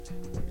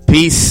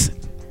Peace.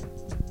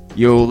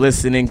 You're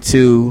listening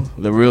to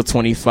the Real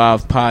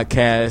 25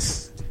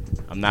 podcast.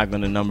 I'm not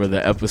going to number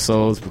the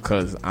episodes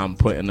because I'm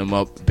putting them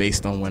up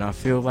based on when I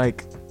feel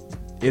like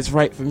it's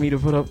right for me to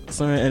put up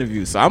certain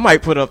interviews. So I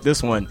might put up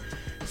this one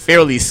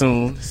fairly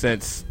soon,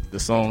 since the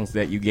songs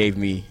that you gave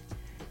me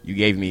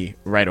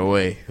right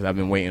away, because I've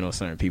been waiting on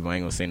certain people. I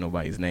ain't going to say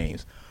nobody's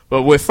names.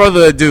 But with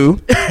further ado,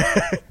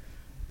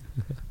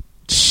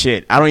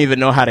 shit, I don't even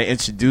know how to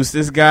introduce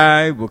this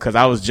guy, because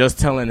I was just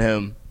telling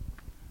him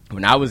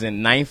when I was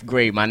in ninth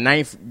grade, my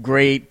ninth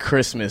grade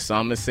Christmas, so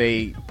I'm going to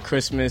say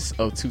Christmas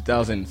of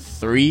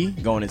 2003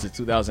 going into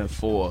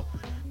 2004,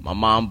 my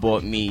mom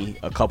bought me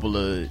a couple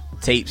of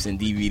tapes and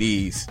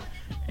DVDs,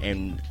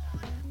 and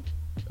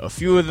a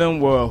few of them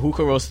were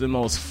Hookah Roast the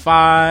Most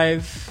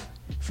 5,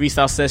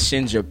 Freestyle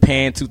Session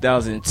Japan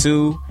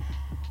 2002,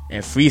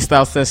 and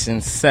Freestyle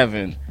Session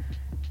 7.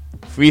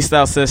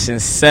 Freestyle Session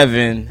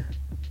 7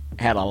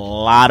 had a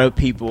lot of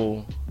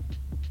people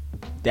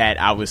that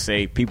I would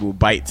say people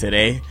bite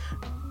today.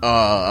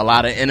 A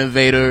lot of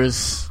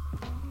innovators.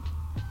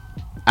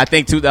 I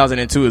think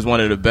 2002 is one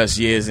of the best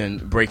years in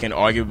breaking,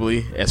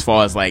 arguably, as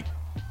far as like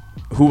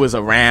who was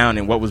around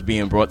and what was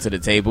being brought to the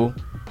table.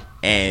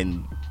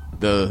 And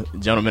the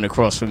gentleman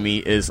across from me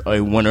is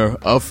a winner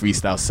of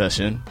Freestyle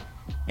Session.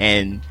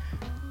 And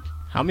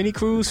how many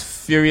crews?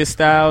 Furious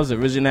Styles,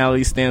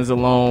 Originality Stands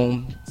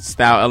Alone,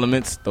 Style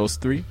Elements, those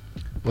three.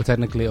 Well,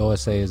 technically,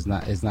 OSA is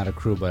not a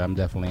crew, but I'm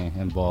definitely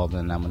involved,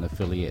 and I'm an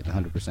affiliate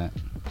 100%.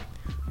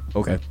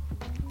 Okay.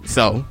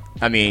 So,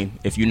 I mean,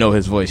 if you know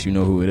his voice, you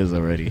know who it is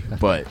already.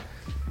 But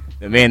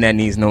the man that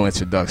needs no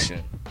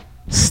introduction,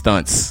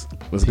 Stunts.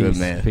 What's good,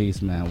 man?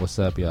 Peace, man. What's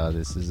up, y'all?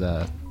 This is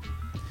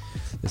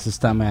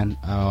Stuntman.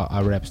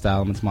 I rep Style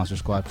Elements, Monster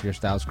Squad, Fierce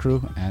Styles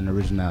crew, and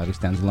Originality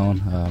Stands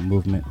Alone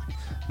movement.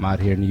 I'm out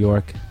here in New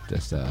York.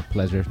 Just a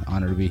pleasure,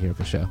 honor to be here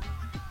for sure.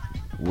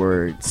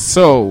 Word.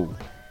 So,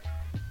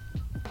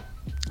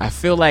 I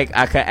feel like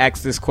I could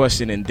ask this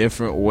question in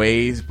different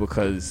ways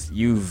because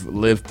you've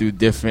lived through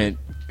different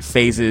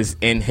phases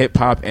in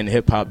hip-hop and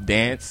hip-hop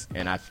dance,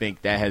 and I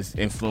think that has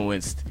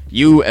influenced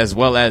you as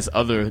well as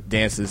other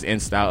dancers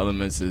in Style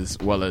Elements, as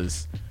well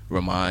as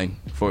Ramine,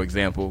 for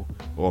example,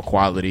 or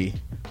Quality,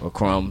 or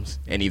Crumbs,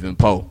 and even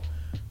Poe.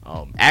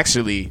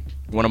 Actually,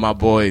 one of my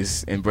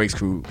boys in Breaks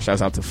Crew,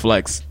 shouts out to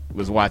Flex,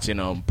 was watching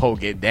Poe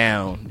get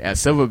down at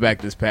Silverback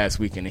this past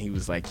weekend, and he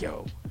was like,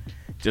 yo,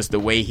 just the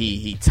way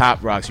he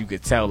top rocks, you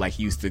could tell like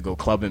he used to go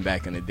clubbing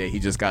back in the day. He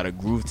just got a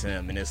groove to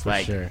him, and it's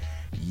like, sure.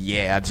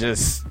 Yeah,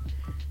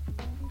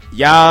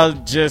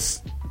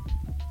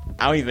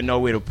 I don't even know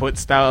where to put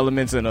Style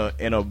Elements in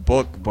a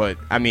book, but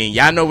I mean,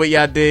 y'all know what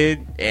y'all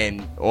did,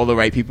 and all the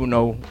right people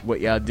know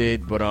what y'all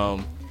did. But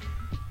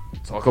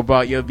talk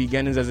about your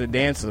beginnings as a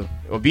dancer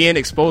or being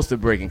exposed to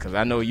breaking, because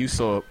I know you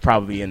saw it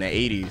probably in the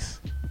 80s,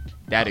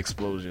 that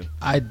explosion.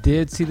 I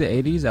did see the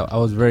 80s. I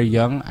was very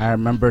young. I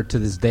remember to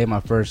this day my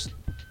first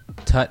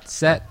tut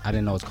set. I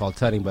didn't know it's called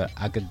tutting, but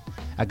I could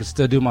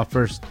still do my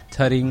first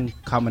tutting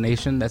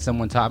combination that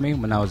someone taught me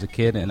when I was a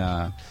kid, and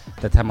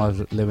that time I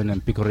was living in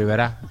Pico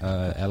Rivera,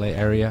 LA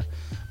area,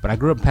 but I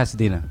grew up in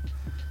Pasadena,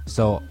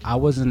 so I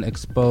wasn't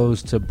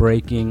exposed to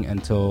breaking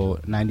until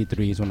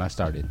 93 is when I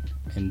started.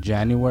 In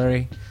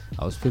January,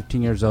 I was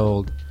 15 years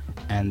old,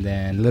 and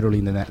then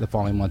literally the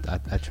following month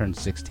I turned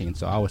 16,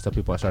 so I always tell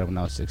people I started when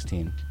I was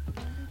 16.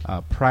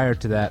 Prior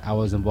to that, I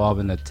was involved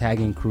in a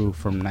tagging crew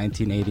from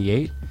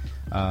 1988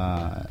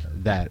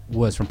 that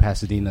was from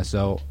Pasadena,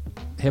 so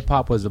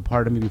hip-hop was a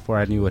part of me before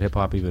I knew what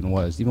hip-hop even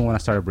was. Even when I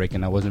started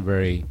breaking, I wasn't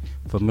very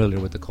familiar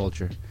with the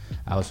culture.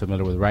 I was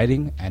familiar with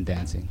writing and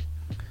dancing.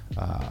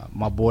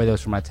 My boy that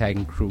was from my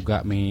tagging crew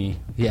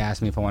he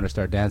asked me if I wanted to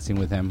start dancing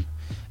with him,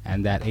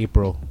 and that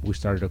April we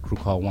started a crew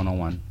called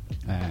 101,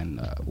 and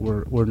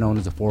we're known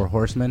as the Four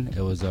Horsemen.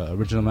 It was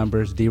original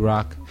members,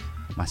 D-Rock,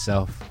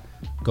 myself,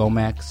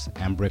 Gomax,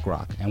 and Brick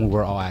Rock, and we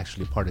were all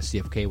actually part of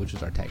CFK, which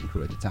was our tagging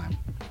crew at the time.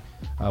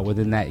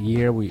 Within that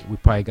year, we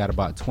probably got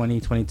about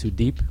 22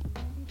 deep.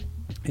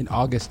 In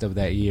August of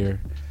that year,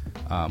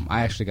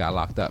 I actually got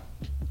locked up,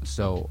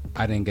 so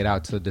I didn't get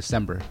out till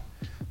December.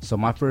 So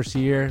my first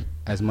year,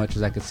 as much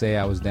as I could say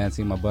I was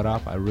dancing my butt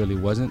off, I really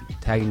wasn't.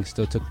 Tagging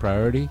still took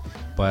priority,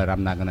 but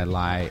I'm not going to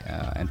lie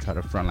and try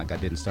to front like I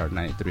didn't start in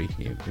 93,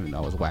 even though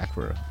I was whack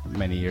for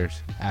many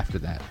years after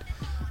that.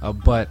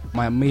 But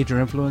my major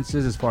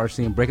influences as far as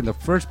seeing breaking, the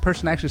first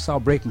person I actually saw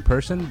break in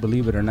person,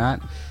 believe it or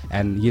not,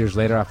 and years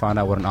later I found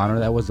out what an honor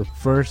that was. The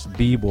first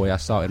B-boy I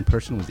saw in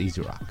person was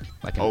Easy Rock,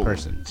 like in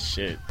person.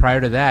 Shit. Prior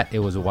to that, it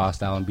was a Wild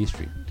Style on B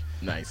Street.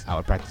 Nice. I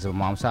would practice at my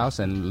mom's house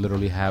and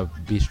literally have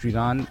B Street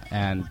on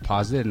and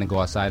pause it and then go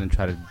outside and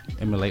try to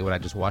emulate what I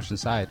just watched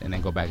inside and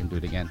then go back and do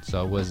it again.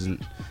 So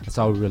that's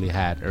all we really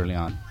had early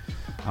on.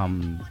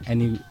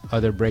 Any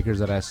other breakers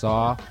that I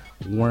saw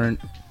weren't,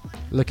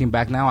 looking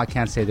back now, I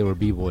can't say they were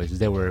B-boys.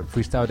 They were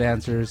freestyle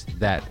dancers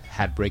that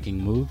had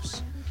breaking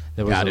moves.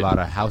 There was a lot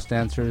of house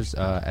dancers.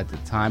 At the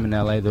time in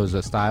LA, there was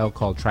a style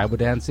called tribal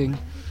dancing,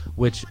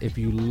 which if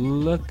you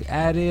look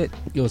at it,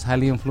 it was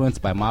highly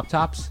influenced by Mop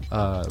Top's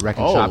Wreck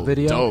and Shop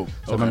video. Dope.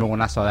 So I remember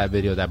when I saw that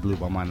video, that blew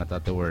my mind. I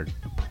thought they were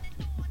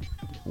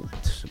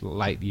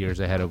light years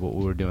ahead of what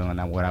we were doing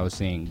and what I was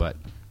seeing. But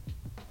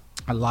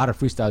a lot of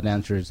freestyle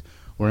dancers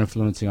were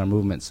influencing our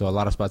movement. So a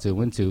lot of spots we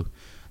went to,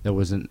 there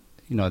wasn't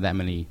that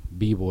many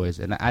b-boys,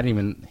 and I didn't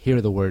even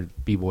hear the word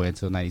b-boy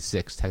until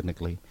 '96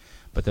 technically.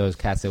 But there was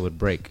cats that would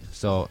break.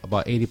 So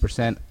about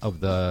 80% of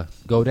the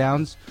go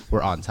downs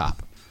were on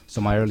top.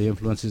 So my early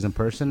influences in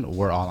person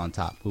were all on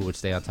top. We would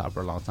stay on top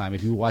for a long time.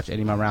 If you watch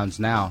any of my rounds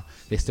now,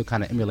 they still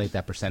kind of emulate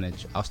that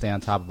percentage. I'll stay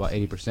on top about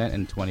 80%,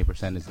 and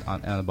 20% is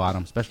on the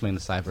bottom, especially in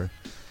the cypher.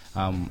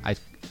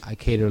 I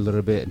cater a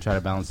little bit and try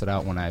to balance it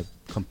out when I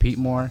compete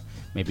more.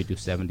 Maybe do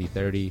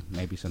 70-30,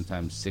 maybe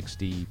sometimes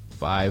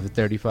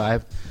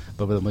 65-35.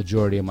 But for the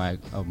majority of my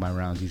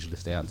rounds, usually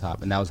stay on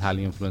top. And that was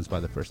highly influenced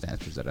by the first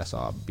dancers that I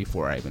saw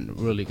before I even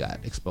really got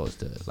exposed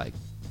to like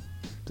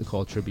the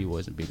culture,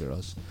 b-boys and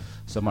b-girls.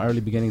 So my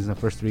early beginnings in the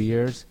first 3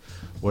 years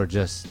were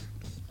just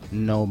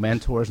no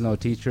mentors, no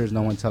teachers,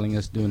 no one telling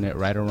us doing it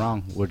right or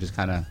wrong. We're just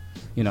kind of,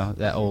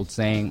 that old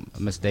saying,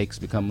 mistakes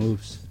become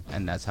moves.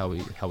 And that's how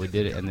we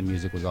did it. And the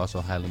music was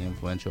also highly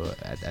influential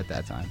at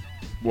that time.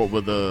 What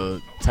were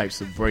the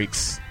types of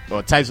breaks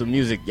or types of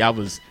music y'all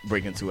was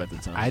breaking to at the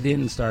time? I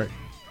didn't start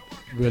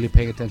really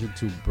paying attention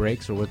to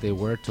breaks or what they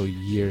were till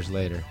years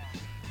later.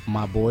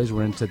 My boys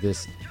were into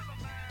this.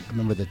 I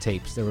remember the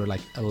tapes. They were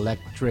like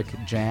Electric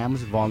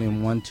Jams,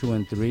 Volume 1, 2,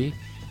 and 3.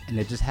 And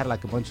they just had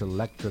like a bunch of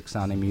electric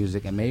sounding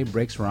music. And maybe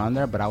breaks were on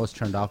there, but I was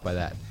turned off by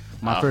that.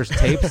 My first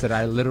tapes that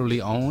I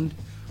literally owned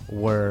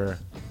were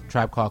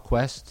Tribe Called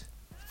Quest,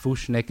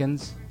 Foosh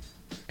Nickens,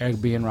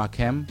 Eric B. and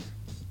Rakim,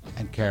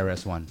 and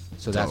KRS-One.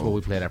 So that's what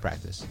we played at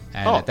practice.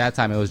 And at that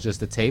time, it was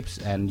just the tapes,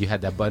 and you had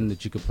that button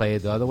that you could play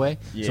it the other way.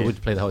 Yeah. So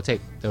we'd play the whole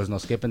tape. There was no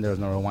skipping. There was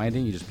no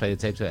rewinding. You just play the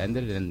tape till it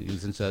ended, and you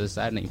listen to the other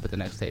side, and then you put the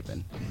next tape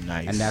in.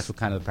 Nice. And that's what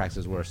kind of the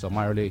practices were. So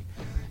my early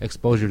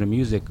exposure to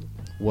music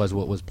was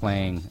what was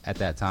playing at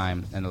that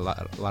time, and a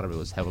lot of it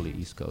was heavily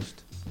East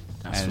Coast.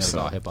 And it was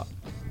all hip-hop.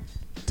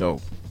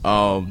 Dope.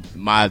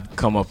 My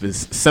come up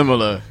is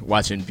similar,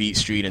 watching Beat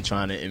Street and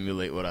trying to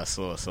emulate what I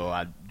saw, so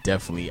I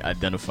definitely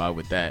identify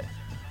with that.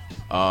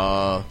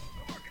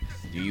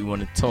 Do you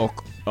want to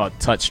talk or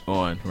touch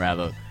on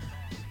rather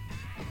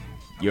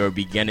your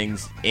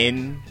beginnings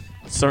in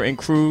certain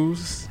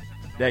crews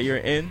that you're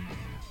in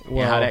and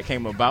how that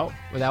came about?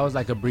 Well, that was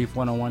like a brief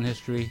 101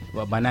 history.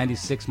 Well, by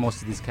 '96,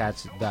 most of these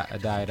cats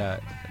died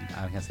out.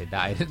 I can't say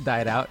died,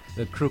 died out.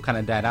 The crew kind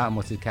of died out, and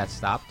most of the cats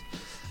stopped.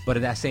 But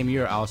in that same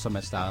year, I also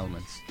met Style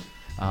Elements.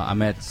 I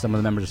met some of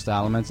the members of Style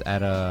Elements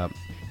at a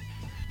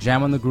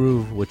Jam on the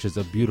Groove, which is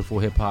a beautiful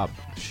hip-hop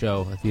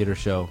show, a theater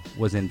show,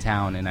 was in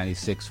town in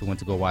 '96. We went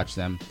to go watch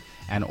them.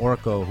 And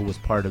Orko, who was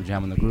part of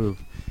Jam on the Groove,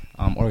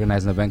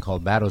 organized an event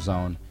called Battle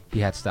Zone. He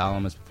had Style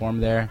Elements perform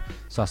there,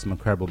 saw some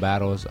incredible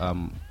battles.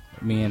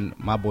 Me and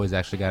my boys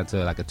actually got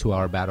into like a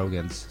 2-hour battle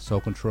against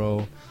Soul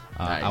Control.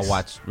 Nice. I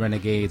watched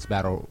Renegades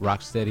battle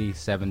Rocksteady,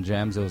 7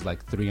 gems. It was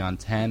like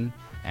 3-on-10.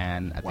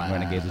 And I think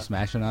Renegades were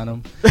smashing on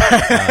them.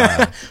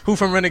 Who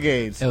from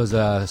Renegades? It was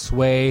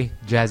Sway,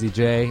 Jazzy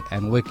J,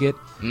 and Wicked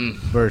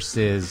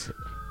versus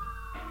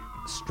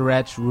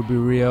Stretch, Ruby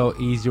Rio,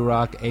 Easy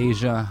Rock,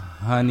 Asia,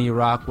 Honey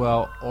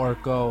Rockwell,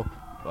 Orko,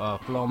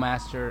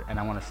 Flowmaster, and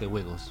I want to say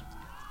Wiggles.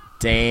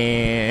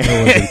 Damn.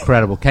 It was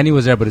incredible. Kenny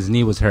was there, but his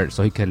knee was hurt,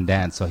 so he couldn't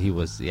dance. So he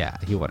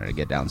wanted to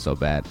get down so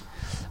bad.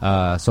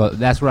 So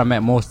that's where I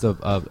met most of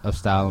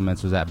Style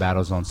Elements, was at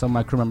Battle Zone. Some of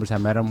my crew members had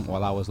met him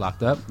while I was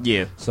locked up.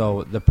 Yeah.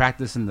 So the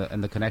practice and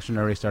the connection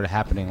already started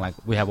happening. Like,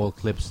 we have old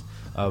clips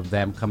of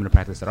them coming to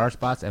practice at our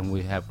spots, and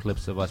we have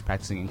clips of us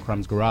practicing in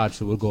Crumb's garage.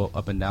 So we'll go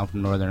up and down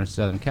from northern and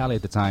southern Cali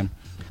at the time.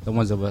 The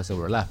ones of us that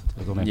were left.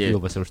 There was only a few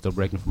of us that were still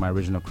breaking from my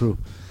original crew.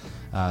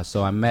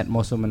 So I met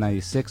most of them in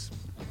 '96.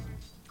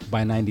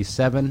 By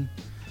 '97,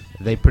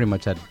 they pretty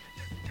much had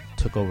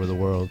took over the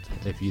world.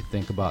 If you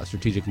think about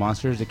Strategic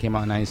Monsters, that came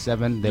out in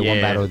 '97. They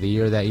won Battle of the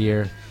Year that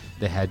year.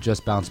 They had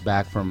just bounced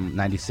back from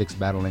 '96,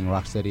 battling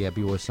Rocksteady at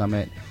B-Boy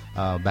Summit,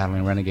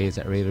 battling Renegades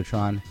at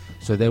Radiotron.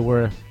 So they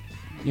were,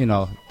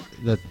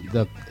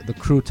 the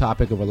crew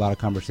topic of a lot of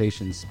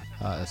conversations.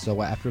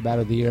 So after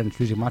Battle of the Year and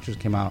Strategic Monsters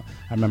came out,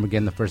 I remember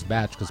getting the first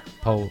batch because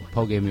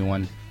Poe gave me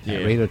one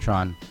at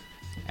Radiotron.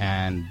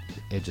 And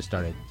it just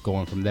started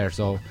going from there.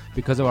 So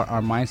because of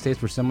our mind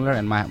states were similar,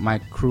 and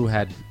my crew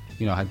had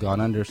gone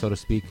under, so to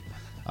speak,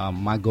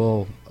 my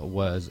goal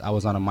was, I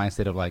was on a mind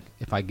state of like,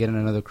 if I get in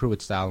another crew,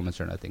 it's Style Elements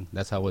or nothing.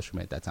 That's how it was for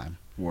me at that time.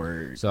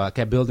 Word. So I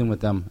kept building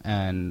with them,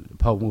 and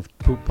Poe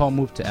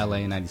moved to LA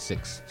in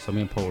 '96. So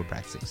me and Poe were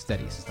practicing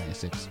steady since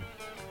 '96.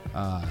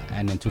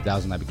 And in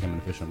 2000, I became an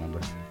official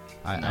member.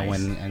 I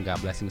went and got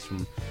blessings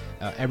from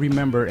every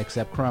member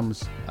except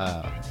Crumbs.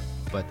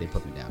 But they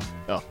put me down.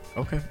 Oh,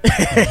 okay.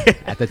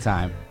 At the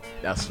time.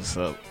 That's what's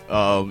up.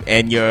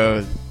 And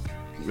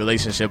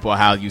relationship or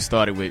how you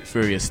started with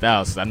Furious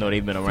Styles? 'Cause I know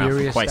they've been around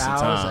Furious for quite Styles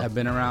some time. have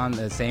been around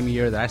the same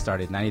year that I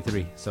started,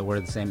 93. So we're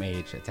the same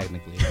age,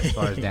 technically, as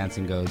far as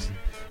dancing goes,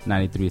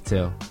 93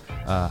 till.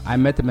 I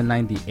met them in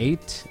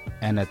 98,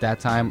 and at that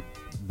time,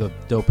 the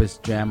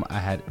dopest jam I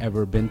had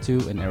ever been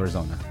to in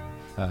Arizona.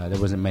 There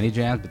wasn't many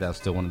jams, but that was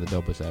still one of the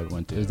dopest I ever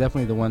went to. It was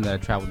definitely the one that I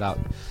traveled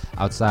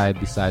outside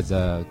besides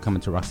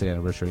coming to Rock City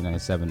Anniversary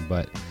 97,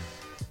 but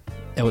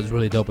it was a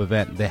really dope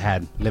event. They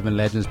had Living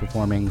Legends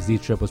performing,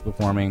 Z-Trip was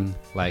performing,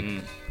 like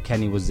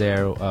Kenny was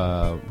there,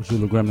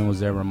 Jula Grimlin was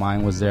there,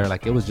 Remind was there.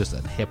 Like, it was just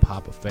a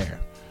hip-hop affair,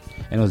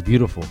 and it was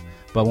beautiful.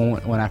 But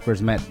when I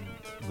first met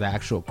the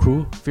actual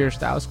crew, Fierce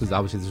Styles, because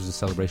obviously this was a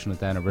celebration of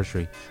the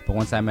anniversary, but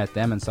once I met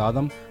them and saw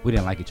them, we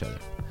didn't like each other.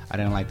 I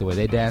didn't like the way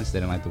they danced. They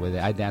didn't like the way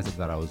I danced. They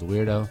thought I was a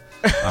weirdo.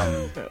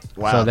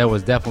 Wow. So there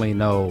was definitely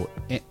no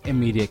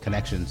immediate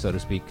connection, so to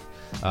speak.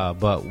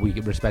 But we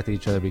respected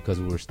each other because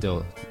we were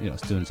still,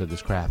 students of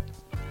this craft.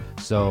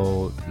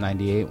 So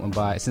 98 went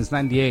by. Since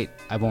 98,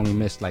 I've only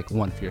missed like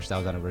one Fierce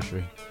Styles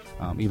anniversary,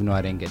 even though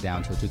I didn't get down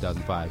until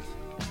 2005.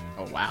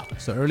 Oh, wow.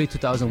 So early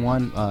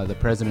 2001, the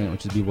president,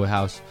 which is B-Boy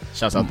House.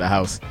 Shouts out the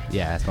house.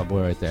 Yeah, that's my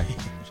boy right there.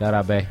 Shout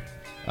out, Bay.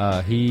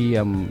 He,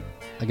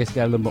 I guess,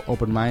 got a little bit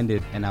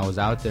open-minded, and I was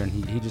out there, and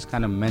he just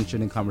kind of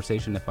mentioned in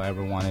conversation if I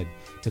ever wanted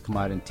to come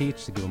out and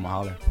teach, to give him a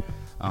holler.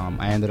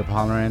 I ended up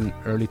hollering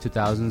early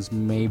 2000s,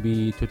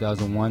 maybe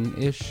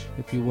 2001-ish,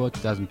 if you will,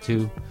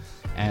 2002.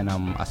 And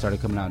I started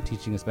coming out and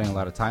teaching and spending a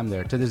lot of time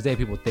there. To this day,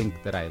 people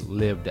think that I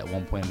lived at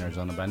one point in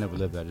Arizona, but I never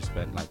lived there. I just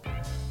spent like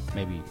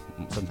maybe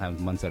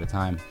sometimes months at a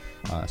time.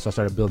 So I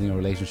started building a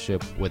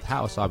relationship with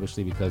House,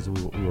 obviously, because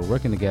we were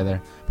working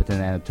together, but then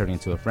it ended up turning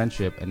into a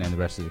friendship, and then the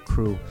rest of the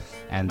crew.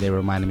 And they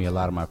reminded me a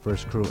lot of my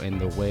first crew in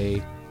the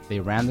way they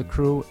ran the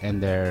crew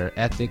and their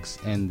ethics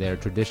and their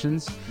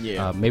traditions.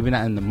 Yeah. Maybe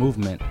not in the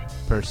movement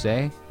per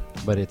se,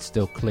 but it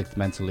still clicked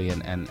mentally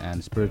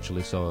and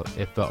spiritually, so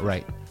it felt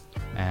right.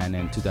 And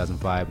in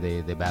 2005,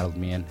 they battled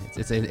me in.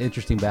 It's an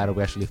interesting battle.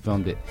 We actually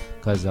filmed it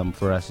because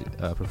for us,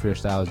 for Fierce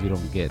Styles, you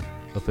don't get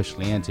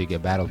officially in until you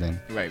get battled in.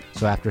 Right.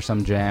 So after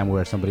some jam,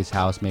 we're at somebody's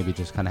house, maybe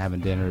just kind of having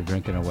dinner or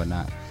drinking or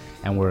whatnot,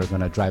 and we're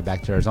going to drive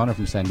back to Arizona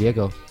from San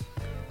Diego.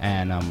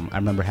 And I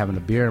remember having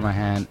a beer in my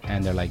hand,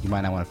 and they're like, you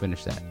might not want to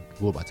finish that.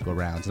 We're about to go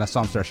rounds. And I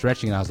saw them start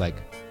stretching, and I was like,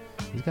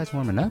 these guys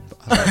warming up?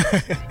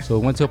 Like, so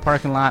we went to a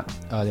parking lot.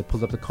 They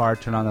pulled up the car,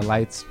 turned on the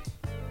lights,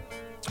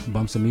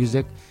 bumped some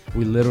music.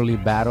 We literally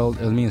battled.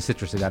 It was me and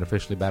Citrus that got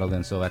officially battled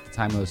in. So at the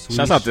time, it was Swedish.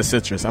 Shouts out to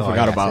Citrus. I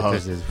forgot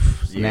about Citrus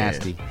her. Is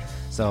nasty.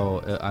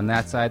 So on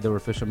that side, there were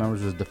official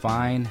members was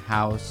Define,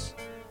 House,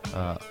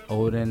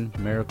 Odin,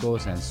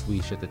 Miracles, and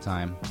Swish at the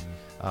time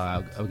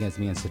against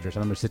me and Citrus. I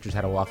remember Citrus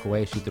had to walk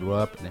away. She threw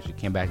up, and then she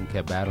came back and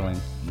kept battling.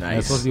 Nice. And it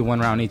was supposed to be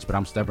one round each, but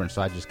I'm stubborn,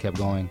 so I just kept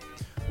going.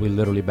 We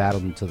literally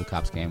battled until the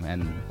cops came,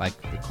 and like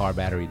the car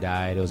battery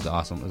died. It was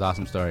awesome. It was an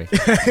awesome story.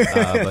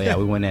 But yeah,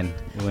 we went in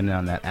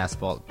on that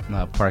asphalt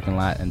parking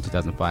lot in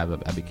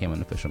 2005. I became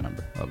an official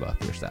member of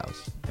Fierce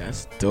Styles.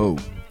 That's dope.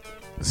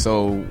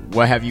 So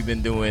what have you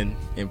been doing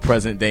in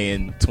present day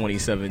in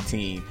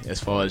 2017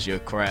 as far as your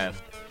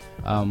craft?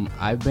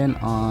 I've been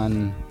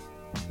on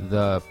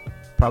the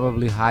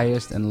probably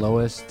highest and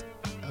lowest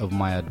of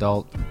my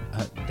adult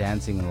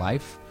dancing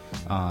life.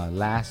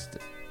 Last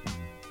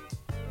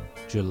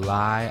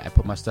July, I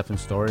put my stuff in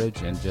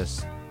storage and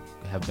just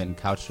have been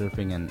couch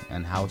surfing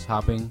and house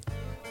hopping,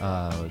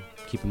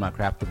 keeping my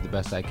craft up the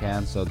best I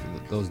can. So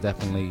those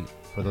definitely,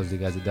 for those of you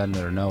guys that don't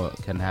know or know, it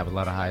can have a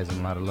lot of highs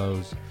and a lot of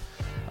lows.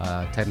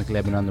 Technically,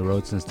 I've been on the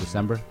road since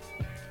December,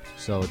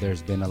 so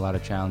there's been a lot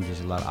of challenges,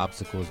 a lot of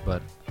obstacles,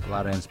 but a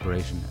lot of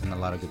inspiration and a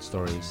lot of good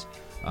stories.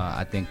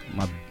 I think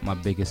my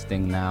biggest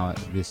thing now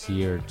this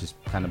year,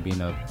 just kind of being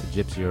a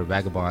gypsy or a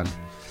vagabond,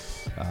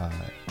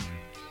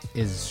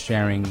 is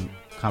sharing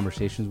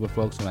conversations with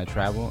folks when I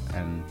travel,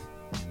 and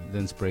the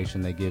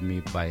inspiration they give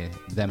me by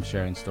them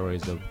sharing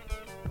stories of,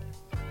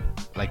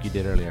 like you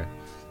did earlier,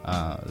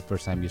 the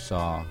first time you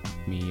saw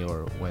me,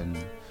 or when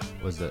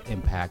was the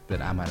impact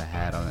that I might have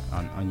had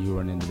on you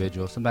or an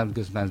individual, sometimes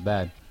good, sometimes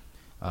bad,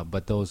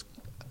 but those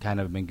kind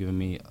of been giving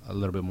me a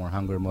little bit more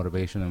hunger,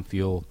 motivation, and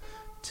fuel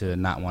to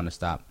not want to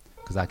stop,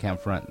 because I can't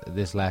front.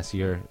 This last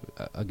year,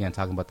 again,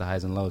 talking about the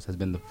highs and lows, has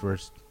been the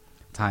first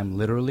time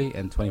literally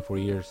in 24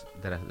 years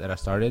that I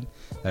started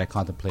that I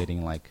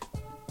contemplating, like,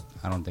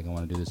 I don't think I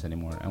want to do this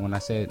anymore. And when I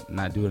say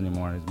not do it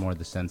anymore, it's more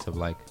the sense of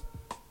like,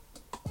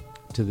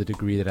 to the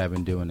degree that I've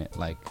been doing it,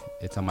 like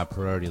it's on my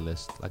priority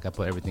list. Like I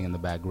put everything in the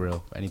back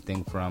grill.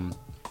 Anything from,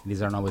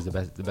 these aren't always the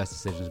best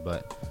decisions,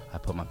 but I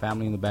put my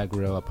family in the back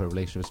grill. I put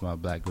relationships in my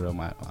black grill,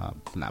 my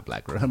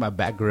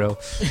back grill,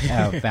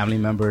 family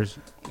members.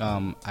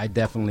 I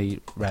definitely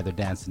rather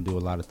dance than do a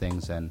lot of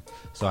things, and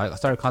so I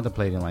started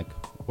contemplating like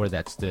where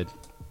that stood.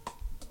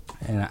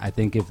 And I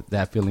think if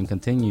that feeling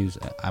continues,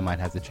 I might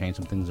have to change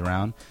some things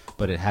around.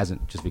 But it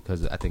hasn't, just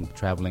because I think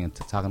traveling and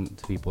talking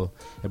to people,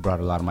 it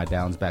brought a lot of my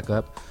downs back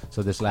up.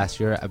 So this last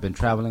year, I've been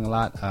traveling a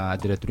lot. I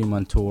did a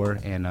 3-month tour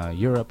in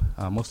Europe,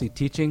 mostly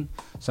teaching,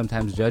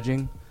 sometimes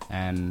judging,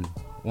 and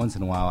once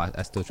in a while,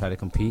 I still try to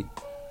compete.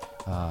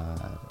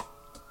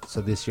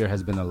 So this year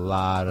has been a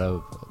lot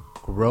of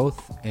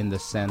growth in the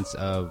sense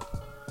of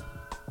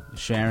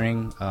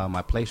sharing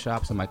my play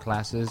shops and my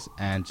classes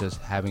and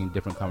just having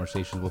different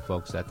conversations with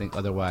folks that I think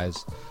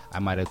otherwise I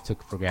might have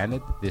took for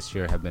granted. This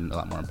year have been a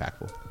lot more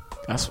impactful.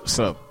 That's what's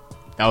up.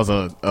 That was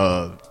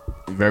a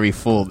very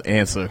full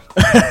answer.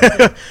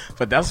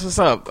 But that's what's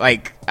up.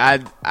 Like,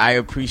 I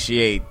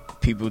appreciate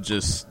people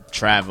just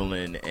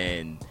traveling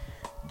and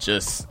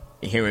just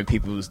hearing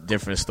people's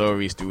different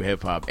stories through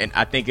hip-hop. And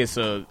I think it's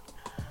a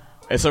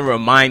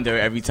reminder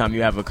every time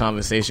you have a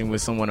conversation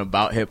with someone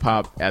about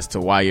hip-hop as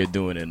to why you're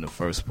doing it in the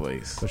first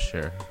place. For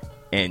sure.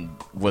 And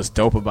what's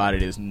dope about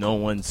it is no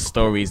one's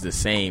story is the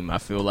same. I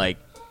feel like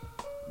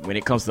when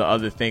it comes to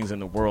other things in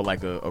the world,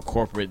 like a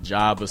corporate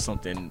job or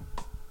something,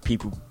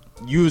 people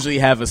usually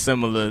have a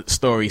similar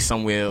story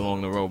somewhere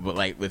along the road. But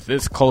like with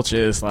this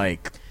culture, it's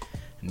like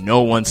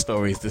no one's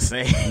story is the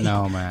same.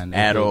 No, man.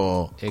 At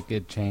all. It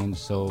could change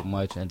so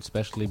much, and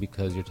especially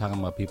because you're talking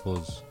about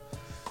people's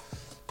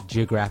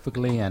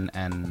geographically and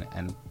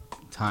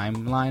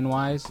timeline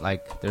wise,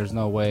 like there's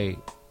no way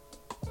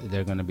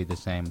they're going to be the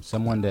same.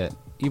 Someone that,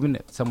 even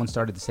if someone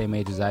started the same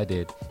age as I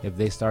did, if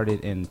they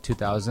started in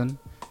 2000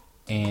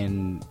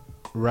 in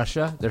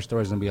Russia, their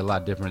story is going to be a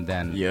lot different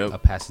than a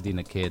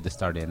Pasadena kid that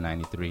started in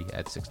 93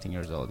 at 16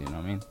 years old. You know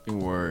what I mean?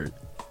 Word.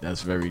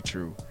 That's very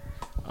true.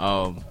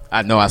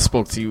 I know I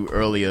spoke to you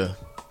earlier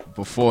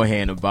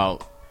beforehand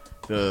about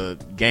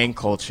the gang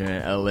culture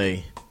in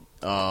LA.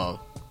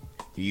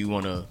 Do you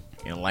want to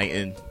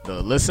enlighten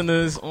the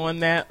listeners on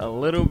that a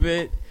little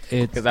bit?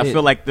 Because I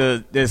feel like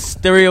there's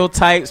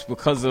stereotypes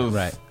because of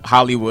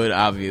Hollywood,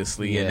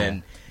 obviously, and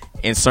then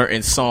in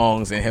certain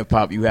songs in hip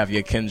hop, you have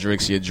your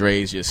Kendricks, your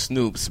Dre's, your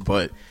Snoops,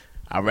 but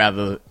I'd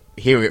rather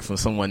hear it from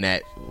someone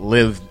that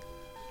lived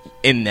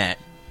in that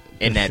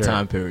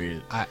time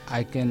period.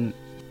 I can,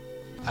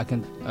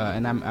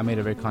 and I made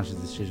a very conscious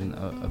decision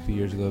a few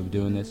years ago of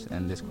doing this,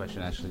 and this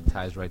question actually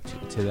ties right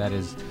to that.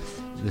 Is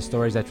the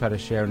stories I try to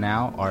share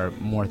now are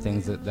more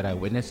things that I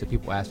witnessed. If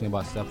people ask me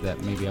about stuff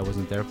that maybe I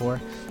wasn't there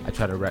for, I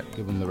try to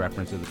give them the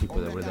reference of the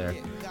people that were there.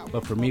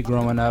 But for me,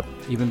 growing up,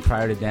 even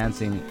prior to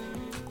dancing,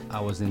 I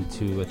was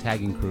into a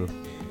tagging crew.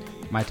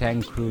 My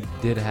tagging crew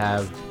did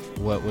have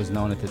what was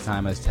known at the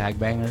time as tag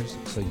bangers.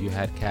 So you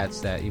had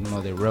cats that, even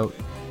though they wrote,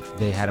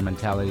 they had a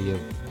mentality of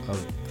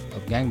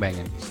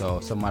gangbanging. So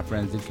some of my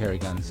friends did carry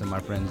guns. Some of my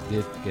friends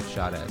did get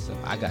shot at. So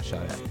I got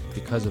shot at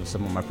because of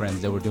some of my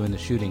friends that were doing the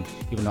shooting,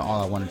 even though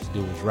all I wanted to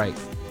do was right.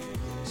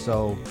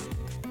 So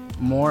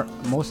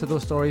most of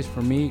those stories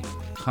for me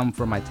come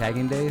from my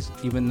tagging days.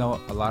 Even though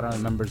a lot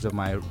of members of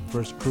my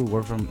first crew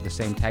were from the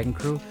same tagging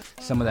crew,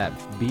 some of that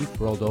beef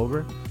rolled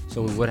over.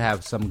 So we would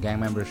have some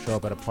gang members show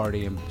up at a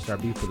party and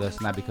start beef with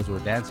us, not because we were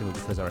dancing, but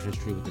because of our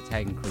history with the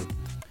tagging crew.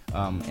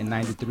 In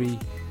 93,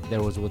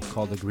 there was what's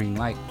called the green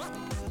light,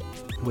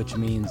 which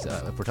means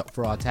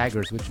for all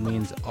taggers, which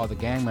means all the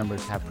gang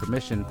members have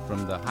permission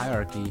from the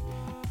hierarchy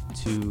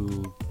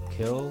to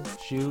kill,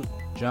 shoot,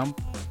 jump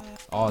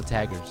all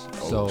taggers.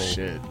 Oh,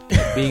 shit.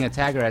 Being a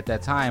tagger at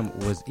that time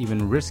was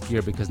even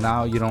riskier because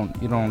now you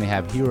don't only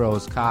have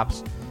heroes,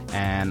 cops,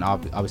 and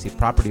obviously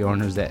property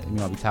owners that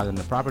be tagging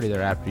the property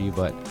they're after you,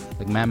 but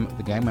the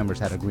gang members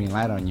had a green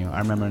light on you. I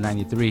remember in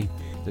 93,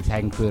 the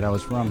tagging crew that I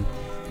was from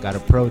got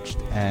approached,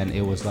 and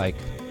it was like,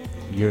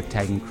 your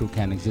tagging crew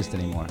can't exist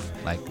anymore.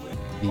 Like,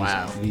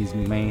 these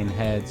main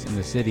heads in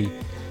the city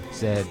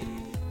said,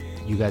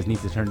 you guys need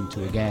to turn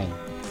into a gang.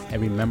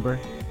 Every member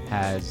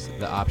has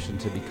the option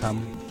to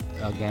become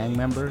a gang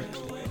member,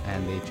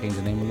 and they change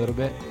the name a little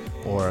bit,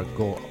 or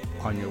go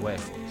on your way.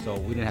 So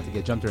we didn't have to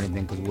get jumped or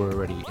anything because we're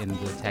already in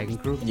the tagging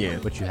crew. Yeah.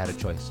 But you had a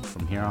choice.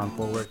 From here on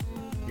forward,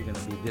 you're going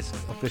to be this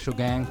official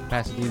gang,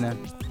 Pasadena,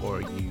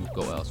 or you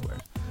go elsewhere.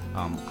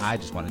 I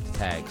just wanted to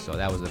tag, so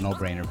that was a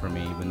no-brainer for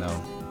me, even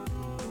though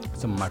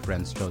some of my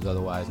friends chose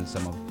otherwise, and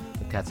some of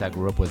the cats I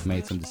grew up with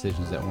made some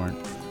decisions that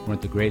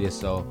weren't the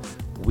greatest. So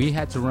we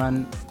had to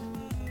run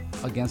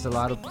against a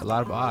lot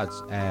of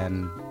odds,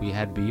 and we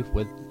had beef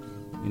with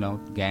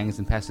gangs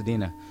in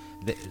Pasadena.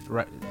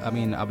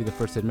 I'll be the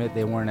first to admit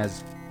they weren't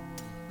as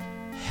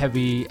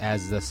heavy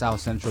as the South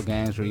Central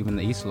gangs or even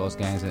the East Los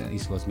gangs, and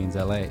East Los means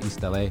LA,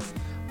 East LA,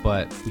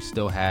 but we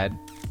still had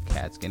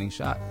cats getting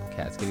shot,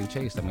 cats getting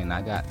chased.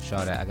 I got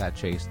shot at, I got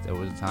chased. There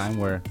was a time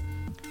where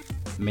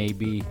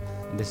maybe,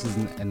 and this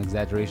isn't an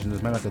exaggeration,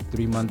 there's maybe like a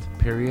 3-month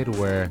period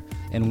where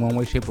in one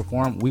way, shape, or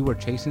form, we were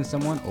chasing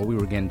someone or we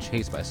were getting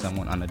chased by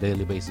someone on a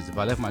daily basis. If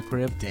I left my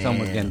crib,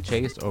 someone was getting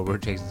chased or we were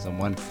chasing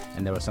someone,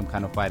 and there was some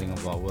kind of fighting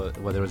involved,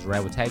 whether it was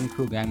with tagging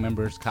crew, gang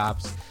members,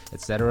 cops,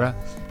 etc.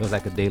 It was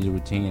like a daily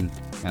routine,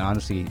 and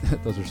honestly,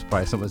 those were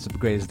probably some of the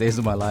greatest days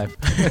of my life.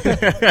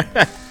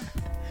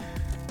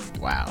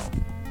 Wow.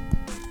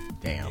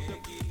 Damn.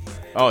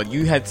 Oh,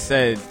 you had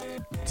said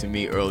to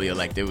me earlier,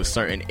 like there were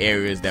certain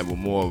areas that were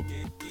more,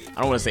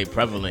 I don't want to say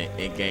prevalent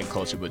in gang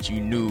culture, but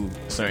you knew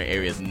certain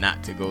areas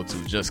not to go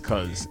to just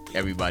because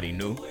everybody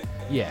knew.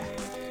 Yeah.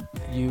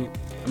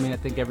 I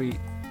think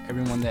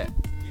everyone that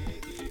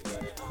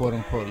quote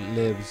unquote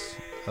lives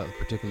a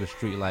particular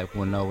street life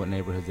will know what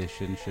neighborhoods they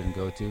should and shouldn't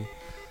go to.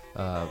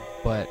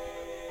 But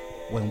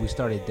when we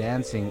started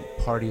dancing,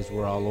 parties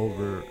were all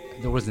over.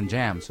 There wasn't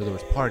jams, so there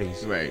was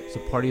parties. Right. So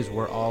parties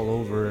were all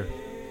over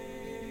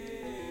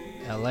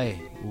LA.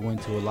 We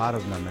went to a lot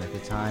of them, and at the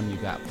time you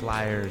got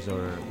flyers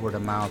or word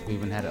of mouth. We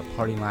even had a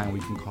party line where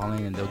you can call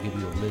in and they'll give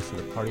you a list of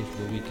the parties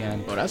for the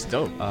weekend. Oh, that's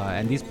dope.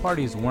 And these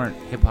parties weren't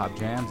hip-hop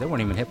jams. They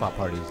weren't even hip-hop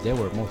parties. They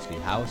were mostly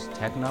house,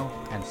 techno,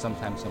 and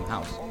sometimes some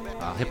house.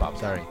 Hip-hop,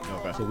 sorry.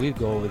 Okay. So we'd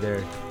go over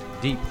there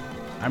deep.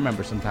 I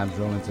remember sometimes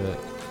rolling to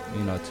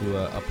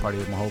a party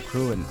with my whole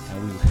crew, and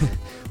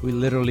we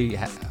literally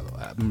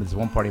I remember this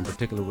one party in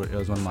particular where it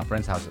was one of my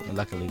friend's houses,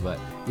 luckily, but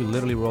we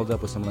literally rolled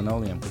up with some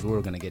linoleum because we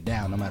were going to get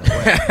down no matter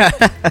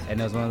what. And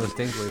it was one of those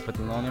things where we put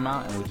the linoleum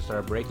out and we just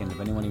started breaking. If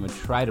anyone even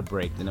tried to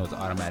break, then it was an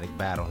automatic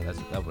battle.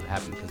 That would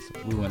happen because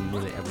we wouldn't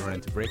really ever run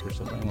into breakers.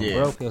 So when we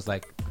broke, it was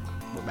like,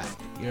 we're back.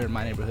 You're in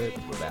my neighborhood,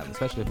 we're back.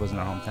 Especially if it wasn't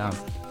our hometown.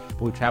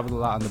 But we traveled a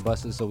lot on the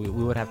buses, so we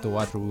would have to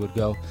watch where we would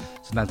go.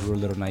 Sometimes we were a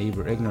little naive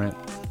or ignorant,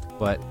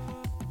 but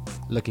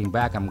looking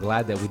back, I'm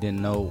glad that we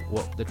didn't know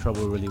what the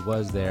trouble really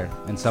was there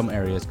in some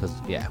areas because,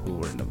 we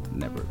would have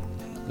never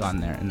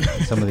gone there. And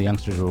some of the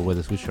youngsters who were with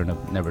us, we sure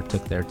never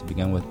took there to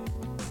begin with.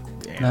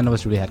 Damn. None of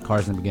us really had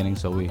cars in the beginning,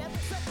 so we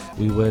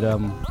would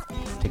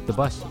take the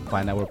bus,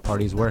 find out where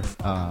parties were.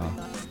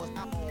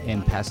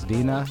 In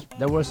Pasadena,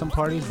 there were some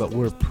parties, but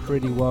we're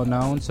pretty well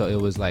known, so it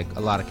was like a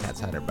lot of cats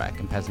had our back.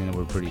 In Pasadena,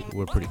 we're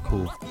pretty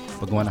cool.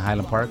 But going to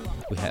Highland Park,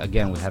 we had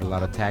a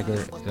lot of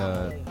tagger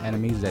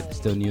enemies that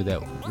still knew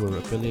that we were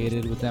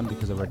affiliated with them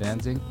because of our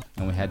dancing,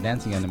 and we had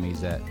dancing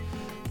enemies that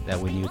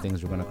we knew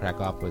things were going to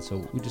crack off with. So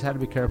we just had to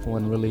be careful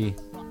and really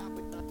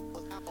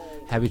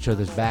have each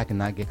other's back and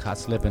not get caught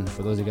slipping.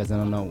 For those of you guys that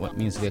don't know what it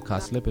means to get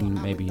caught slipping,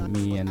 maybe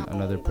me and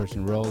another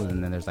person roll,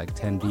 and then there's like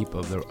 10 deep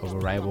of a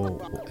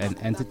rival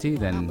entity,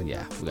 then we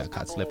got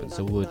caught slipping.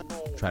 So we would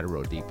try to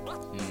roll deep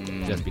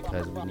just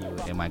because we knew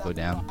it might go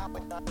down.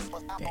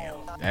 Damn,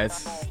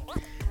 that's,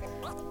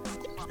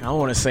 I don't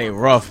want to say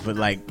rough, but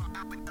like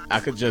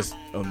I could just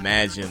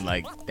imagine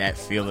like that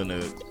feeling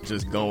of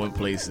just going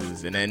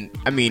places. And then,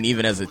 I mean,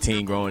 even as a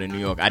teen growing in New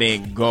York, I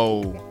didn't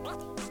go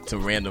to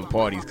random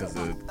parties because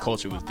the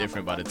culture was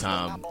different by the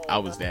time I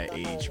was that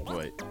age.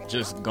 But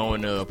just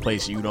going to a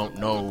place you don't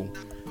know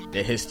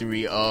the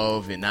history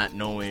of and not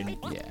knowing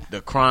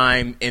the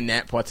crime in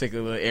that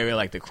particular area,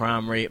 like the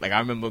crime rate. Like I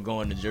remember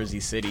going to Jersey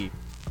City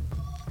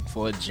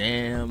for a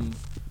jam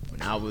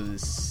when I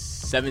was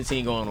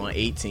 17 going on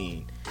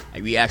 18.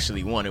 Like we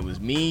actually won. It was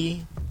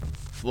me,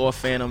 Floor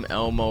Phantom,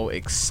 Elmo,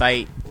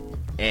 Excite,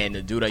 and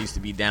the dude I used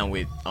to be down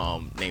with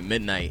named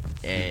Midnight.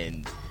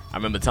 And I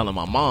remember telling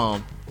my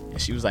mom, and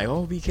she was like,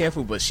 "Oh, be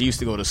careful." But she used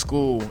to go to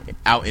school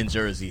out in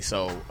Jersey,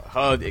 so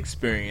her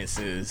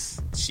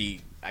experiences, she,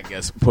 I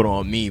guess, put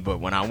on me. But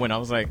when I went, I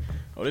was like,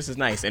 "Oh, this is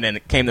nice." And then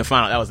it came to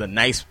find out that was the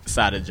nice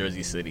side of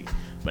Jersey City.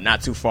 But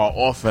not too far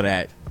off of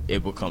that,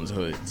 it becomes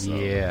hood. So,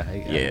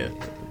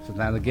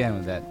 Sometimes,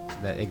 again,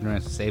 that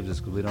ignorance saves us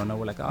because we don't know.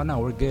 We're like, "Oh, no,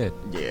 we're good."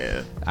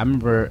 Yeah. I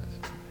remember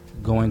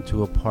going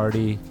to a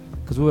party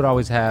because we would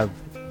always have,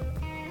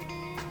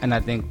 and I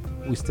think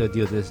we still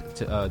deal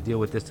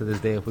with this to this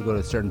day if we go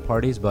to certain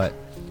parties, but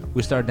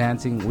we start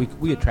dancing,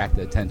 we attract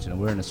the attention,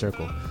 we're in a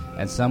circle,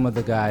 and some of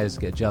the guys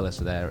get jealous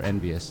of that or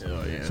envious.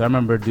 Oh, yeah. So I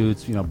remember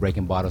dudes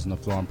breaking bottles on the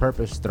floor on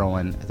purpose,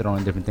 throwing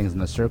different things in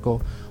the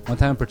circle. One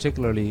time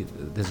particularly,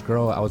 this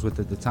girl I was with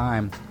at the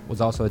time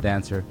was also a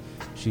dancer.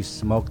 She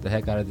smoked the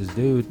heck out of this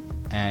dude,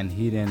 and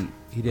he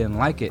didn't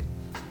like it.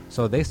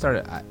 So they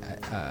started,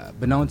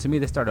 beknown to me,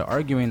 they started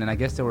arguing, and I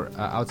guess they were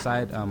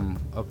outside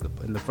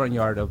in the front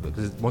yard of,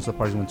 because most of the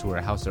parties went to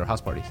a house or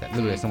house parties,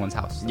 literally at someone's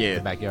house, in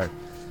the backyard.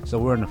 So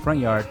we're in the front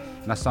yard,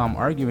 and I saw him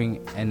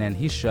arguing, and then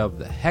he shoved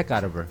the heck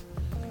out of her.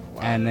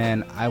 Wow. And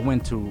then I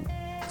went to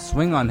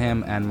swing on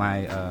him, and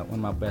my one of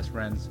my best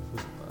friends,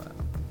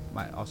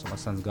 also my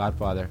son's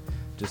godfather,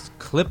 just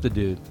clipped the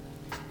dude,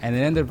 and it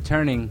ended up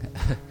turning.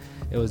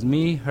 It was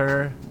me,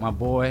 her, my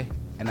boy,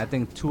 and I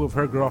think 2 of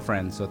her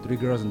girlfriends, so 3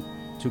 girls and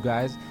 2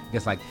 guys,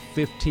 gets like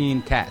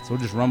 15 cats. We're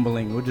just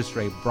rumbling, we're just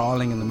straight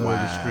brawling in the middle of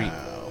the street.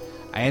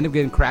 I ended up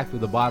getting cracked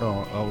with a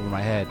bottle over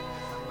my head.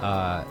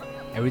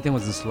 Everything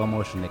was in slow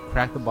motion. They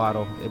cracked the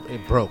bottle,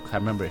 it broke. I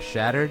remember it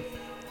shattered,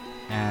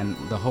 and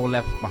my whole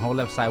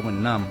left side went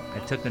numb. I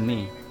took a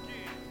knee,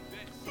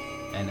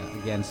 and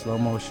again, slow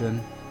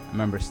motion. I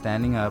remember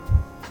standing up.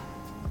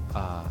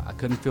 I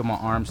couldn't feel my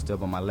arm still,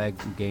 but my leg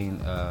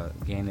gained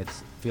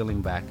its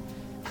feeling back.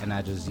 And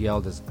I just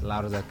yelled as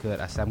loud as I could.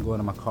 I said, "I'm going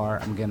to my car,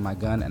 I'm getting my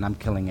gun, and I'm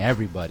killing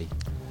everybody."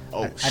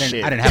 Oh,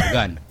 shit. I didn't have a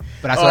gun,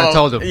 but that's what I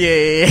told him.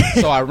 Yeah.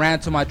 So I ran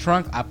to my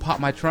trunk. I popped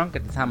my trunk.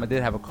 At the time, I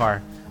did have a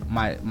car.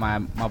 My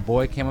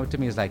boy came up to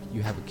me. He's like,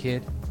 "You have a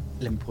kid?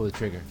 Let me pull the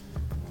trigger."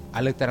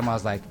 I looked at him. I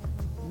was like,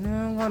 "No,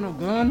 I don't got no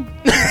gun."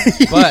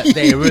 But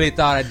they really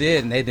thought I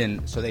did, and they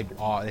didn't. So they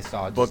saw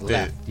it just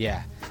left.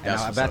 Yeah. And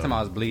by that time,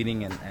 I was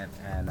bleeding, and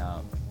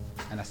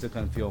I still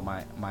couldn't feel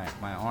my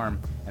arm.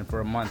 And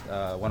for a month,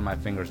 one of my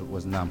fingers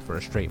was numb for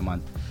a straight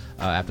month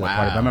after that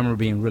party. But I remember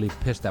being really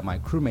pissed at my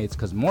crewmates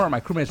because more of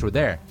my crewmates were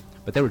there.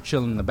 but they were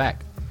chilling in the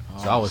back.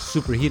 So I was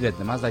super heated at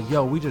them. I was like,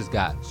 yo, we just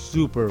got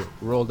super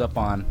rolled up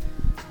on,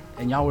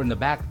 and y'all were in the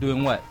back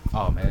doing what?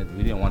 Oh, man,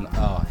 we didn't want to,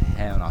 oh,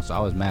 hell no. So I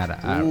was mad.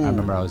 I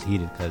remember I was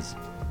heated because,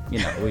 you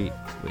know,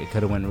 we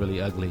could have went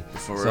really ugly.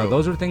 So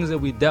those are things that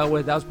we dealt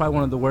with. That was probably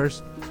one of the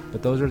worst,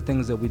 but those are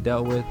things that we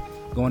dealt with.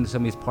 Going to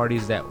some of these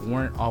parties that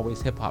weren't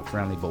always hip-hop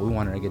friendly, but we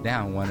wanted to get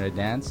down, we wanted to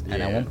dance,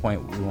 and at one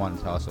point we wanted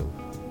to also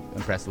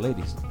impress the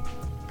ladies.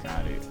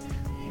 Got it.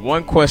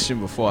 One question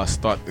before I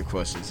start the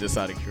questions, just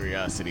out of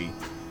curiosity.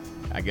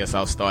 I guess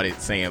I'll start it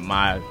saying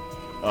my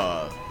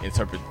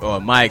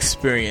my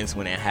experience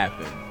when it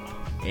happened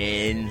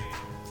in,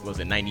 was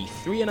it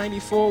 93 or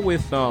 94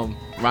 with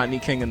Rodney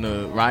King and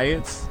the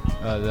riots?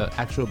 The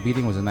actual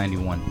beating was in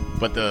 91.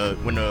 But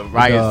when the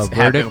riots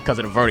happened because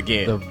of the verdict,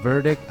 yeah. The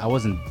verdict, I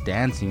wasn't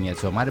dancing yet,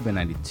 so it might have been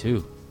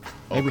 92.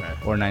 Maybe,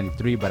 or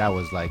 93, but I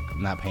was like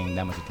not paying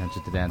that much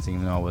attention to dancing,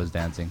 even though I was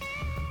dancing.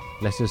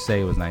 Let's just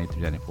say it was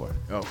 93, 94.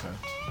 Okay.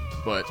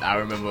 But I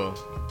remember,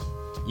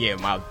 yeah,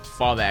 my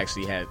father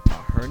actually had a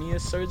hernia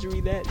surgery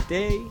that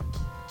day,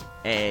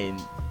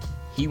 and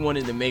he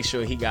wanted to make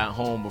sure he got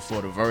home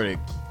before the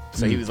verdict.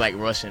 So he was like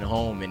rushing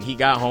home, and he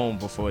got home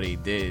before they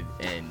did.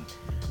 And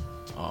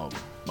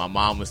my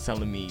mom was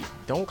telling me,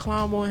 don't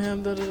climb on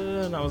him, da, da,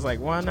 da. And I was like,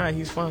 why not?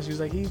 He's fine. She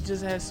was like, he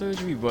just had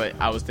surgery. But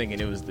I was thinking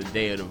it was the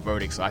day of the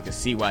verdict, so I could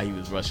see why he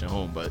was rushing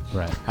home. But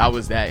how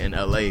was that in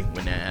LA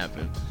when that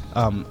happened?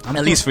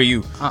 At least for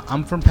you.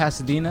 I'm from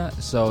Pasadena,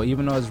 so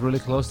even though it's really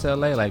close to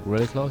LA, like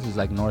really close, it's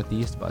like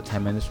northeast, about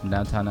 10 minutes from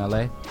downtown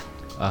LA.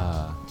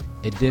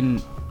 It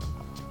didn't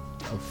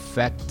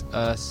affect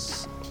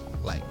us,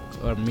 like,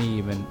 or me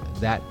even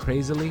that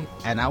crazily,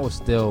 and I was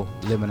still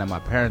living at my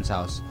parents'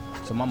 house.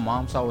 So my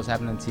mom saw what was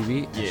happening on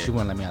TV, and she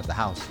wouldn't let me out the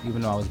house,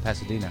 even though I was in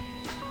Pasadena.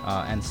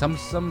 And some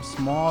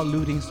small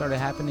looting started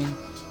happening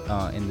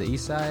in the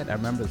east side. I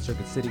remember the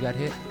Circuit City got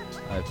hit.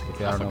 I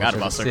forgot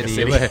about Circuit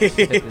City.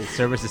 The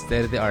service is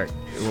state of the art,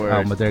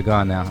 but they're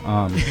gone now.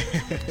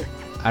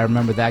 I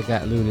remember that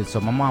got looted, so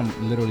my mom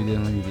literally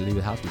didn't let me leave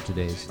the house for 2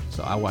 days.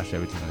 So I watched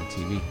everything on the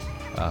TV.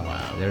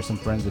 There are some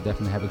friends that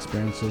definitely have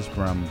experiences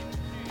from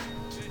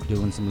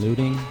doing some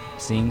looting,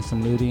 seeing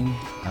some looting,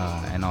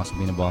 and also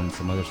being involved in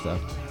some other stuff.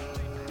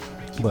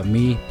 But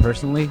me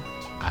personally,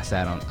 I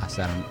sat on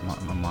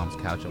my mom's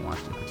couch and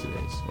watched it for 2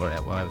 days, or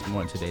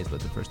more than 2 days,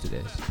 but the first 2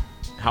 days.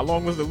 How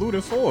long was the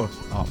looting for?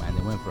 Oh man,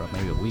 they went for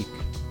maybe a week.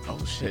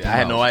 Oh shit, I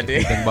had no idea.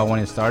 If you think about when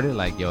it started,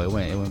 like it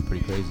went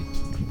pretty crazy.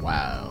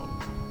 Wow,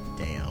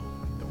 damn,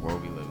 the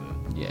world we live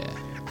in.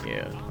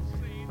 Yeah.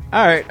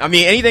 All right. I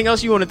mean, anything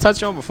else you want to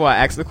touch on before I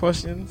ask the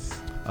questions?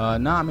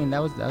 No, I mean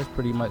that was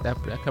pretty much that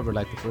covered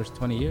like the first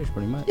 20 years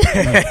pretty much.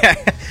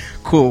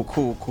 Cool.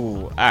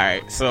 All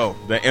right, so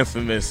the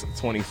infamous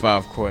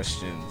 25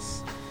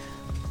 questions.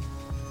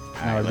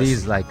 Now, are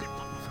these like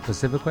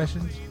specific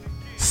questions?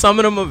 Some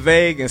of them are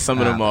vague and some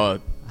of them are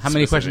How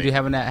many questions do you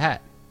have in that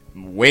hat?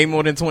 Way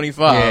more than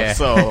 25.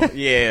 So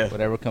yeah.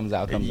 Whatever comes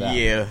out comes out.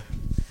 Yeah.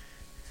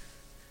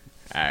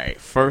 All right,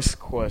 first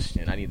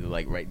question. I need to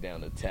like write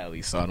down the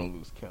tally so I don't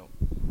lose count.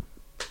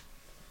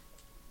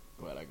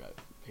 Glad I got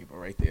paper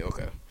right there.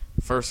 Okay.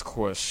 First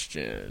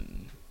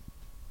question.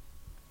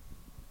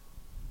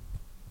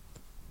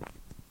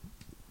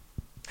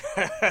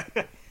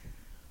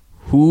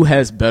 Who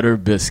has better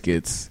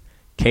biscuits,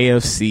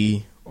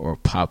 KFC or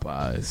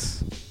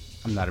Popeyes?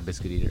 I'm not a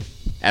biscuit eater.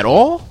 At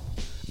all?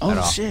 At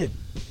all. Shit.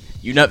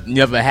 You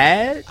never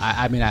had?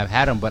 I mean, I've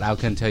had them, but I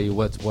couldn't tell you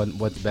what's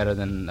better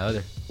than the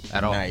other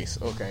at all.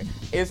 Nice. Okay.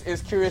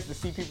 It's curious to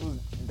see people's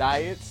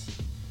diets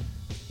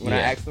when I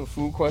ask them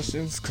food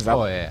questions. Cause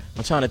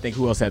I'm trying to think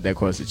who else had that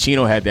question.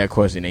 Chino had that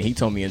question, and he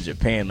told me in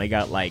Japan they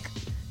got like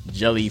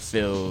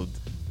jelly-filled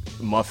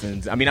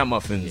muffins. I mean, not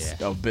muffins,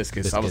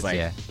 biscuits. I was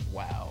like,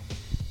 wow.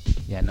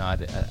 Yeah, no,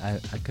 I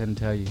couldn't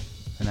tell you.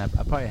 And I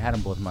probably had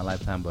them both in my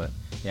lifetime, but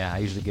yeah, I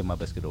usually give my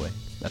biscuit away.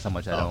 That's how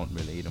much I don't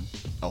really eat them.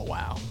 Oh,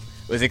 wow.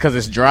 Was it because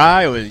it's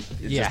dry, or it's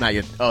just not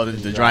your... Oh,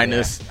 the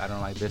dryness? Yeah. I don't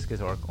like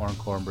biscuits or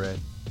cornbread.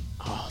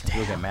 Oh, damn.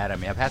 People get mad at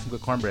me. I've had some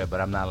good cornbread, but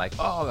I'm not like,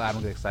 oh, I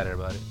don't get excited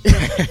about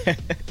it.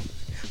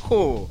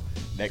 Cool.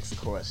 Next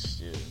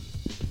question.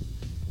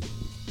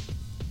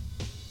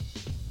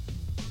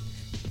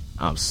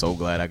 I'm so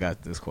glad I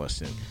got this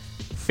question.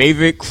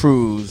 Favorite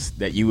crews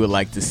that you would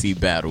like to see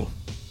battle?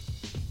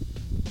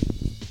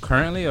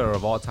 Currently or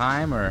of all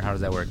time, or how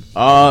does that work?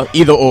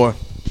 Either or.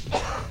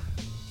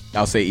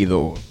 I'll say either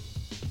or.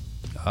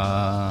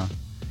 A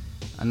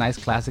nice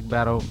classic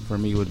battle for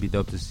me would be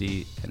dope to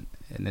see,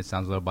 and it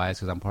sounds a little biased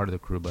because I'm part of the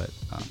crew, but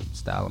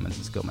Style Elements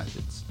and Skill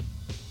Methods.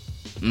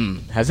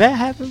 Has that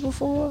happened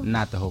before?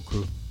 Not the whole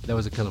crew. There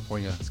was a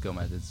California Skill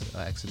Methods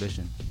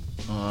exhibition.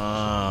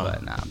 But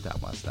now I'm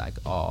talking about like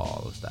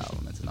all the Style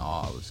Elements and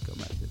all the Skill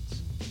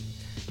Methods.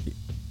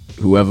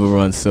 Whoever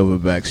runs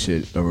Silverback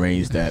should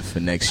arrange that for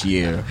next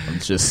year. I'm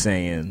just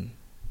saying,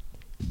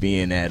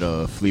 being that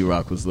Flea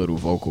Rock was a little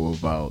vocal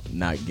about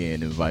not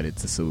getting invited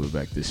to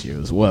Silverback this year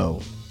as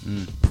well.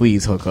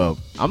 Please hook up.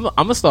 I'm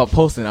gonna start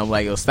posting. I'm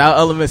like, Style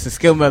Elements and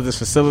Skill Methods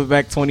for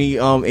Silverback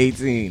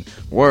 2018.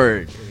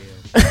 Word.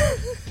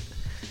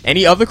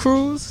 Any other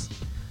crews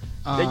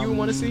that you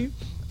want to see?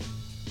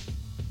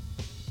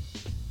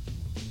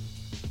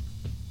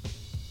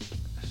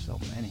 So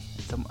many.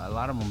 A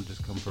lot of them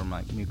just come from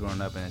like me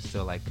growing up, and it's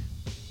still like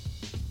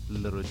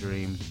little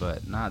dreams.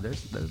 But nah,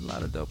 there's a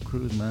lot of dope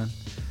crews, man.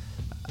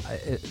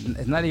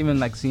 It's not even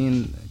like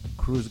seeing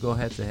crews go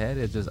head to head.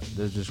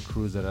 There's just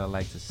crews that I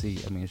like to see.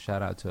 I mean,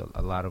 shout out to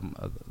a lot of them,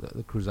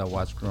 the crews I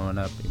watched growing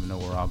up. Even though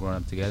we're all growing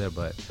up together,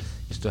 but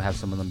you still have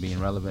some of them being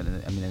relevant.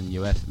 And, I mean, in the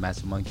U.S.,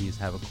 Massive Monkeys,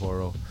 Have a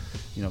Coral,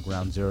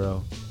 Ground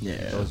Zero.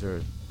 Yeah, those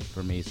are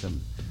for me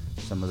some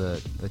of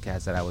the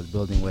cats that I was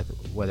building with,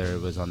 whether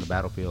it was on the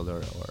battlefield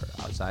or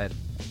outside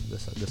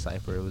the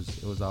cipher. It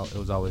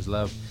was always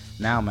love.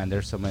 Now, man,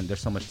 there's so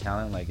much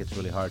talent. Like, it's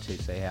really hard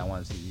to say, hey, I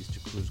want to see these two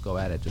crews go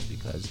at it, just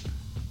because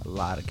a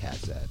lot of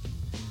cats that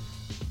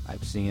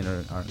I've seen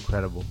are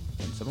incredible,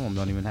 and some of them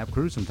don't even have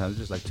crews. Sometimes it's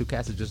just like two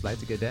cats that just like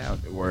to get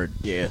down. Word,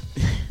 yeah.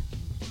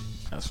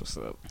 That's what's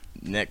up.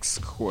 Next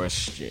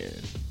question.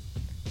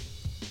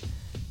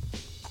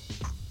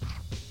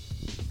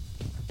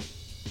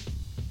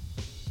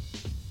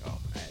 Oh,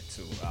 I had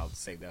two. I'll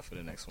save that for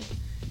the next one.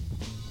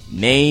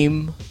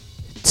 Name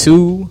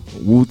 2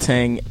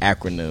 Wu-Tang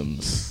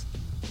acronyms,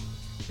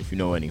 if you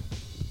know any.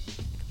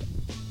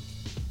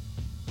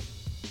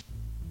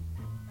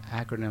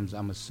 Acronyms,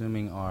 I'm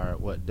assuming, are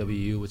what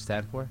WU would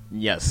stand for?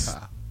 Yes.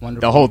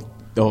 Wonderful.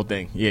 The whole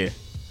thing, yeah.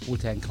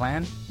 Wu-Tang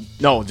Clan?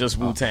 No, just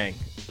Wu-Tang.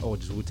 Oh,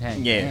 just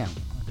Wu-Tang. Yeah. Damn, I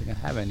don't think I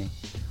have any.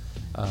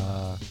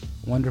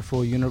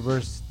 Wonderful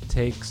Universe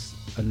takes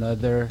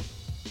another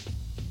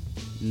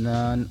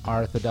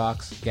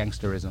non-orthodox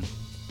gangsterism.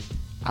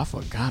 I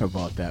forgot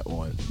about that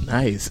one.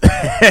 Nice.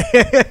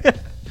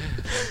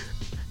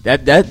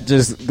 That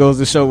just goes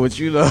to show what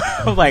you know.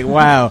 I'm like,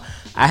 wow.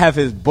 I have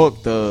his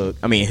book, the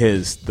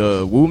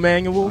Wu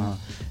Manual,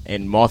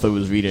 and Martha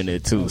was reading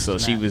it too. So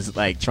she was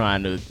like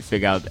trying to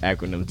figure out the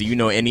acronyms. Do you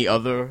know any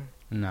other?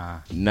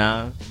 Nah.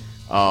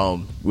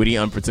 Witty,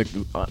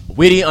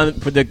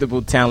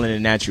 unpredictable talent,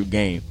 and natural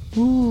game.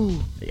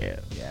 Ooh. Yeah.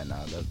 Yeah, no, I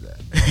love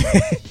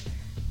that.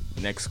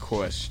 Next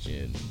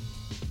question.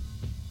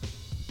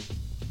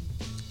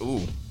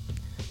 Ooh.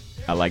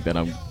 I like that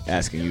I'm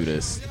asking you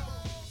this.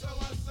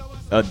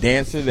 A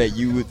dancer that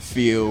you would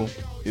feel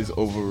is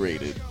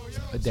overrated.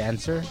 A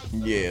dancer?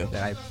 Yeah.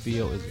 That I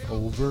feel is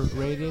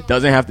overrated?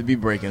 Doesn't have to be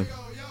breaking.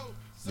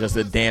 Just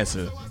a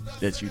dancer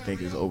that you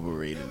think is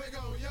overrated.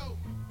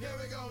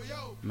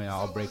 I mean,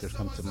 all breakers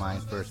come to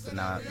mind first, but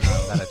now I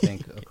gotta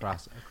think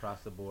across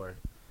the board.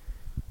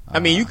 I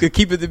mean, you could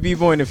keep it to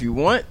B-Boy if you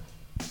want,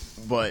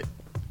 but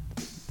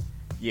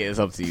yeah, it's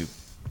up to you.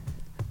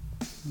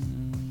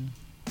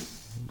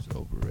 Who's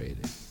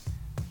overrated?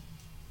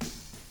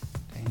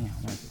 Damn, I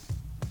have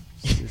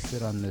to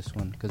sit on this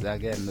one, because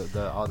again,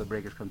 all the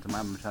breakers come to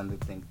mind. I'm trying to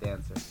think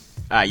dancer.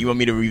 You want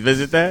me to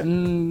revisit that?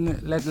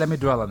 Let me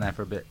dwell on that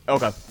for a bit.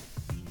 Okay.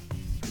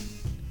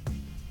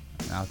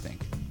 I'll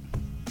think.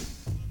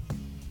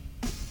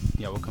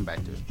 Yeah, we'll come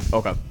back to it.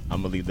 Okay,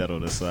 I'm gonna leave that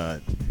on the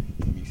side.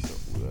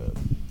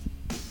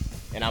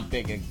 And I'm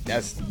thinking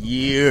that's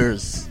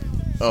years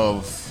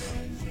of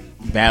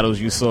battles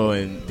you saw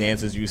and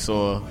dances you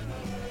saw.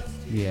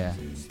 Yeah.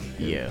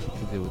 Yeah.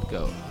 It would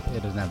go.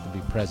 It doesn't have to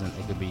be present.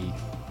 It could be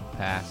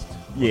past,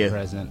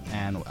 present,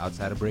 and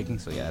outside of breaking.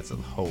 So yeah, that's a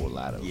whole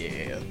lot of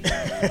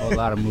a whole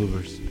lot of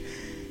movers.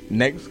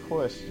 Next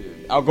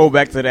question. I'll go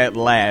back to that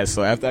last.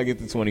 So after I get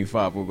to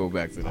 25, we'll go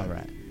back to that. All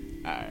right.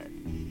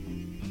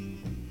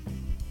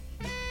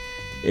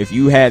 If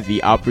you had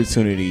the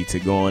opportunity to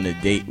go on a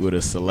date with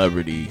a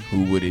celebrity,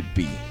 who would it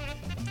be?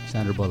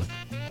 Sandra Bullock.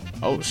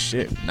 Oh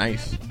shit,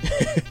 nice.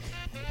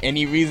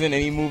 Any reason,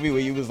 any movie where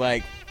you was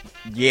like,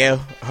 yeah,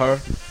 her?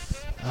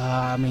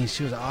 I mean,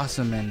 she was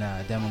awesome in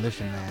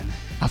Demolition Man.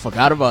 I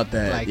forgot about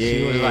that. Like,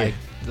 she was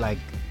like,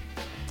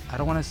 I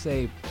don't want to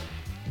say,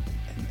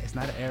 it's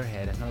not an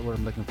airhead. That's not the word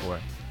I'm looking for.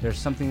 There's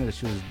something that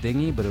she was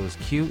dingy, but it was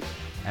cute,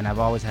 and I've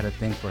always had a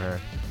thing for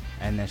her.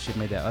 And then she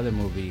made that other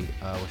movie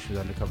where she was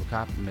undercover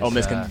cop.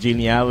 Miss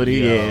Congeniality.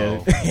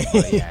 Yeah.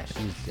 Yeah,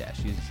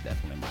 she's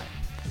definitely my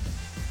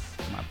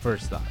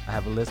first thought. I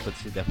have a list, but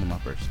she's definitely my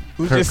first.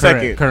 Who's your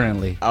second?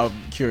 Currently, I'm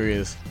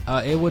curious.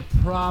 It would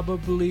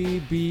probably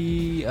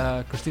be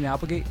Christina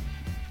Applegate.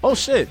 Oh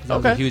shit! I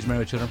was a huge Married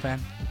with Children fan.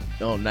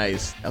 Oh,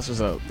 nice. That's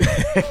what's up.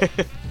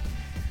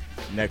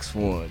 Next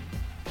one.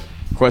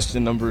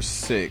 Question number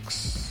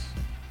 6.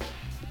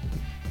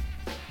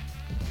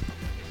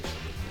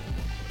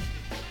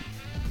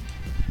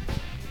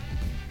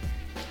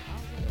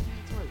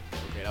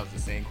 The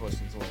same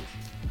question twice.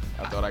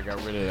 I thought I got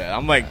rid of that.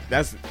 I'm like,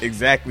 that's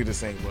exactly the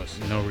same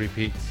question. No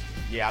repeats.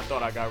 Yeah, I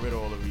thought I got rid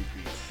of all the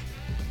repeats.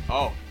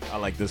 Oh, I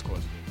like this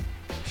question.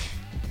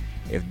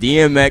 If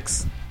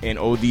DMX and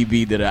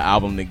ODB did an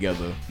album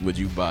together, would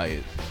you buy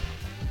it?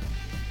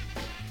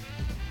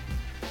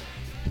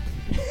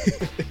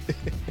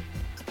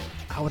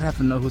 I would have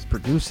to know who's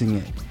producing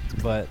it,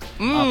 but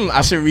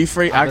I should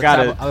rephrase. I got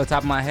it on the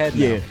top of my head.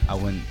 Yeah, no, I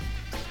wouldn't.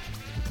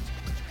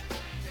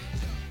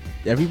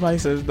 Everybody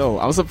says no.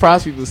 I'm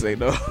surprised people say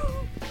no.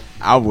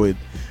 I would.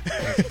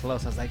 That's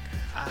close. I was like,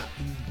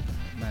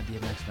 I'm not a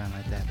DMX fan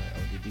like that, but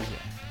ODB,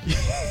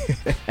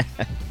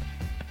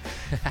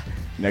 yeah.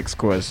 Next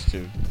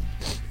question.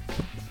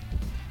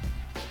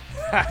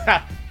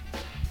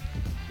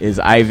 Is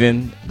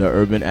Ivan the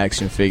urban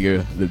action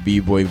figure the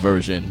B-boy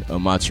version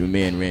of Macho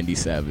Man Randy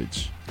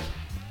Savage?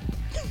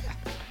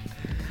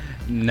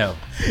 No.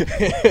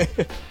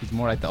 He's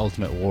more like the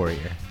Ultimate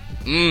Warrior.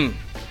 I didn't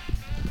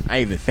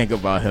even think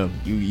about him.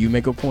 You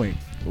make a point.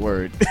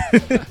 Word.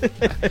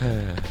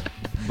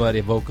 But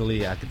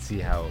vocally, I could see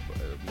how it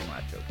would be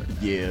Macho. But no.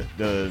 Yeah,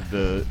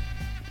 the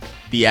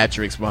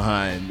theatrics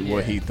behind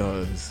what Yeah. he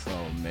does.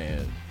 Oh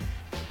man,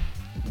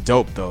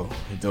 dope though,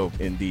 dope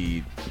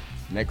indeed.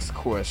 Next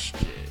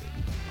question.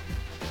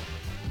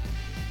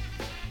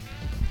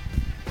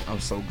 I'm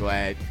so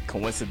glad.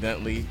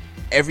 Coincidentally,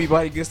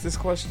 everybody gets this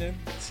question,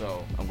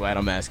 so I'm glad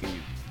I'm asking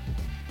you.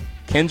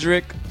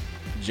 Kendrick,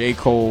 J.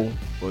 Cole,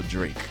 or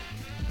Drake?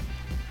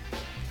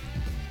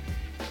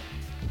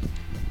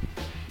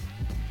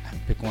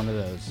 Pick one of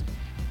those.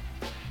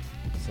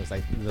 So it's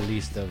like the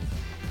least of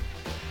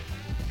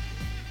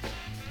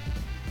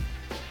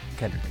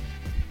Kendrick.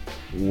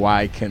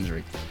 Why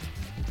Kendrick?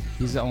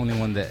 He's the only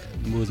one that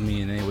moves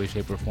me in any way,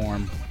 shape, or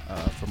form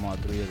from all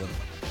three of them,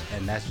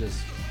 and that's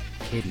just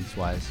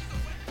cadence-wise.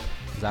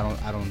 Because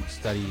I don't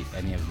study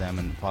any of them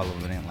and follow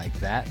them in like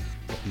that.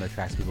 But from the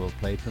tracks people have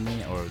played for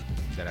me or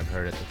that I've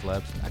heard at the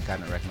clubs, I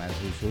kind of recognize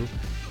who's who.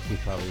 He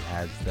probably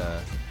has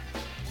the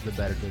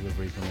better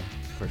delivery for me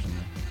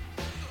personally.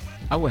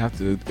 I would have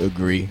to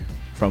agree.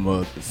 From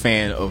a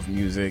fan of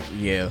music,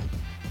 yeah,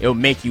 it'll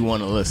make you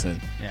want to listen.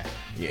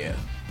 Yeah.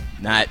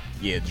 Not,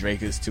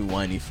 Drake is too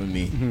whiny for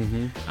me.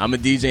 Mm-hmm. I'm a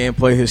DJ and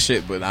play his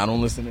shit, but I don't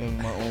listen to him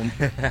in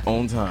my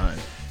own time.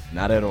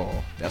 Not at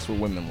all. That's what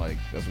women like.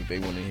 That's what they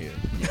want to hear.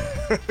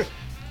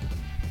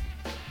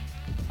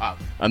 Yeah.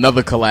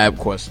 Another collab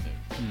question.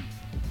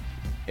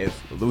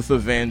 If Luther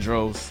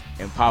Vandross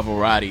and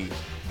Pavarotti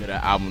did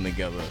an album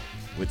together,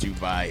 would you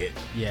buy it?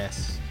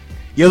 Yes.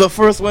 You're the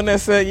first one that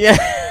said yeah.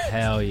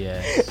 Hell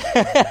yes.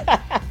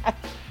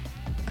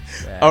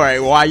 All right,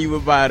 why you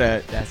would buy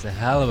that? That's a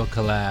hell of a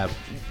collab.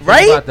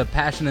 Right? Think about the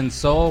passion and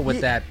soul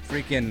with that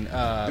freaking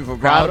vibrato?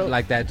 crowd,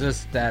 like that,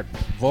 just that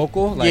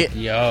vocal, like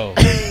yo,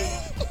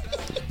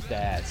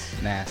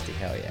 that's nasty.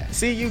 Hell yeah.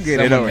 See, you get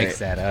Someone it. All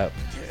mix right. that up.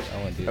 I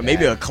wouldn't do Or that.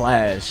 maybe a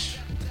Clash.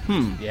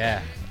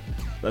 Yeah.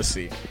 Let's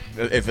see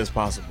if it's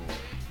possible.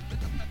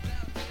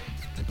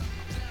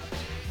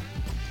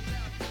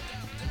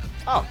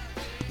 Oh.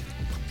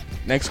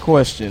 Next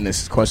question.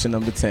 This is question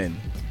number 10.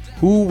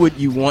 Who would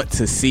you want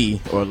to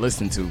see or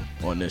listen to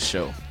on this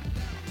show?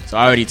 So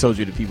I already told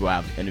you the people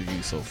I've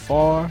interviewed so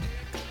far.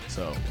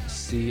 So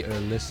See or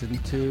listen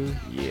to,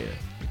 yeah.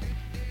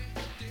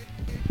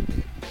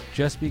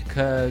 just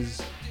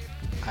because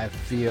I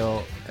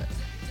feel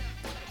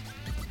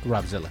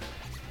Robzilla.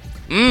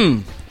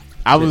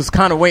 I was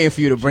kind of waiting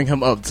for you to bring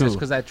him up too. Just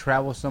because I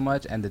travel so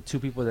much, and the two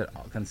people that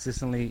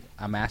consistently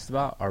I'm asked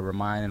about are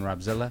Ramine and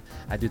Robzilla.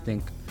 I do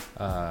think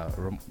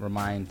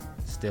Ramine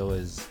still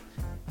is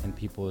in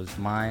people's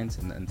minds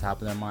and top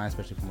of their minds,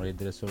 especially from what he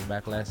did at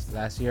Silverback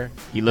last year.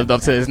 He lived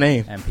up to his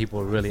name. And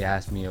people really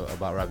ask me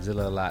about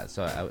Robzilla a lot,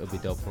 so it would be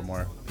dope for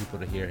more people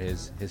to hear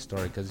his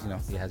story, because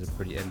he has a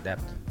pretty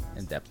in-depth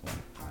one.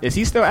 Is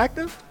he still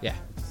active? Yeah.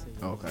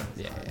 Okay.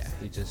 Yeah.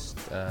 He just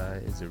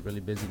is a really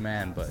busy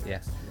man, but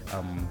yeah.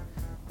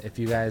 If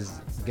you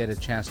guys get a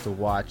chance to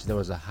watch, there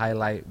was a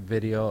highlight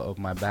video of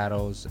my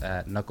battles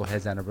at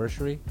Knucklehead's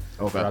anniversary.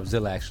 Okay.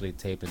 Robzilla actually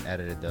taped and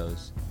edited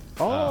those.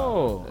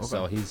 Oh, okay.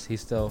 So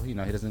he's still, he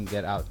doesn't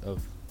get out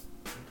of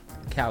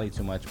Cali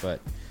too much, but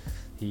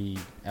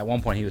at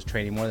one point he was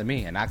training more than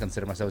me, and I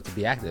consider myself to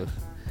be active.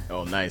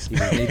 Oh, nice. He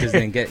just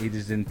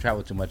didn't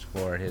travel too much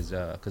for his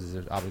because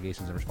of his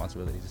obligations and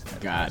responsibilities.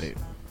 Got it.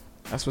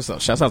 That's what's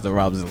up. Shouts out to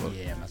Robzilla.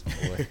 Yeah, that's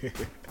my boy.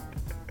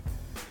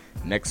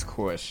 Next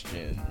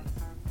question.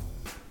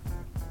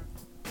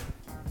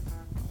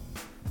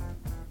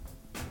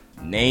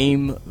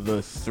 Name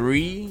the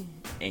 3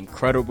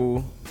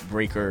 incredible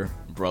breaker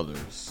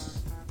brothers.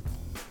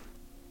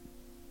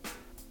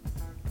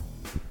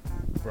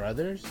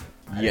 Brothers?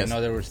 I Yes. didn't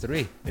know there was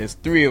 3. There's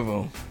 3 of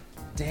them.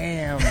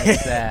 Damn,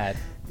 that's sad.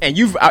 And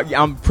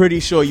I'm pretty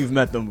sure you've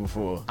met them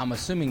before. I'm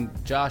assuming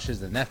Josh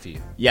is the nephew,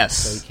 so he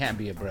Yes. can't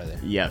be a brother.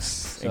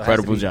 Yes. So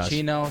Incredible it has to be Josh.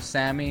 Chino,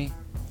 Sammy,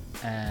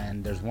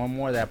 and there's one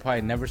more that I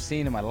probably never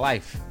seen in my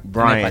life.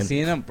 Brian. And if I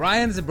seen him,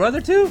 Brian's a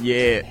brother too?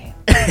 Yeah.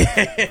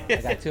 I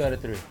got 2 out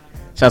of 3.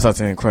 Shouts out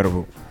to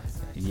Incredible.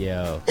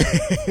 Yo.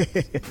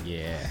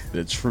 Yeah.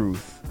 The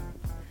truth.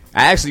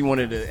 I actually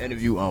wanted to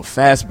interview on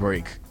Fast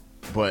Break,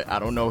 but I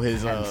don't know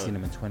his. I haven't seen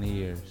him in 20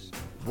 years.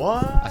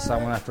 What? I saw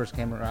him when I first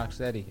came to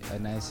Rocksteady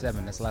at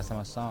 97. That's the last time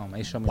I saw him.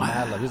 He showed me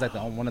mad love. He was like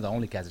one of the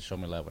only cats that showed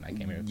me love when I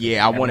came here.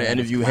 Yeah, I want to Everyone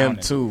was interview him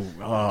clowning. too.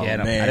 Oh, Get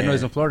him. man. I didn't know he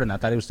was in Florida, and I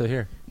thought he was still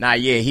here. Nah,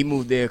 yeah, he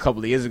moved there a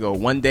couple of years ago.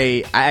 One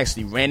day, I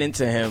actually ran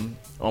into him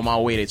on my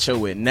way to chill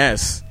with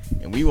Ness,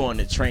 and we were on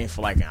the train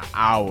for like an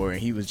hour,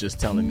 and he was just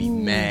telling me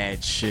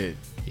mad shit.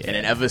 Yeah. And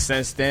then ever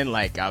since then,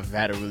 like, I've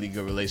had a really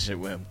good relationship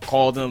with him.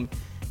 Called him,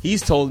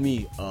 He's told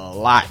me a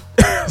lot.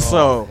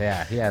 So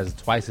yeah, he has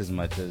twice as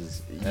much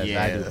as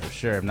I do for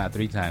sure, if not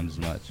 3 times as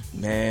much.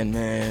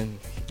 Man.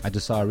 I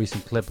just saw a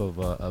recent clip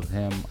of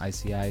him,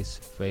 Icy Ice,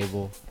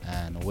 Fable,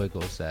 and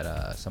Wiggles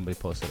that somebody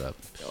posted up.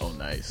 Oh,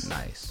 nice.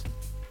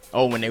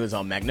 Oh, when they was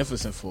on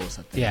Magnificent Force,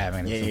 I think. Yeah,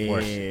 Magnificent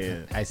Force. Yeah.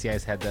 Icy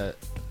Ice had the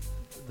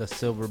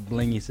silver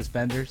blingy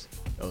suspenders.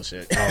 Oh,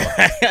 shit.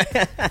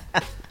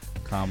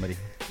 Comedy.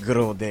 Good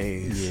old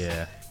days.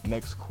 Yeah.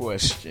 Next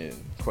question.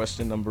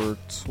 Question number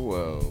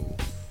 12.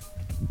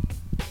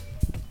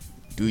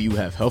 Do you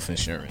have health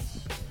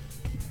insurance?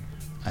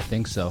 I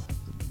think so.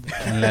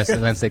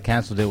 Unless they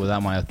canceled it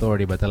without my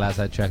authority, but the last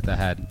I checked, I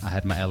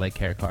had my LA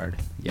Care card.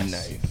 Yes.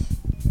 Nice.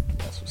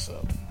 That's what's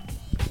up.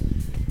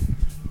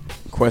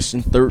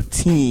 Question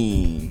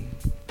 13.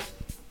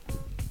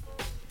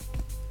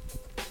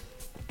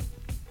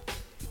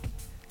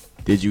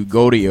 Did you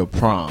go to your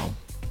prom?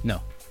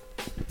 No.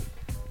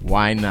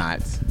 Why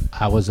not?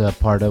 I was a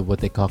part of what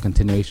they call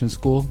continuation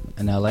school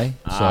in LA,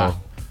 so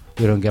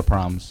we don't get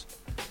proms.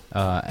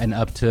 And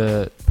up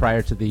to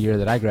prior to the year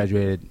that I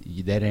graduated,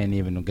 they didn't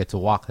even get to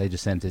walk. They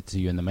just sent it to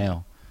you in the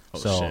mail. Oh,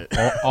 so shit.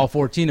 all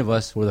 14 of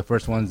us were the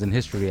first ones in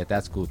history at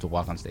that school to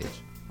walk on stage.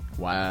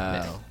 Wow.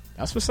 Yeah.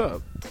 That's what's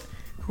up.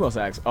 Who else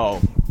asked?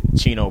 Oh,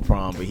 Chino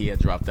prom, but he had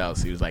dropped out,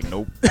 so he was like,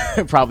 nope.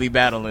 Probably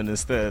battling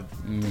instead.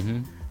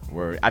 Mm-hmm.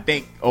 Word. I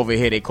think over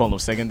here they call them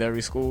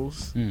secondary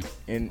schools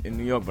in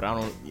New York, but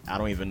I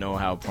don't even know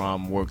how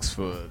prom works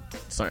for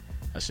certain.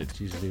 That shit.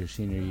 It's usually your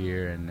senior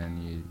year, and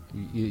then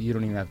you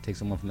don't even have to take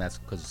someone from that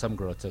school, because some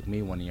girl took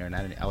me 1 year, and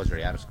I was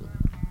already out of school.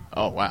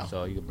 Oh, wow.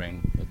 So you could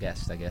bring a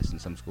guest, I guess, in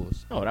some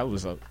schools. Oh, that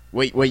was up.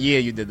 Wait, what year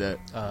you did that?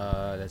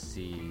 Let's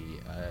see.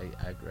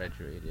 I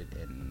graduated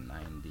in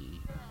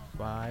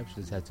 95,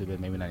 so this had to have been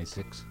maybe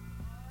 96.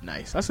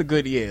 Nice. That's a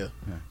good year.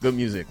 Yeah. Good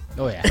music.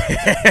 Oh, yeah.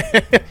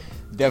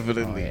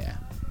 Definitely. Oh, yeah.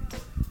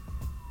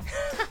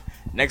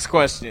 Next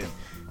question.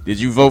 Did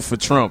you vote for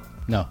Trump?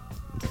 No.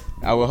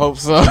 I would hope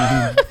so.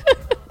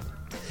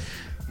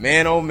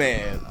 Man, oh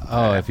man.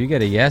 Oh, if you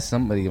get a yes,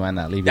 somebody might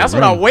not leave. That's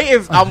what I'm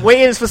waiting. I'm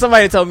waiting for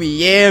somebody to tell me,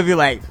 yeah, be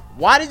like,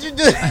 why did you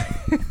do that?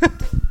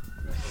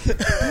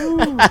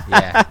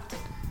 Yeah.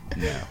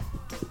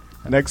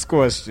 No. Next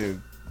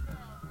question.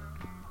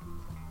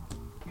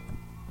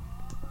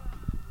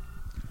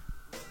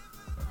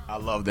 I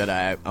love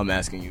that I'm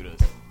asking you this.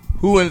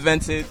 Who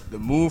invented the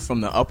move from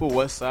the Upper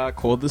West Side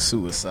called the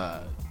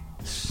suicide?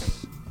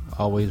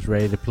 Always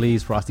ready to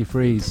please, Frosty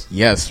Freeze.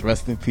 Yes,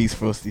 rest in peace,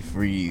 Frosty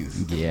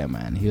Freeze. Yeah,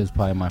 man. He was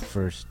probably my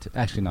first.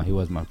 Actually, no, he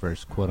was my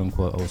first quote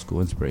unquote old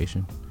school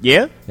inspiration.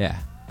 Yeah? Yeah.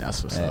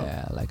 That's what's up.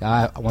 Yeah, like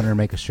I wanted to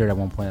make a shirt at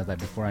one point. I was like,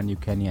 before I knew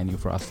Kenny, I knew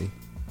Frosty.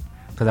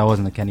 Because I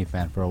wasn't a Kenny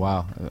fan for a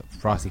while.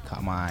 Frosty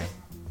caught my eye.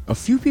 A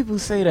few people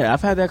say that.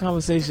 I've had that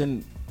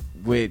conversation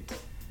with,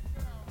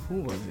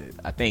 who was it?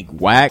 I think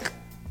Wack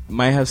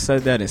might have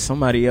said that, and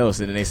somebody else,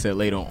 and then they said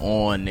later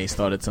on they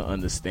started to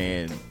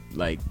understand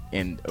like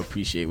and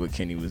appreciate what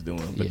Kenny was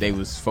doing, but they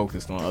was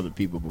focused on other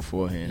people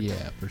beforehand.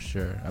 Yeah, for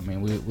sure. I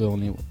mean, we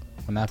only,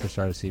 when I first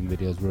started seeing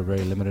videos, we were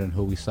very limited in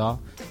who we saw,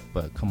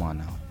 but come on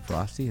now,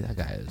 Frosty, that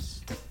guy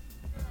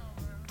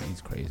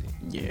he's crazy.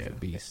 Yeah, he's a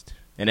beast.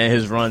 And then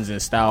his runs in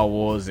Style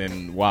Wars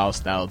and Wild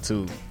Style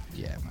too,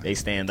 yeah, man, they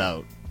stand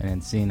out. And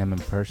then seeing him in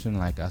person,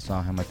 like I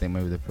saw him, I think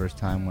maybe the first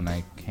time when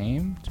I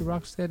came to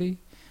Rocksteady,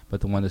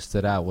 but the one that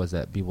stood out was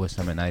at B-Boy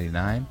Summit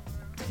 '99.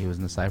 He was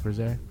in the Cyphers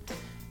there,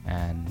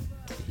 and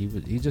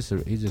he's just a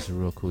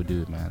real cool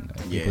dude, man.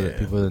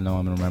 People that know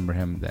him and remember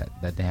him,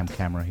 that damn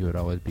camera he would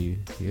always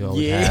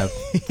have.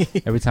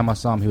 Every time I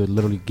saw him, he would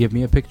literally give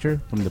me a picture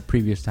from the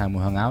previous time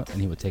we hung out, and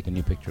he would take a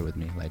new picture with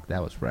me. Like,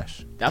 that was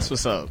fresh. That's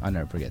what's up. I'll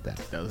never forget that.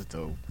 That was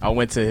dope. I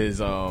went to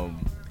his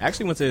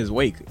actually went to his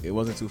wake. It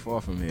wasn't too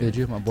far from here. Did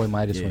you? My boy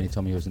Midas, when he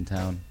told me he was in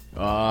town.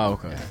 Oh,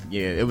 okay.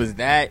 Yeah, it was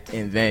that,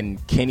 and then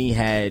Kenny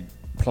had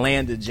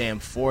planned a jam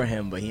for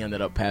him, but he ended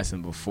up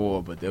passing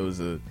before. But there was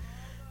a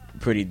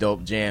pretty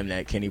dope jam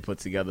that Kenny put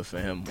together for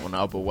him on the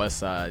Upper West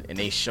Side, and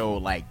they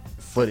showed like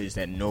footage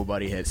that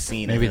nobody had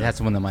seen. Maybe that's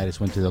the one that Midas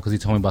went to though, because he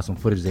told me about some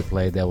footage they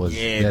played. That was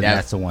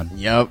that's the one.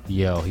 Yep.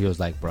 Yo, he was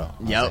like, bro.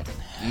 Yep. Like,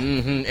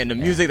 and the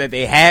music that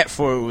they had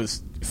for it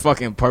was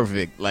fucking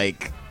perfect.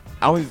 Like,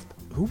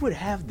 who would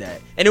have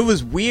that? And it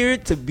was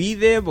weird to be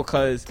there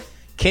because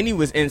Kenny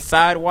was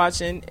inside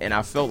watching, and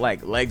I felt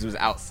like Legs was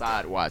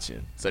outside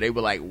watching. So they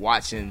were like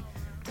watching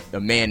the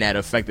man that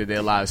affected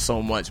their lives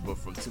so much, but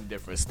from two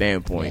different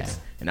standpoints.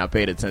 Yeah. And I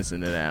paid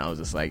attention to that. I was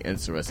just like,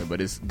 interesting.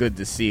 But it's good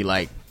to see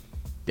like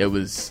there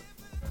was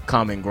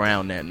common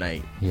ground that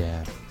night.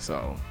 Yeah.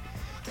 So,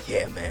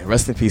 yeah, man.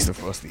 Rest in peace to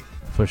Frosty.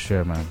 For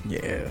sure, man.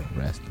 Yeah.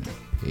 Rest in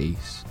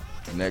peace.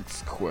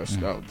 Next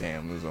question. Oh,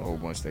 damn. There's a whole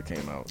bunch that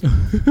came out.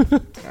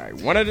 All right.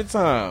 One at a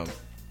time.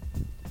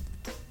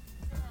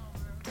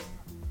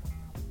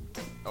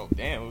 Oh,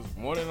 damn. It was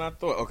more than I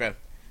thought. Okay.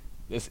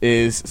 This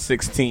is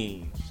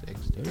 16.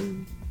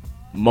 16.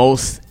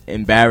 Most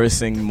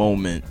embarrassing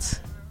moment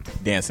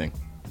dancing.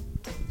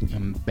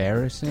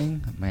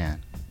 Embarrassing?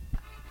 Man.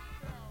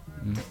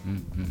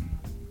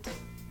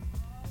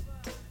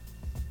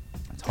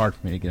 That's it's hard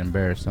for me to get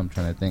embarrassed. So I'm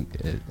trying to think.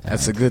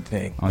 That's a good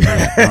thing. I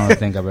don't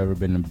think I've ever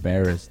been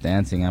embarrassed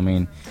dancing. I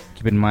mean,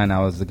 keep in mind I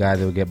was the guy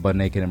that would get butt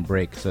naked and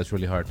break, so it's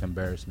really hard to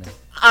embarrass me.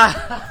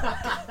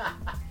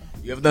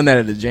 You ever done that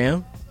at the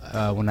jam?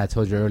 When I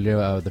told you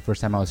earlier, the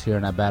first time I was here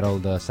and I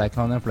battled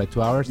Cyclone there for like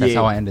 2 hours, that's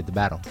how I ended the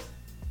battle.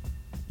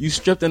 You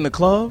stripped in the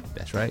club?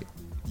 That's right.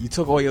 You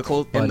took all your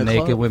clothes in the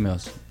naked club?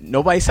 windmills.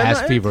 Nobody said I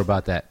asked nothing? Fever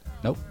about that.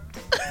 Nope.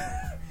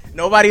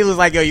 Nobody was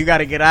like, yo, you got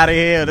to get out of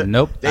here.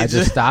 Nope. I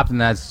just stopped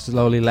and I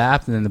slowly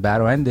laughed and then the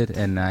battle ended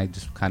and I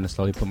just kind of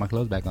slowly put my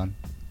clothes back on.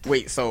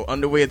 Wait, so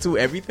underwear too,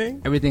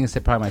 everything? Everything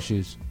except probably my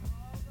shoes.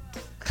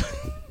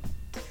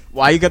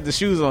 Why you got the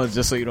shoes on?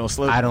 Just so you don't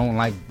slip? I don't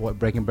like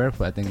breaking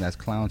barefoot. I think that's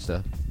clown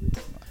stuff.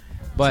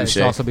 But Touché. It's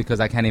also because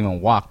I can't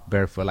even walk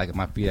barefoot. Like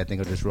my feet, I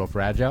think are just real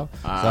fragile.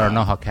 So I don't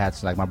know how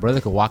cats. Like my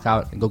brother could walk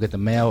out and go get the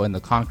mail in the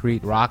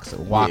concrete rocks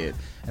and walk,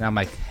 and I'm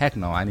like, heck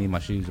no, I need my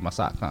shoes and my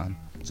socks on.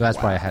 So that's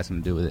probably has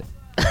something to do with it.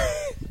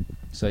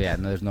 So yeah,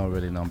 no, there's no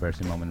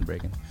embarrassing moment in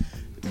breaking.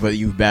 But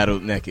you've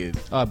battled naked.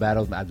 Oh, I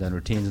battled. I've done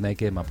routines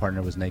naked. My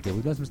partner was naked.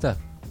 We've done some stuff.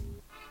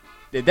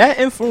 Did that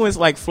influence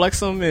like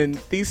Flexum and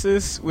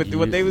Thesis with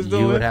what they was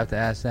doing? You would have to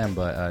ask them.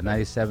 But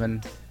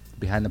 97,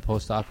 behind the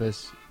post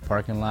office,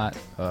 parking lot,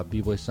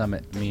 B-Boy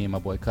Summit, me and my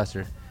boy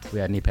Cusser, we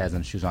had knee pads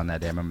and shoes on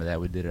that day. I remember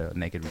that. We did a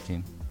naked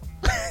routine.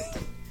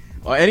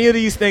 Are any of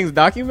these things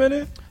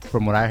documented?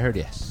 From what I heard,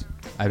 yes.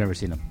 I've never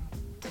seen them.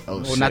 Oh,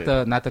 well,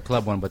 shit. not the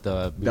club one, but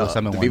the B-Boy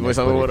Summit one. B-Boy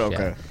Summit one?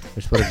 Okay. Yeah.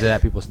 There's footage of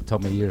that. People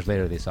told me years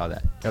later they saw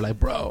that. They're like,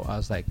 bro. I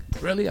was like,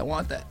 really? I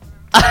want that.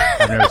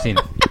 I've never seen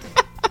it.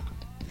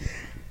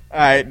 All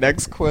right,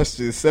 next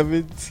question.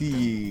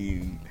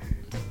 17.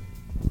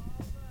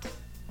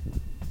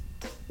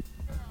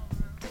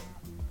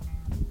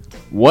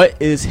 What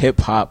is hip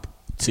hop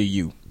to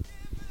you?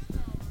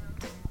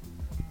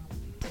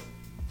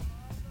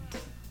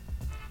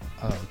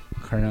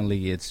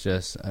 Currently, it's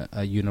just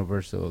a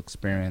universal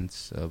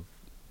experience of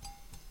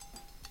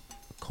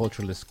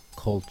cultureless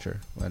culture.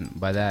 And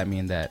by that, I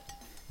mean that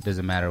it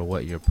doesn't matter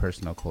what your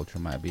personal culture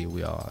might be.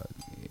 We all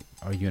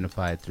are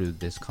unified through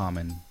this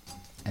common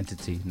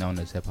entity known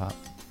as hip hop.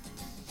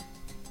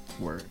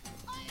 Word.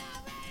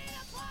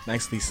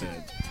 Nicely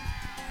said.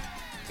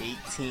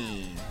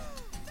 18.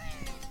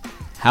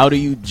 How do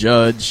you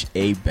judge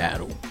a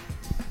battle?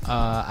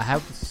 I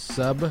have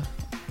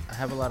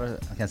a lot of,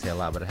 I can't say a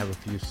lot, but I have a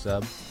few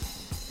sub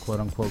quote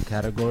unquote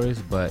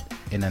categories, but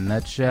in a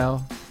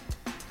nutshell,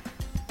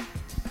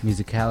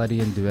 musicality,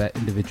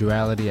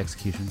 individuality,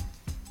 execution.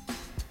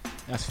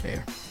 That's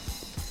fair.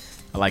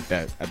 I like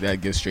that.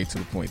 That gets straight to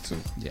the point too.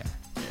 Yeah.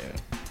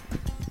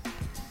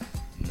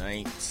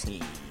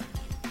 19.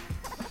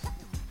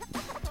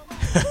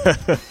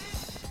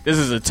 This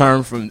is a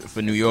term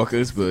for New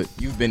Yorkers, but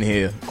you've been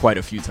here quite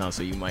a few times,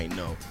 so you might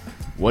know.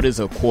 What is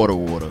a quarter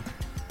water?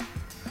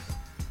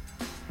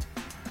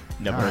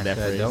 Never heard that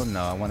phrase. I don't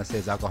know. I want to say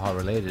it's alcohol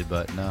related,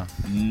 but no.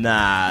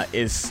 Nah,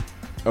 it's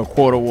a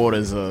quarter water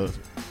is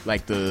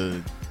like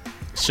the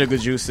sugar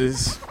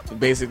juices,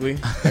 basically.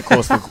 That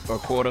cost a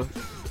quarter.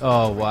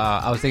 Oh wow!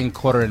 I was thinking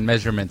quarter in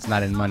measurements,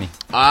 not in money.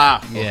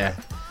 Ah, okay. Yeah.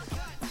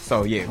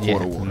 So yeah,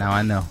 quarter water. Now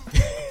I know.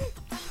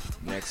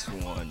 Next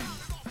one.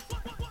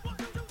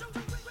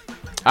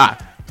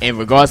 In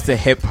regards to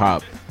hip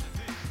hop,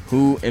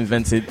 who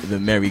invented the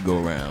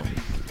merry-go-round?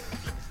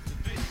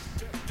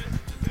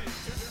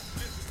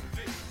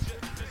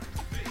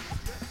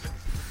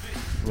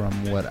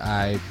 From what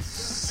I've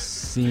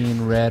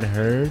seen, read,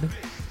 heard,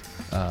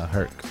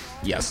 Herc.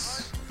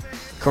 Yes,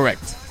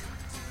 correct.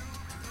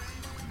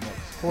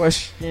 Next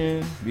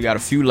question. We got a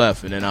few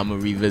left, and then I'm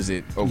gonna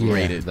revisit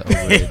overrated. Yeah, the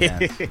overrated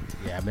dance.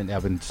 Yeah,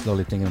 I've been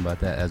slowly thinking about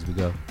that as we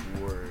go.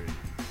 Word.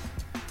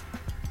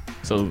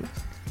 So,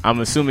 I'm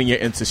assuming you're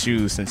into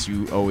shoes since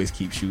you always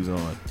keep shoes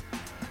on.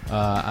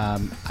 I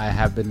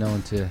have been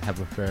known to have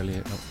a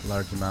fairly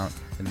large amount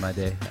in my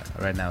day.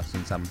 Right now,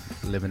 since I'm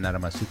living out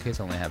of my suitcase,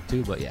 I only have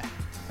 2, but yeah.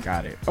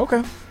 Got it.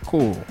 Okay,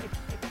 cool.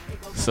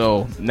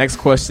 So, next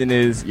question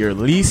is your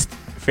least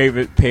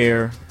favorite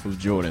pair of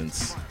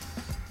Jordans.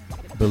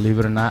 Believe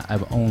it or not,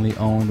 I've only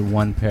owned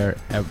 1 pair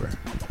ever.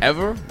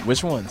 Ever?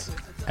 Which ones?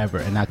 Ever.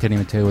 And I couldn't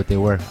even tell you what they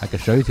were. I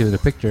could show you the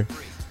picture.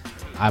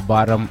 I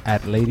bought them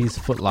at Ladies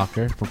Foot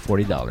Locker for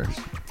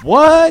 $40.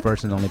 What?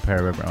 First and only pair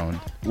I've ever owned.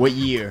 What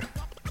year?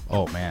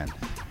 Oh, man.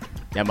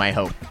 That might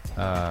help.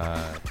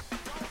 Might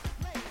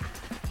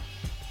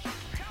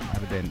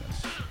have been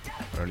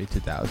early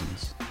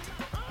 2000s.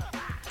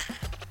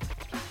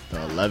 The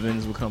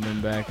 11s were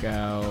coming back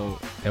out.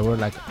 They were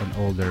like an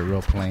older,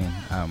 real plain.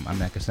 I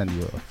mean, I could send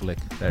you a flick.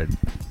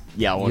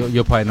 Yeah,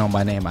 you'll probably know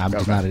my name. I'm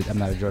not a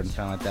Jordan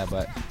fan like that,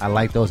 but I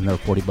like those, and they were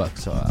 $40.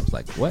 So I was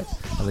like, what?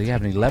 I was like, you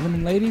have an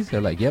 11 ladies?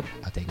 They're like, yep,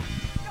 I'll take it.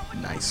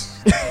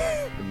 Nice.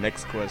 The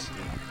next question: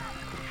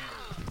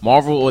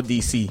 Marvel or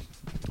DC?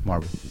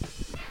 Marvel.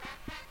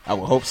 I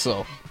would hope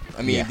so.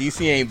 I mean,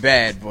 DC ain't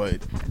bad,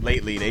 but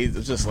lately they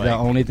just like the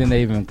only thing that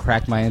even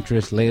cracked my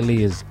interest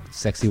lately is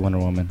sexy Wonder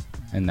Woman,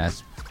 and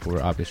that's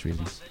for obvious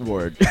reasons.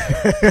 Word.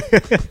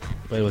 But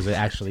it was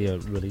actually a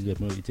really good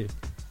movie too.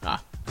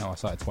 No, I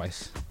saw it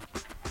twice.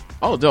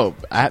 Oh, dope.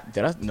 No, I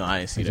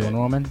didn't see Did you that. Wonder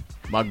Woman?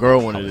 My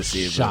girl wanted I to was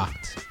see it.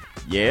 shocked.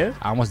 Yeah?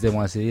 I almost didn't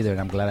want to see it either, and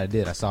I'm glad I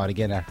did. I saw it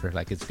again after.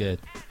 Like, it's good.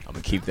 I'm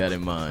going to keep that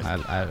in mind.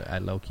 I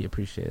low-key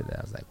appreciated that.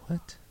 I was like,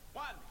 what?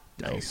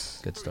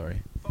 Nice. Good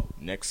story.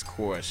 Next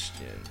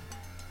question.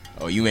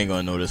 Oh, you ain't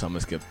going to know this. I'm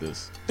going to skip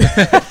this.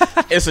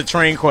 It's a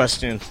train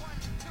question.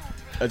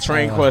 A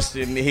train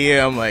question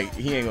here. I'm like,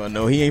 he ain't going to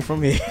know. He ain't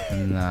from here.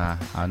 Nah,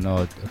 I know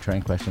a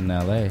train question in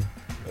L.A.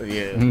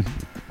 Yeah.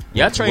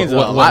 Yeah, trains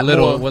what, are a lot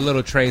little, more. What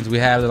little trains we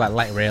have, they're like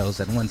light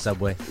rails and one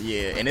subway.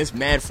 Yeah, and it's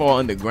mad far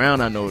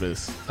underground, I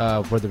noticed.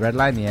 For the red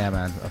line, yeah,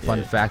 man. A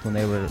fun fact, when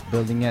they were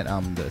building it,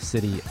 the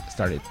city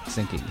started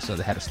sinking, so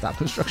they had to stop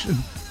construction.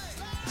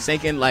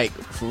 Sinking, like,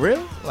 for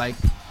real? Like,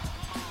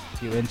 a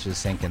few inches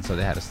sinking, so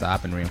they had to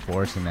stop and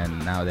reinforce, and then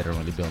now they don't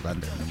really build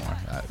under anymore.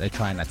 They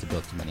try not to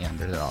build too many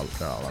under. They're all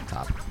on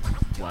top.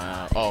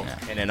 Wow. Oh, yeah.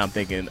 And then I'm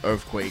thinking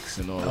earthquakes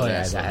and all of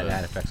that. Oh, yeah,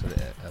 that affects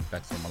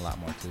them a lot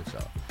more, too. So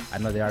I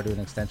know they are doing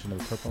an extension of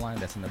the Purple Line.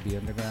 That's going to be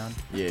underground.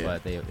 Yeah.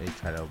 But they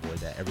try to avoid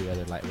that. Every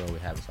other light rail we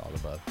have is all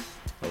above.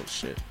 Oh,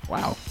 shit.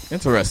 Wow.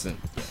 Interesting.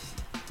 Yeah.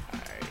 All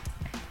right.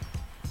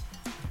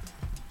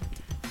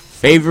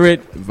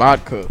 Favorite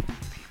vodka?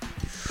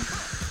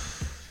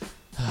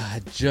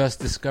 I just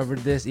discovered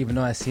this, even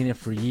though I've seen it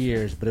for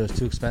years, but it was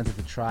too expensive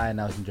to try, and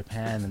I was in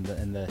Japan,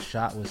 and the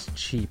shot was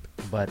cheap,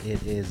 but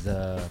it is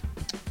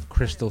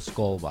Crystal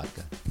Skull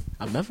vodka.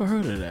 I've never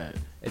heard of that.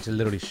 It's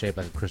literally shaped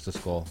like a crystal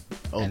skull.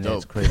 Oh, and dope.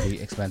 It's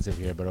crazy expensive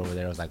here, but over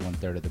there it was like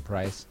 1/3 of the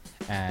price.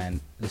 And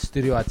the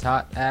studio I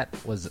taught at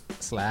was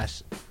 /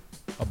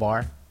 a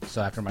bar.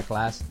 So after my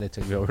class, they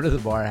took me over to the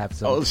bar, have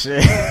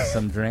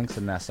some drinks,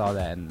 and I saw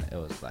that, and it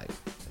was like,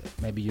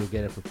 maybe you'll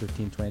get it for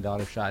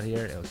 $15-$20 shot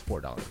here. It was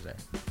 $4 there.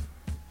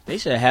 They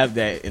should have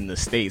that in the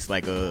States,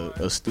 like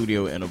a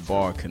studio and a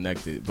bar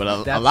connected. But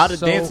a lot of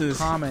dances. That's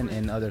so common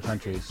in other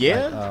countries.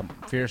 Yeah?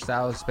 Like, Fierce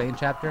Styles Spain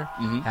chapter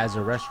has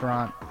a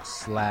restaurant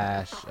 /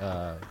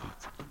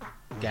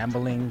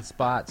 gambling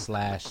spot /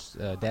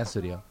 dance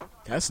studio.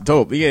 That's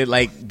dope. Yeah,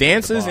 like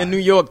dancers in New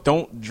York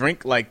don't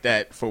drink like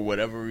that for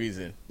whatever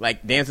reason.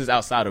 Like dancers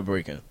outside of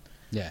breaking.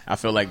 Yeah. I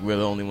feel like we're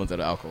the only ones that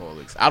are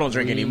alcoholics. I don't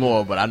drink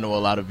anymore, but I know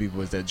a lot of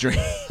people that drink.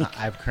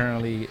 I've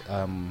currently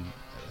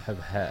have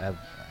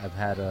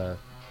had a.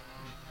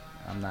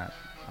 I'm not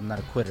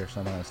a quitter,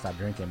 so I'm not gonna stop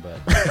drinking. But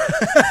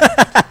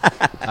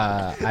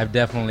I've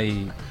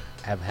definitely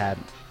have had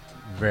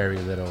very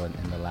little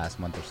in the last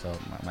month or so.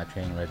 My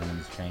training regimen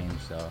has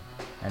changed,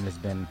 and it's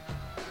been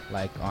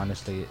like,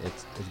 honestly,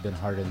 it's been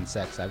harder than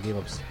sex. I've gave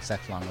up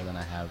sex longer than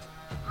I have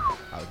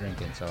out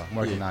drinking, so I'm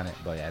working on it.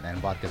 But yeah, and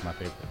vodka's my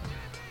favorite.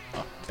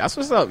 Oh, that's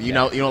what's up. You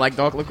know, you don't like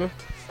dark liquor?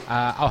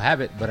 I'll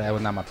have it, but it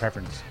was not my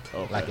preference.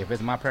 Okay. Like, if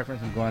it's my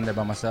preference, I'm going there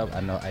by myself.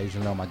 I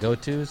usually know my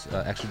go-tos: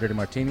 extra dirty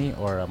martini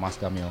or a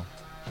Moscow Mule.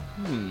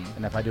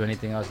 And if I do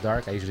anything else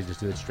dark, I usually just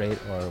do it straight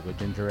or with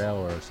ginger ale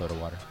or soda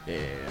water.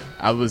 Yeah,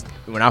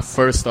 when I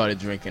first started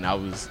drinking, I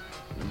was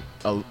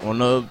on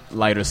the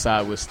lighter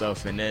side with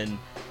stuff, and then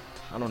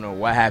I don't know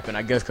what happened.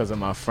 I guess because of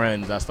my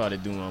friends, I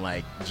started doing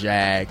like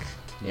Jack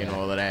and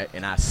all of that,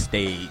 and I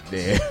stayed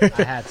there.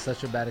 I had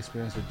such a bad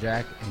experience with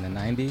Jack in the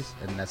 90s,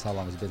 and that's how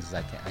long it's been since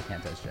I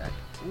can't touch Jack.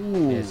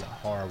 Ooh. It's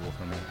horrible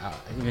for me.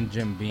 Even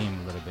Jim Beam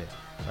a little bit.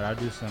 But I'll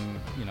do some,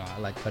 I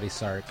like Cuddy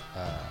Sark,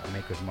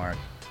 Maker's Mark.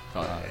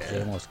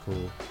 JMO's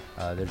cool.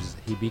 There's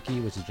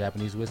Hibiki, which is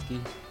Japanese whiskey.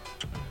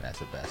 That's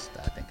the best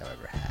I think I've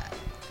ever had.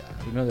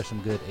 There's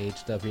some good age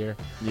stuff here.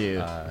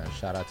 Yeah.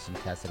 Shout out to some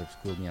cats that have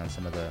schooled me on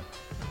some of the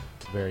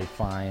very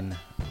fine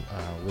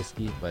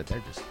whiskey, but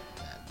they're just,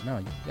 no,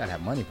 you gotta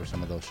have money for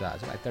some of those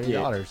shots. They're like $30.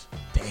 Yeah.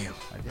 Damn.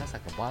 Like, that's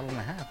like a bottle and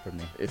a half for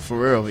me. For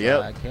real,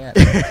 so I can't.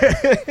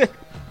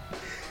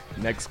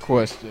 Next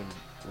question.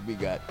 We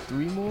got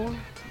 3 more?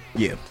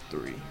 Yeah,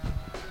 3.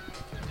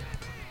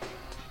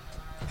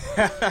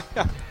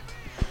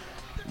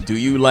 Do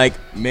you like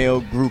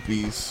male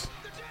groupies?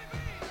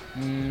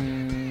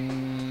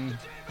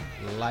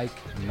 Like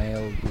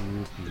male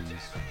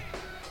groupies.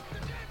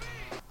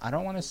 I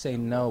don't want to say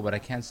no, but I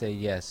can't say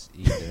yes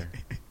either.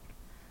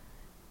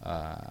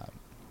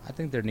 I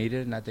think they're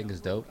needed, and I think it's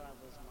dope.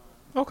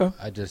 Okay.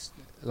 As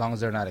long as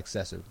they're not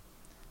excessive.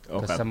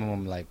 Because Okay. some of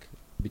them, like,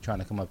 be trying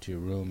to come up to your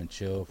room and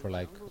chill for,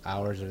 like,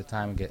 hours at a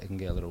time, it can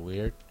get a little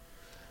weird.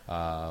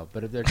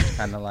 But if they're just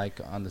kind of, like,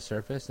 on the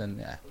surface, then,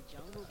 yeah,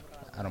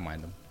 I don't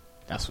mind them.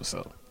 That's what's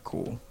up.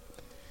 Cool.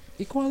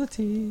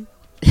 Equality.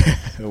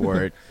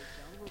 Word.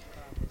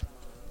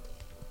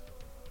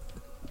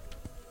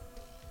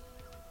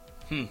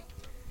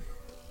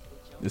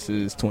 This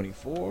is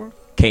 24.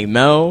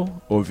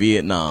 K-Mel or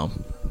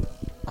Vietnam?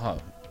 Oh,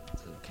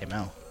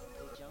 K-Mel.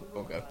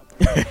 Okay.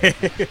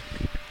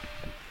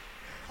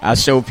 I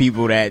show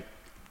people that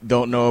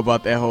don't know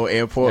about that whole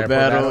airport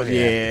battle.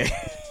 Yeah.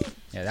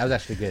 Yeah, that was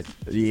actually good.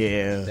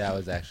 Yeah. That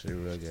was actually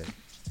real good.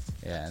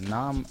 Yeah,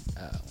 Nam,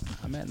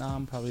 I met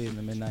Nam probably in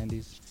the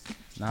mid-90s.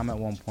 Nam at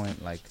one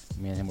point, like,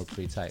 me and him were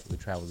pretty tight. We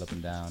traveled up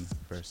and down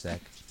for a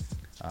sec.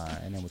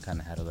 And then we kind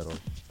of had a little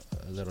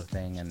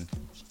thing and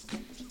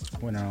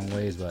went our own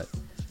ways. But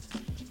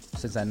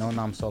since I know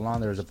Nam so long,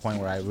 there was a point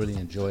where I really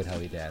enjoyed how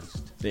he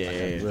danced. Yeah. Like,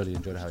 I really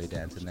enjoyed how he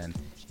danced, and then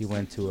he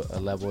went to a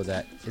level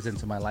that isn't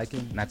to my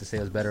liking. Not to say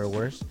it was better or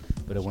worse,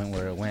 but it went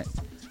where it went.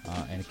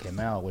 And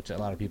Kamel, which a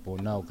lot of people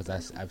know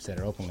because I've said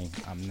it openly,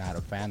 I'm not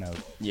a fan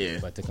of. Yeah.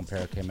 But to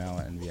compare Kamel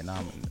and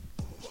Vietnam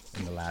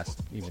in the last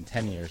even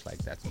 10 years, like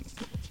that's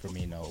for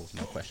me no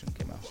question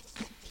Kamel.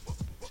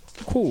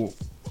 Cool.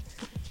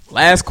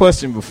 Last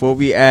question before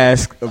we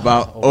ask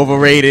about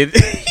overrated.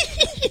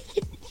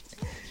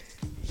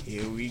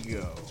 Here we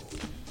go.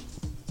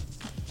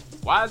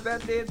 Why is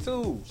that there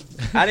too?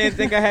 I didn't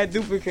think I had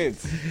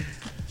duplicates.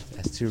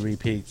 That's 2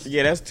 repeats.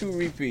 Yeah, that's 2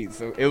 repeats.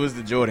 So it was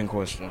the Jordan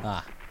question.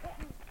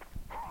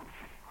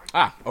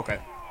 Okay.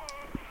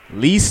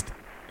 Least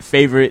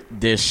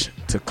favorite dish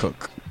to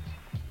cook.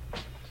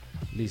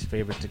 Least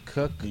favorite to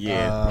cook?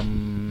 Yeah.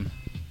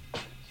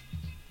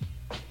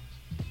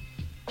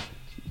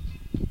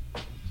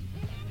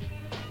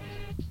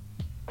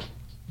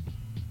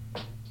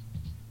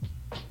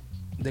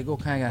 They go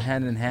kind of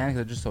hand in hand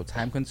because they're just so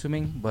time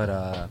consuming.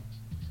 But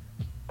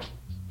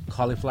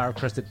cauliflower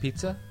crusted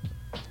pizza.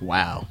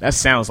 Wow, that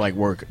sounds like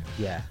work.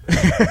 Yeah.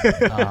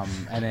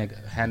 And then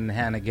hand in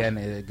hand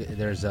again,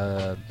 there's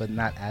but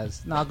not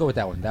as. No, I'll go with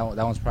that one. That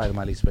one's probably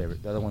my least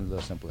favorite. The other one's a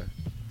little simpler,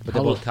 but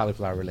they're both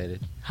cauliflower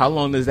related. How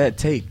long does that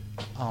take?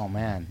 Oh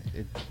man,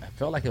 I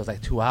felt like it was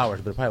like 2 hours,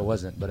 but it probably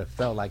wasn't. But it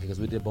felt like it because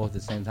we did both at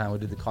the same time. We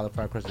did the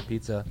cauliflower crusted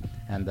pizza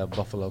and the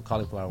buffalo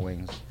cauliflower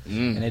wings,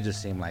 and it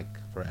just seemed like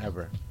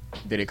forever.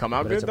 Did it come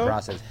out but good it's a though?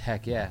 process.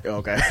 Heck yeah.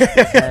 Okay.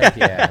 Heck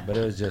yeah. But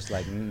it was just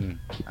like,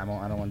 I don't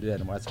want to do that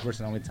anymore. That's the first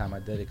and only time I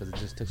did it because it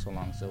just took so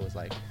long. So it was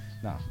like,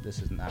 no,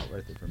 this is not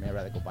worth it for me. I'd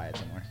rather go buy it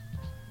somewhere.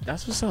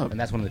 That's what's up. And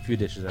that's one of the few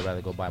dishes I'd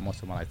rather go buy.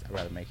 Most of my life, I'd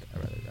rather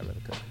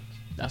cook.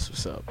 That's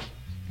what's up.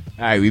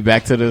 All right, we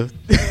back to the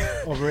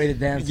overrated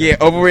dancer. Yeah,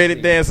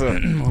 overrated dancer.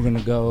 We're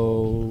gonna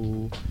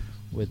go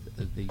with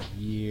the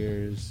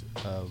years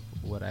of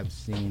what I've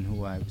seen,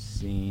 who I've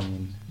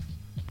seen.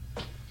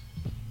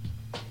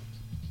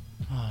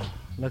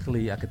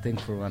 Luckily, I could think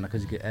for one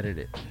because you could edit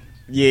it.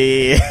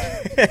 Yeah.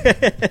 Who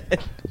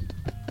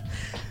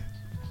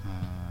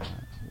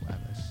have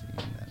I seen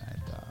that I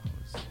thought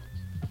was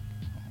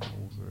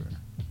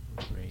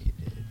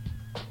overrated?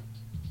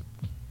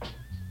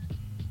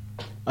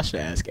 I should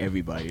ask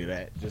everybody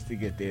that just to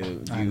get their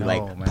view.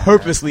 Man,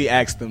 purposely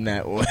ask them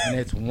that one. And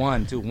it's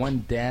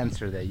one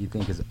dancer that you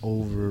think is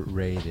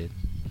overrated.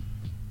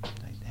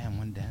 Like, damn,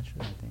 one dancer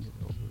that I think is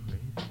overrated.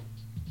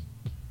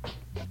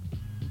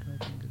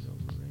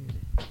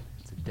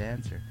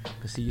 Dancer,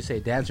 because see, you say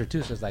dancer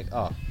too, so it's like,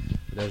 oh,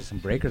 there's some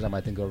breakers I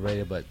might think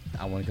overrated, but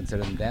I wouldn't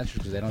consider them dancers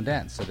because they don't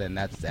dance. So then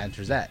that's the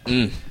answer's that.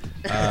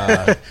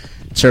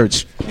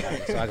 Church.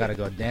 So I gotta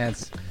go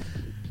dance.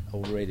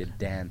 Overrated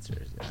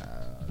dancers.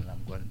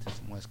 I'm going into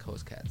some West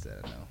Coast cats that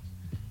I know.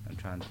 I'm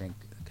trying to think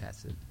of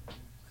cats that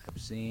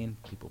I've seen,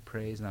 people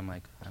praise, and I'm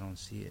like, I don't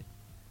see it.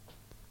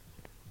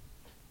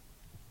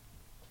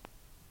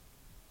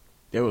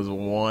 There was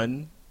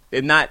one.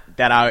 Not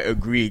that I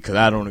agree, because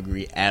I don't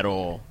agree at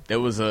all.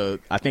 There was I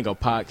think a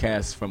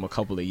podcast from a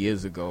couple of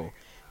years ago,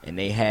 and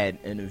they had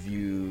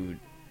interviewed,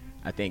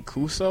 I think,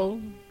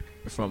 Kuso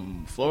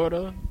from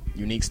Florida,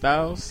 Unique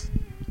Styles.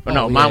 Or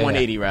no, Mine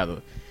 180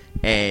 rather.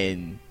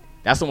 And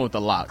that's the one with the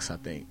locks, I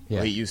think.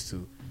 Yeah. He used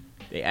to.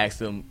 They asked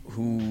him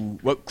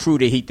what crew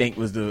did he think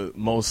was the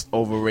most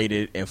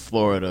overrated in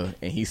Florida,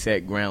 and he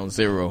said Ground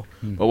Zero.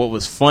 But what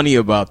was funny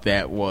about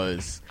that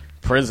was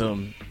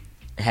Prism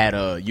had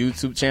a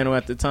YouTube channel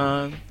at the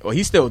time, or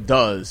he still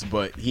does,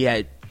 but he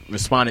had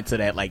responded to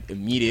that like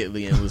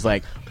immediately and was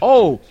like,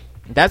 "Oh,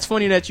 that's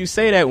funny that you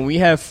say that when we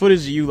have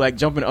footage of you like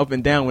jumping up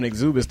and down when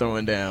Exub is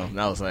throwing down."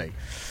 And I was like,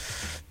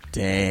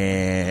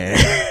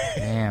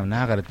 "Damn,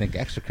 now I gotta think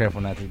extra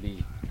careful not to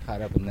be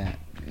caught up in that."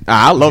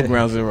 I love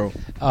Ground Zero.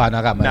 Oh, no,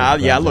 I got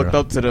mad. I looked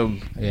up to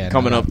them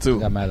coming up too.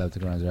 I got mad love to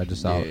Ground Zero. I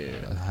just saw.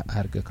 I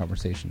had a good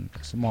conversation,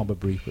 small but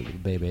brief,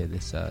 with Baby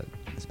this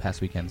past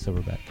weekend,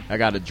 Silverback. I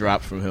got a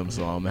drop from him,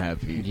 so I'm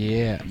happy.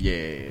 Yeah.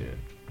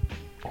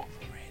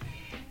 Overrated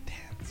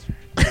dancer.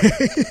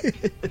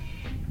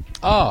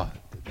 Oh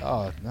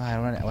no!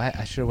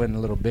 I should have went a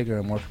little bigger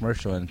and more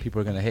commercial, and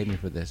people are gonna hate me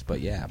for this. But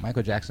yeah,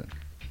 Michael Jackson.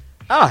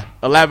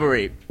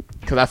 Elaborate.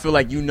 Because I feel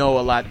like you know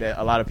a lot that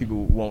a lot of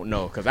people won't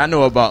know. Because I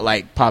know about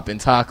like Poppin'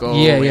 Taco.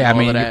 Yeah. I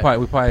mean,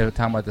 we probably are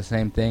talking about the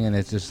same thing, and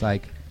it's just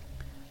like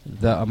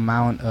the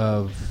amount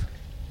of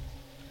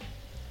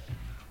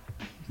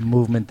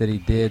movement that he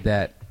did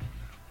that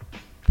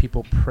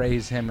people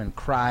praise him and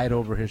cried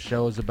over his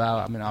shows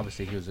about. I mean,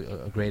 obviously he was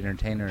a great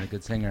entertainer and a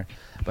good singer,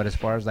 but as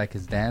far as like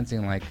his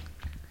dancing, like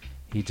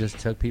he just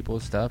took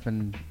people's stuff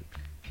and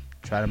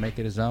tried to make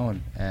it his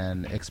own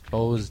and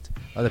exposed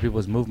other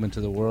people's movement to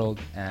the world.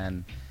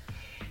 And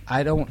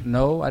I don't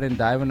know. I didn't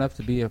dive enough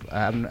to be. I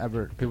haven't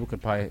ever. People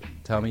could probably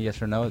tell me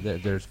yes or no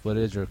that there's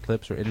footage or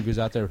clips or interviews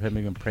out there of him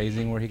even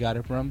praising where he got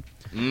it from.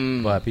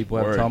 But people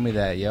have told me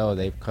that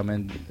they've come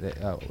in.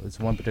 It's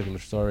one particular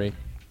story,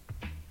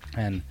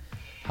 and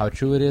how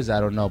true it is,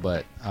 I don't know.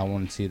 But I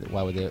want to see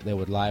why they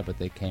would lie. But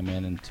they came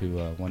in into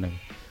one of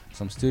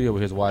some studio where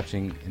he was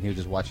watching, and he was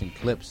just watching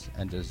clips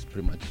and just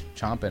pretty much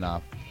chomping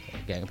off a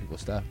gang of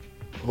people's stuff.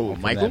 Who,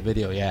 From Michael? that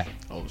video, yeah.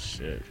 Oh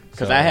shit!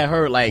 Because So, I had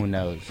heard like who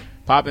knows?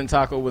 Poppin'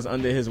 Taco was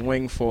under his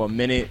wing for a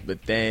minute,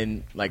 but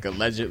then like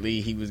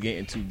allegedly he was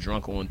getting too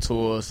drunk on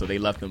tour, so they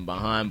left him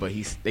behind. But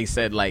they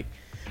said like,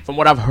 from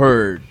what I've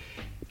heard,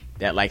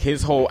 that like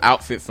his whole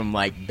outfit from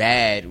like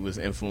Bad was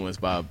influenced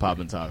by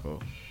Poppin'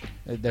 Taco.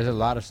 There's a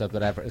lot of stuff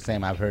that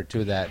I've heard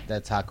too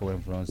that Taco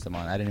influenced him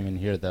on. I didn't even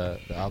hear the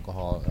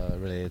alcohol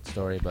related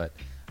story, but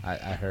I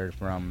heard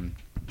from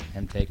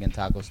him taking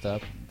Taco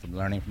stuff, from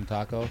learning from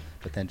Taco,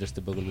 but then just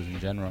the Boogaloos in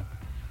general,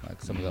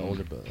 like some of the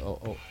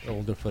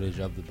older footage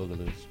of the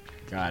Boogaloos.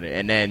 Got it.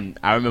 And then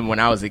I remember when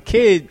I was a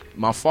kid,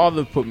 my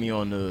father put me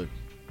on the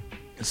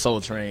Soul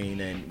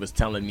Train and was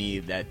telling me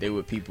that there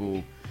were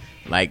people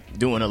like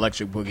doing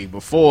Electric Boogie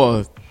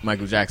before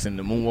Michael Jackson.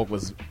 The moonwalk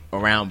was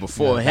around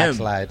before him.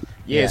 Backslide.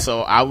 Yeah,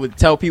 so I would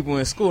tell people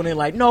in school, and they're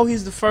like, "No,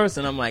 he's the first,"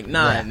 and I'm like,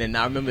 "Nah." Yeah. And then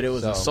I remember there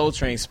was a Soul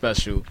Train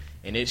special,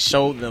 and it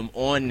showed them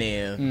on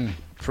there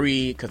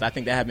because I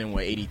think that happened in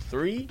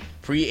 83,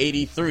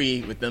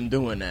 pre-83 with them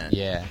doing that.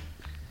 Yeah,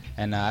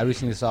 and I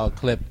recently saw a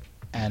clip,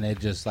 and it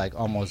just like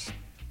almost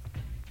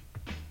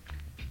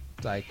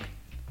like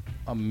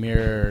a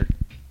mirror,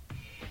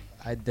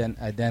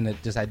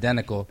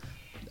 identical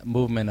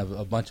movement of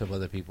a bunch of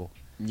other people.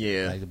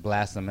 Yeah, Like to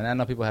blast them. And I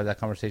know people have that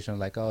conversation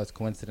like, oh, it's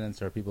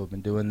coincidence, or people have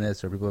been doing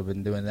this, or people have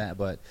been doing that.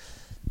 But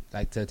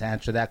like to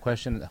answer that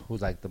question,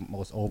 who's like the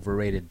most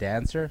overrated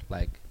dancer?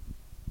 Like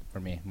for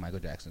me, Michael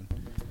Jackson.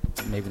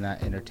 Maybe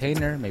not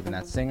entertainer, maybe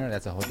not singer.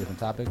 That's a whole different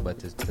topic. But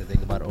to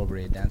think about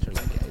overrated dancer,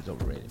 like yeah, he's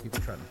overrated. People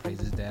trying to praise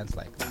his dance,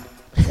 like nah.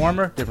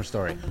 Performer, different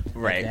story.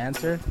 Right. But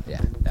dancer,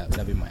 yeah,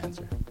 that'd be my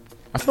answer.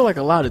 I feel like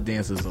a lot of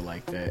dancers are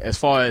like that, as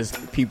far as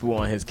people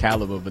on his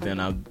caliber. But then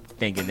I'm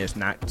thinking there's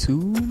not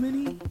too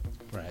many.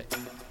 Right.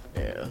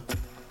 Yeah,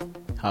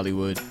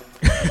 Hollywood.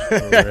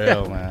 For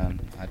real, man.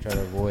 I try to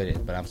avoid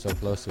it, but I'm so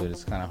close to it.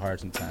 It's kind of hard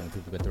sometimes when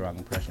people get the wrong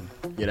impression.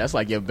 Yeah, that's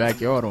like your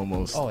backyard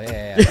almost. Oh,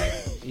 yeah.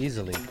 Like,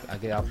 easily. I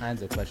get all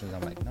kinds of questions.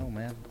 I'm like, no,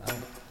 man. I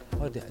don't.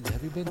 Oh,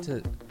 have you been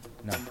to...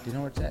 No. Do you know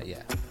where it's at?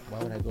 Yeah.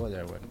 Why would I go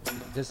there? When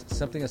just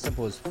something as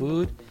simple as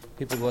food.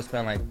 People go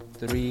spend like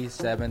 $3,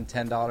 $7,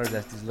 $10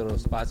 at these little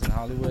spots in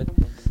Hollywood,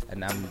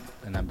 and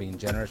I'm being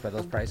generous by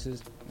those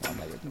prices. I'm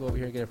like, you can go over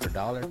here and get it for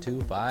 $1,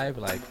 $2, $5,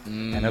 like,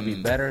 and it'll be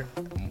better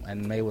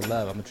and made with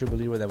love. I'm a true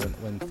believer that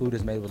when food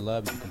is made with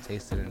love, you can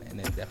taste it and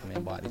it definitely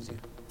embodies you.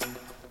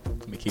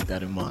 Let me keep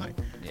that in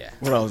mind. Yeah.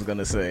 What I was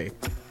gonna say?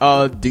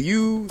 Do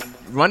you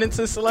run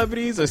into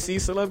celebrities or see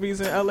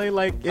celebrities in LA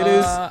like it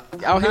is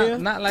out here?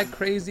 Not like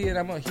crazy, and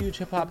I'm a huge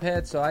hip hop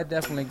head, so I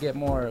definitely get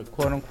more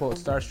quote unquote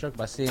starstruck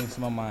by seeing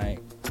some of my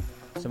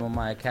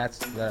cats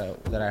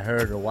that I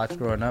heard or watched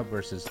growing up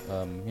versus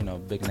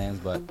big names.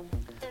 But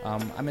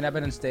I mean, I've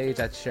been on stage.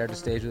 I shared the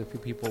stage with a few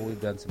people.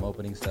 We've done some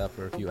opening stuff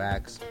for a few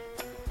acts,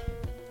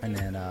 and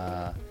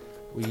then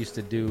we used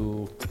to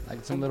do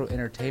like some little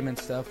entertainment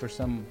stuff for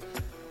some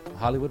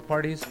Hollywood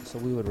parties, so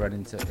we would run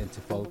into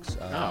folks.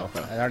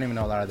 Okay. I don't even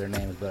know a lot of their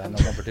names, but I know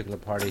one particular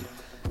party.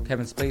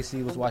 Kevin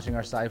Spacey was watching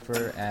our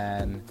cypher,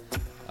 and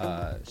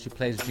she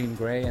plays Jean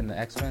Grey in the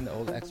X-Men, the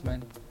old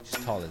X-Men.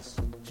 She's tall.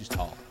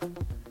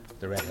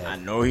 The redhead. I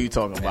know who you're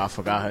talking about. I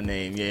forgot her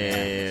name.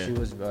 Yeah. She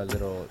was a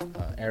little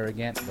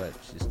arrogant, but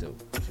she was still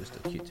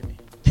cute to me.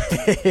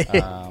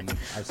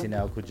 I've seen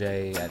El Cool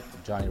J at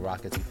Johnny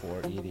Rockets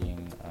before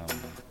eating.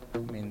 I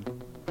mean,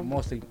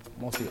 mostly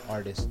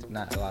artists,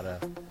 not a lot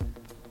of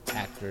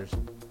actors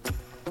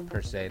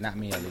per se, not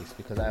me at least,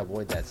 because I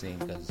avoid that scene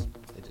because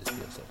it just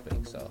feels so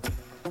fake. So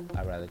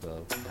I'd rather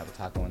go have a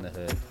taco in the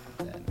hood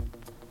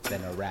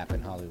than a rap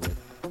in Hollywood.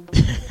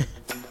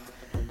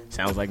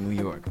 Sounds like New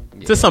York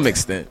to some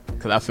extent,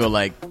 because I feel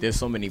like there's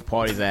so many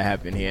parties that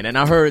happen here. And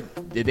I heard,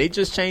 did they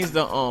just change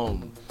the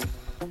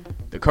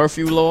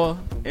curfew law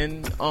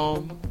in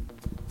the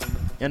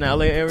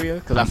LA area?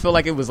 Because I feel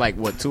like it was like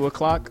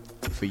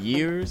 2:00 for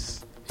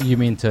years. You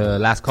mean to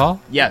last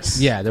call? Yes.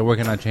 Yeah, they're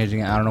working on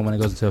changing it. I don't know when it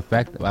goes into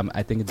effect.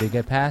 I think it did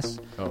get passed.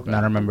 Okay. And I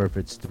don't remember if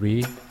it's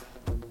 3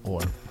 or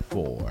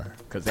 4.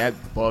 Because that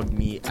bugged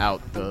me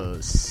out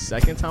the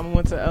second time I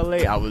went to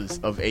LA. I was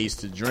of age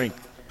to drink.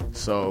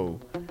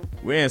 So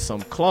we're in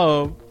some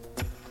club.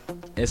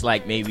 It's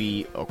like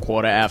maybe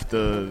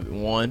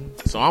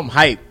 1:15. So I'm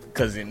hyped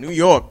because in New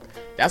York,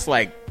 that's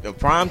like the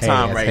prime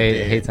time right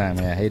there. Hey time,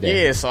 yeah. Hey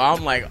day. Yeah, so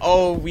I'm like,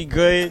 oh, we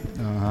good.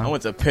 Uh-huh. I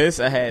went to piss.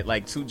 I had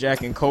like 2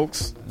 Jack and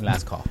Cokes.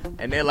 Last call.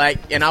 And they're like,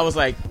 and I was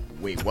like,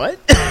 wait, what?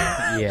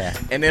 Yeah.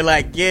 And they're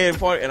like, yeah,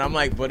 party. And I'm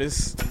like, but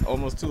it's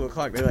almost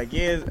 2:00. They're like,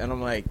 yeah. And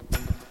I'm like,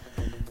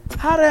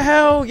 how the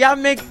hell y'all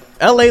make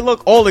LA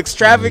look all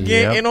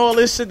extravagant and all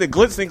this shit, the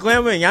glitz and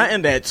glamour, and y'all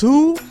end at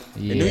 2?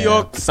 Yeah. In New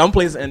York, some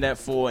places end at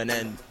 4. And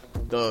then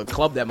the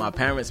club that my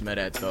parents met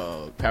at,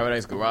 the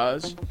Paradise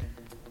Garage,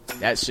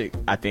 that shit,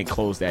 I think,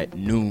 closed at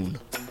noon.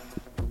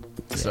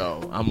 Yeah.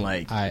 So I'm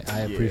like, I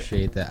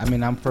appreciate that. I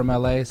mean, I'm from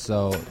LA,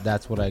 so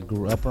that's what I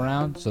grew up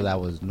around, so that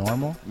was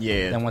normal.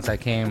 Yeah. Then once I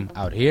came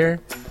out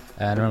here,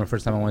 And I remember the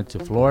first time I went to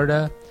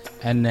Florida,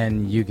 and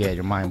then you get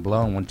your mind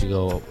blown once you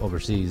go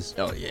overseas.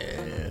 Oh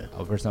yeah.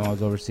 First time I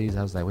was overseas,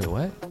 I was like, wait,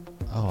 what?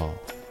 Oh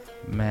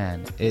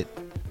man, you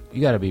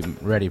got to be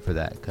ready for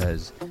that,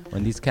 because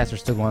when these cats are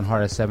still going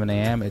hard at 7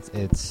 a.m.,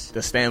 it's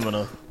the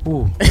stamina.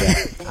 Ooh,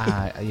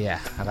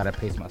 yeah. I gotta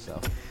pace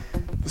myself.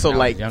 So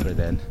I was younger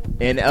then.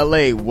 In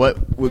LA,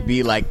 what would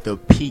be like the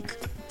peak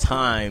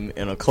time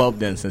in a club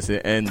then, since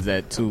it ends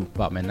at 2?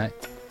 About midnight.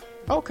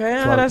 Okay,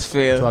 that's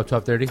fair.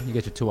 12:30. You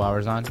get your 2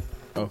 hours on.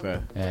 Okay.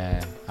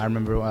 Yeah, I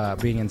remember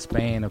being in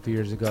Spain a few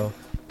years ago,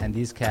 and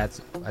these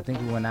cats, I think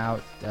we went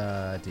out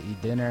to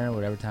eat dinner,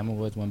 whatever time it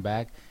was, went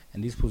back,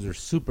 and these fools are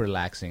super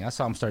laxing. I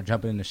saw them start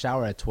jumping in the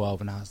shower at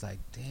 12, and I was like,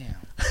 damn,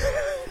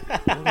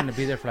 we're going to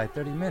be there for like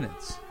 30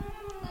 minutes.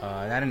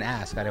 And I didn't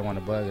ask. I didn't want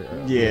to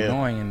bug be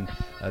annoying,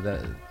 and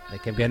they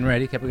kept getting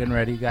ready,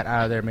 got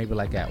out of there maybe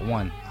like at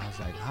 1. I was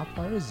like, how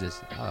far is this?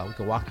 We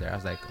could walk there. I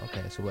was like,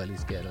 okay, so we'll at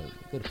least get a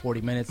good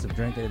 40 minutes of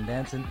drinking and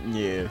dancing.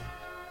 Yeah.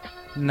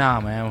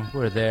 Nah, man,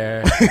 we're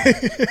there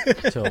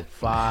till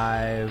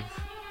 5,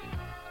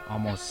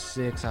 almost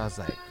 6. I was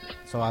like,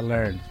 so I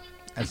learned.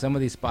 And some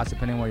of these spots,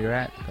 depending where you're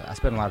at, I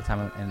spent a lot of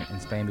time in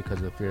Spain because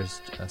of the Fierce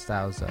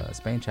Styles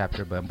Spain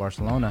chapter, but in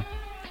Barcelona,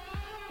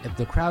 if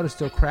the crowd is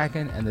still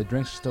cracking and the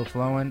drinks are still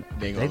flowing,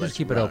 they just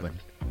keep it open.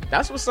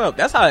 That's what's up.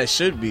 That's how it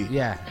should be.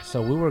 Yeah,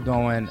 so we were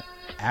going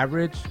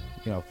average,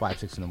 5,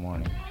 6 in the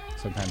morning,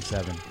 sometimes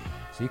 7.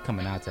 So you're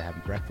coming out to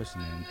have breakfast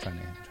and then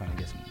trying to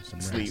get some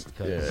sleep.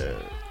 Yeah.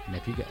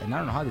 And I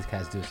don't know how these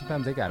cats do it.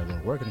 Sometimes they gotta go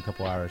to work in a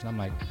couple hours, and I'm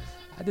like,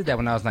 I did that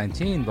when I was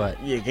 19,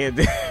 but you can't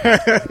do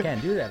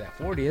that at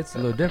 40. It's a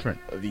little different.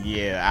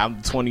 Yeah,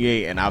 I'm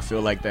 28 and I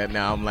feel like that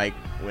now. I'm like,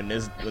 when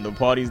the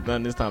party's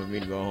done, it's time for me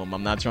to go home.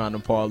 I'm not trying to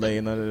parlay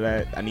and none of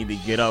that. I need to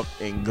get up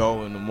and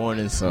go in the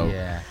morning. So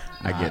yeah,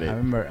 I get it. I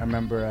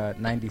remember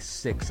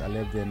 96. I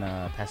lived in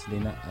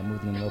Pasadena. I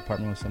moved in a little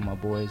apartment with some of my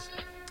boys.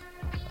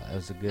 It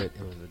was a good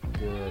place,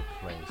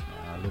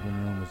 man. Our living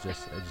room was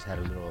I just had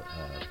a little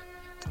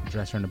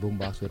dresser in the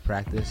boombox. We'd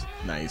practice.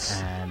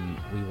 Nice. And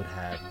we would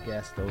have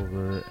guests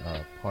over,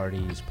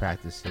 parties,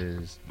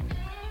 practices,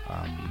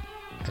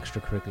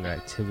 extracurricular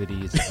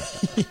activities,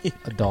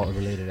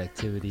 adult-related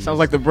activities. Sounds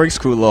like the Breaks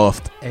Crew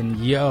loft. And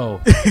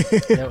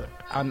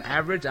on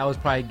average, I was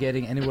probably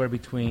getting anywhere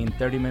between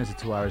 30 minutes to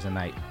 2 hours a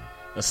night.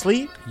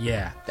 Asleep?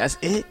 Yeah. That's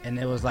it? And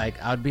it was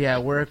like, I'd be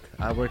at work.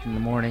 I worked in the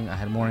morning. I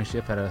had a morning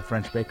shift at a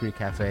French bakery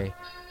cafe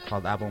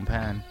called A Bon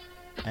Pain.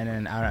 And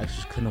then I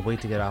just couldn't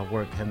wait to get off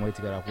work.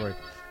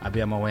 I'd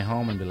be on my way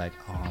home and be like,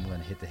 oh, I'm going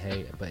to hit the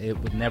hay. But it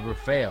would never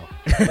fail.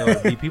 There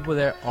would be people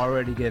there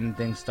already getting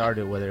things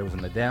started, whether it was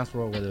in the dance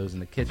floor, whether it was in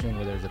the kitchen,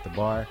 whether it was at the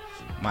bar.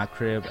 My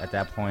crib at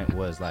that point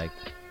was like,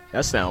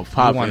 that sounds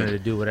poppin'. You wanted to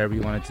do whatever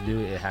you wanted to do,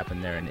 it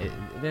happened there. And it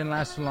didn't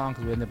last too long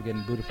because we ended up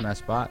getting booted from that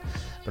spot.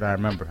 But I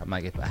remember, I'm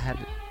like, if I had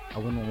to, I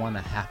wouldn't want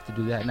to have to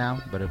do that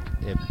now. But if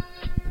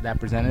that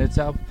presented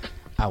itself,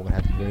 I would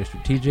have to be very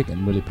strategic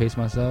and really pace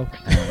myself.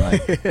 And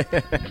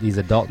like these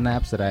adult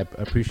naps that I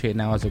appreciate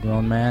now as a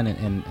grown man.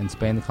 In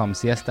Spain, they call them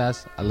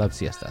siestas. I love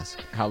siestas.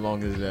 How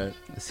long is that?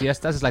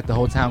 Siestas is like the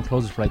whole town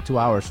closes for like 2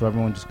 hours, so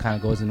everyone just kind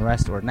of goes and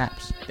rests or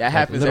naps. That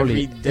happens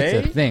every day?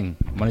 It's a thing,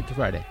 Monday to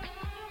Friday.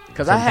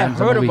 Because I had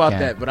heard about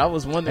that, but I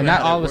was wondering. And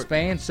not all of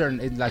Spain,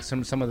 like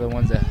some of the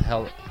ones that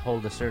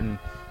hold a certain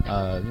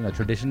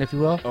tradition, if you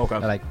will. Okay.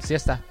 They're like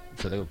siesta.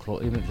 So they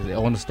go even if they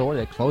own the store,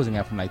 they're closing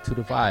at from like 2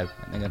 to 5,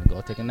 and they're gonna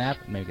go take a nap,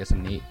 maybe get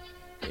something to eat.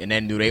 And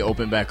then do they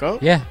open back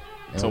up? Yeah.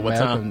 So what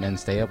time? And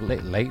stay up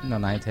late,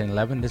 9, 10,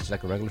 11. This is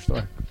like a regular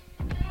store.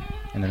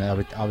 And then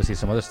obviously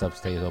some other stuff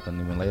stays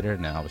open even later.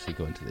 And then obviously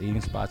go into the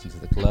eating spots, into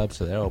the clubs,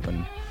 so they're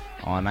open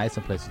all night.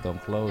 Some places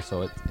don't close,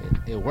 so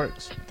it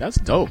works. That's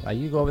dope. Like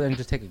you go over there and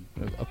just take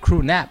a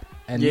crew nap,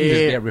 and you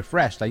just get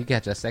refreshed. Like you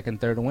catch a second,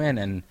 third win,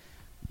 and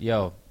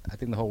I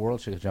think the whole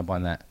world should jump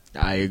on that.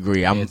 I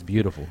agree. It's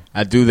beautiful.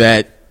 I do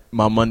that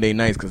my Monday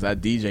nights because I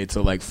DJ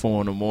till like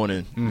 4 in the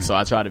morning. So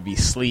I try to be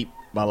asleep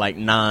by like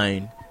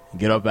 9,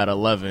 get up at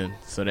 11.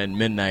 So then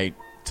midnight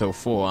till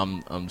 4,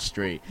 I'm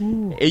straight.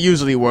 Ooh. It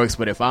usually works,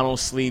 but if I don't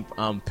sleep,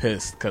 I'm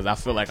pissed because I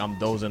feel like I'm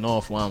dozing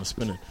off while I'm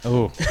spinning.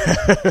 Oh,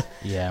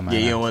 yeah, man. Yeah,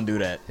 you don't want to do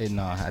that.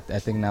 No, I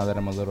think now that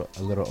I'm a little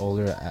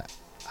older,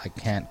 I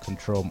can't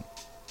control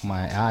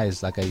my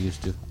eyes like I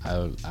used to.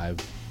 I've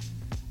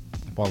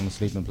falling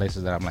asleep in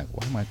places that I'm like,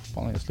 why am I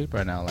falling asleep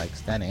right now? Like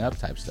standing up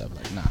type stuff.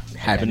 Like, nah.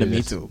 Happened to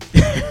me too.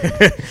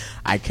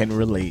 I can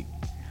relate.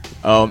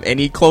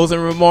 Any closing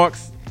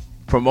remarks?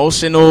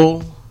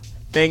 Promotional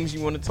things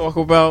you want to talk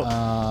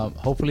about?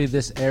 Hopefully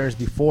this airs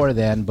before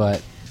then,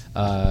 but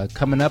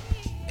coming up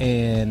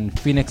in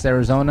Phoenix,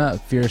 Arizona,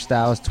 Fierce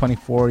Styles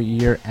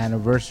 24-year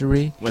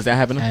anniversary. When's that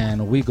happening?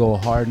 And we go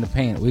hard in the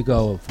paint. We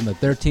go from the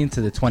 13th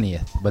to the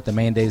 20th, but the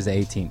main day is the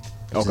 18th.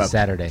 Which is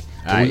Saturday.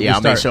 All right,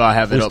 I'll make sure I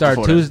have it up. We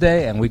start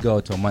Tuesday and we go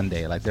till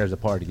Monday. Like there's a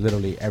party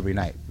literally every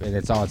night, and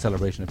it's all in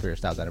celebration of Fierce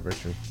Styles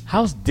anniversary.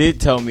 House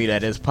did tell me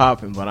that it's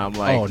popping, but I'm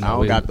like, I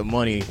don't got the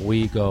money.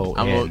 We go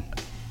in. All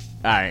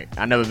right,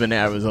 I've never been to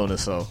Arizona,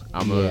 so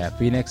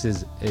Phoenix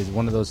is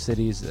one of those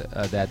cities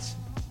that's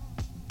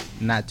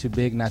not too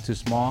big, not too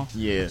small.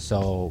 Yeah.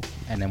 So,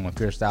 and then when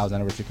Pure Styles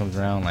anniversary comes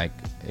around, like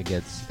it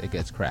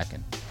gets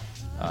cracking.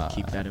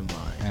 Keep that in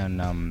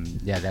mind. And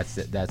yeah, that's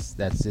it. That's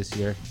this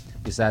year.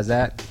 Besides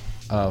that,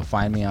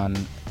 find me on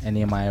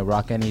any of my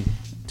Rock Any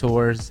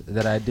tours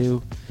that I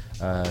do,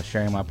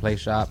 sharing my play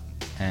shop,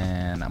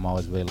 and I'm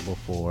always available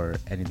for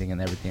anything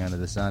and everything under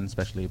the sun,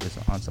 especially if it's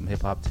on some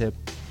hip hop tip.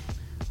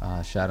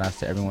 Shout outs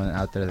to everyone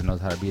out there that knows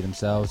how to be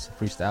themselves.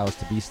 Freestyle is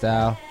to be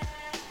style.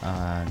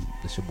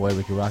 It's your boy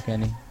Ricky Rock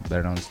Any,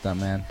 better known as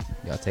Stuntman.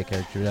 Y'all take care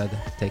of each other.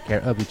 Take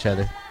care of each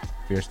other.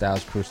 Fear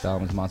Styles, Crew Style,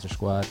 Monster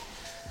Squad.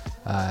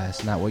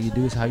 It's not what you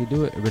do, it's how you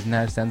do it.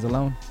 Originality stands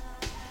alone.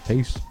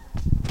 Peace.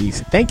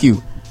 Peace. Thank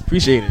you.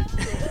 Appreciate it.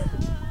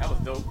 That was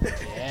dope.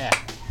 Yeah.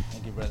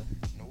 Thank you, brother.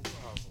 No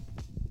problem.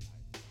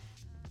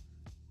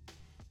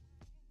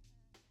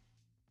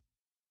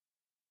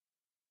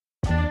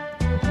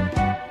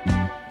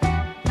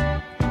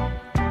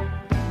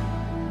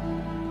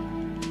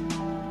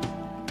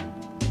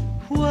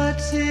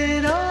 What's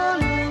it all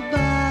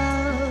about?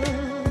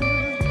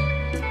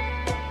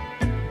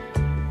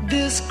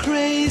 This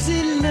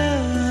crazy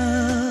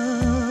love.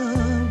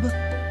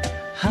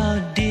 How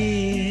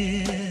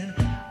did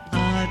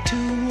our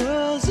two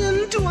worlds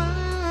entwine?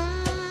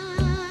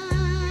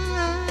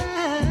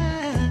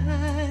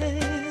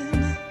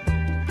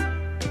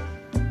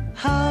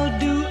 How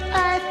do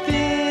I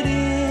fit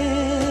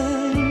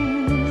in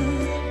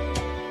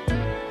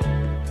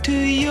to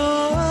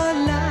your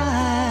life?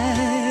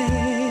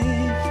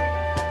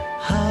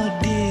 How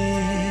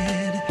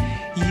did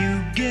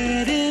you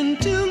get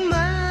into mine?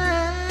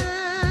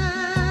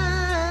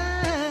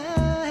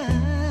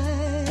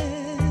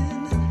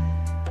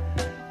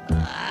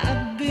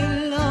 I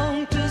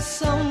belong to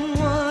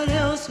someone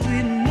else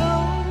we know.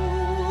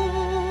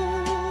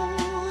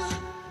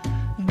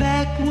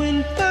 Back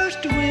when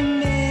first we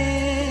met,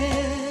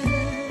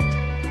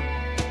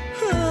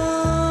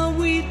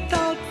 we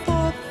thought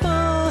for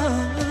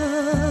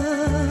fun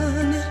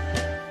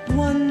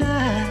one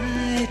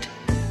night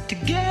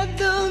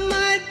together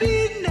might be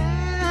nice.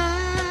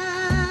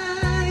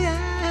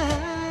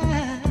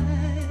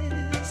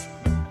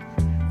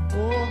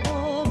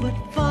 Oh, but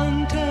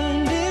fun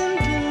turned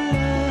into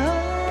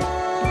love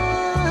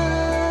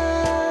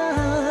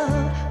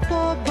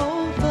for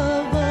both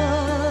of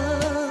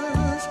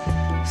us.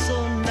 So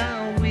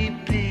now we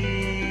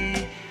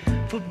pay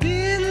for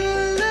being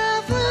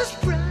lovers'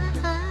 prize.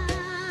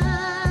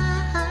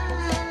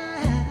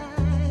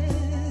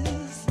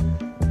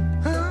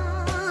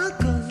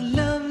 'Cause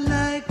love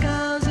like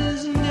ours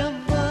is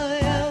never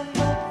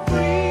ever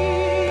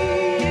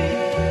free.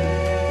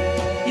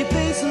 You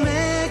pay some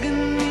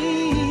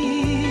agony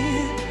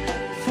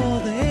for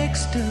the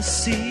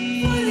ecstasy.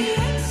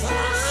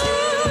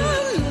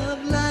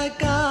 Love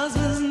like ours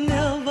is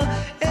never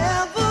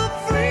ever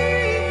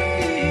free.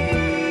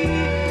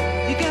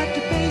 You got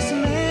to pay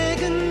some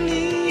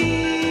agony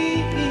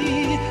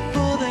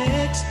for the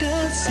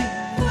ecstasy.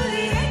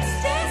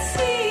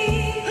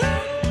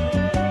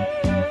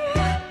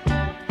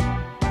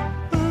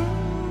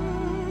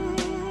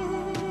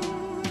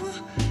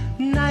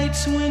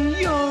 Nights when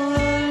you're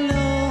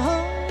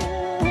alone,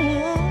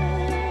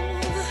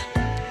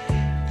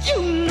 you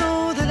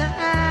know that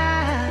I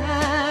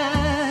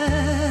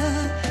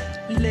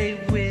lay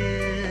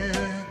with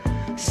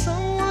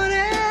someone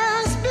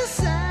else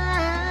beside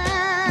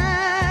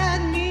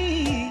me.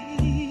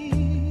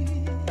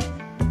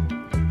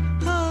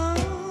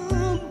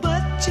 Oh,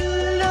 but you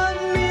love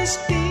me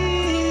still,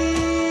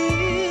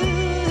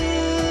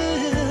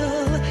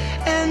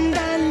 and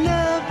I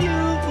love you.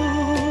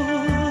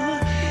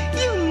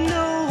 You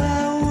know I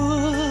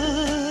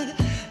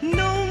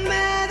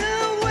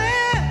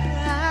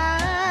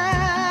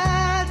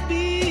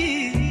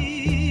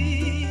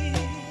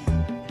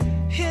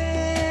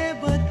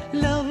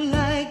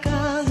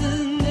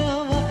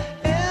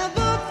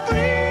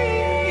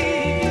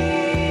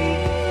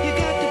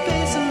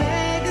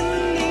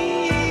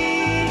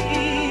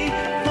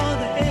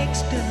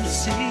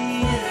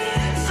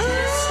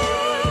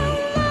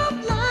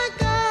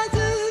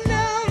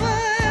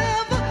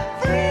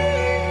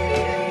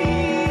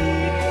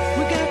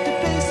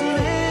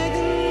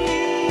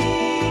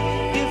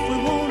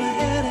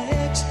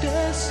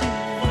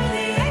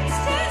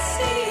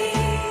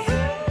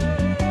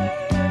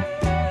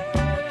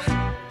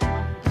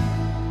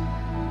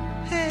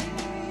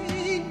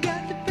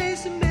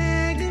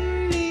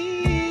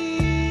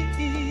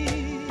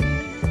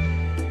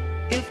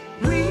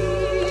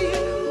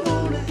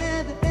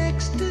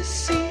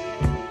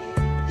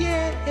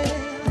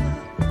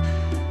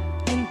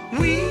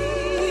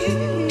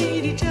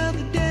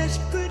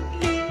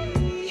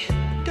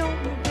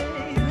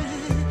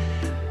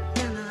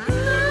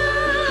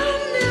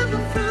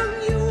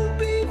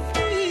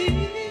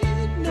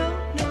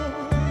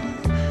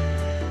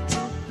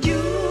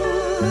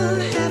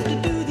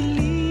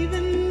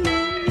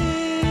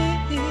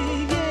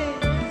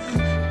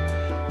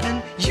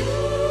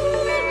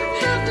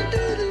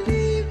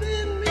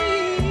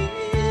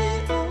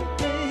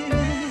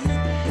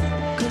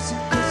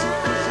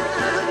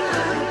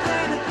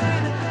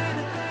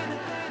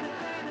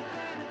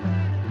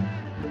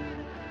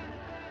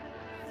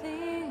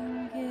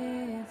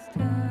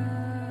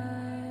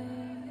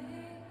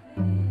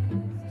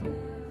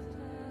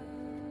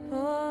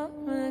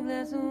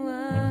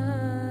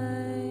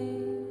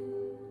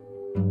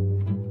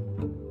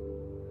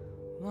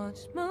watch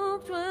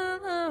smoke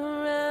twirl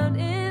around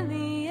in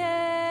the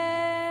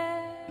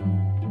air.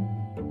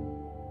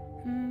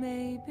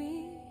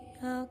 Maybe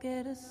I'll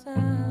get a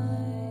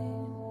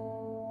sign.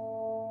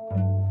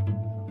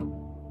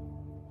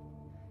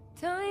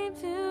 Time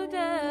to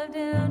dive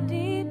down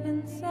deep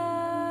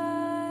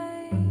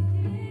inside.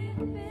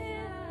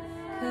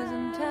 'Cause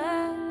I'm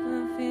tired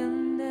of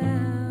feeling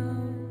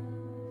down.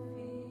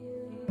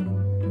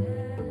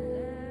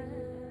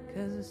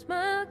 'Cause a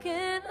smile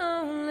can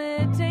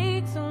only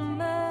take so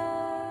much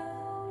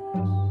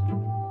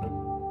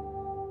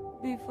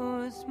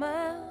before a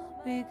smile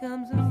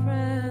becomes a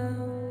frown.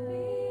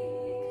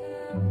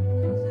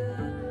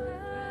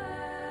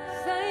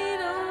 'Cause I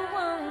don't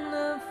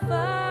wanna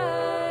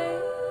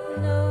fight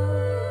no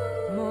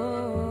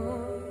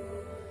more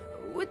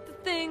with the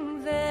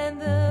things and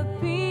the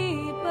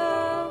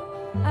people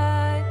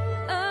I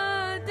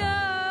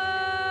adore.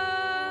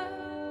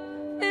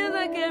 Feels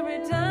like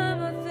every time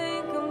I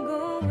think I'm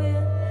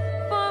going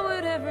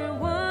forward,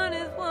 everyone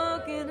is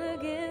walking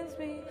against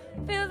me.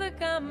 Feels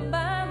like I'm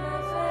by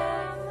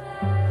myself.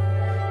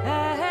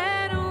 I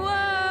had a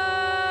war.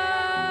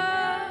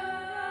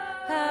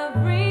 I've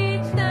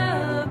reached a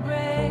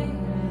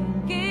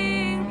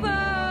breaking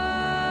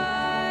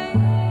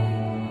point.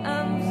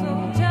 I'm so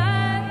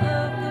tired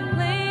of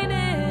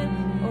complaining.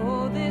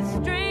 All this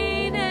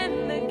strain and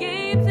the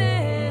games,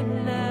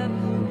 and I've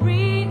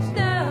reached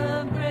a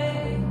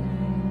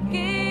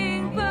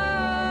breaking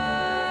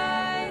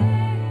point.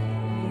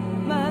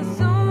 My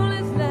soul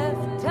is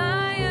left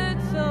tired,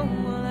 so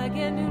all I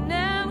can do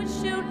now is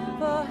shoot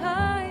for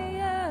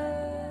higher.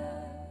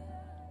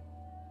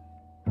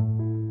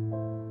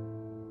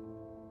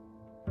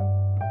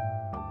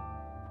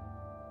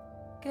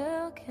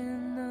 Girl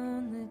can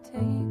only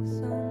take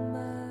so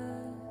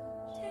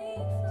much.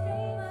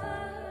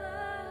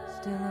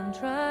 Still I'm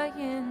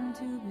trying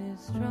to be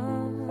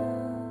strong.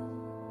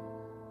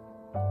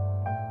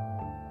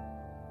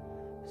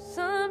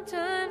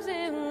 Sometimes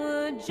it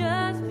would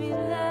just be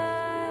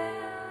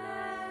nice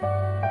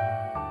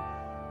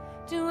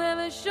to have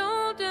a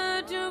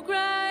shoulder to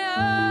cry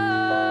on.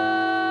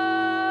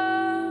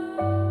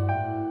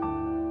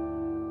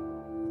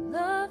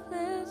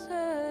 Loveless,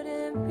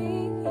 hurting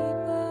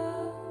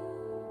people,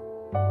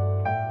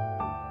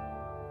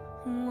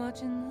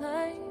 watching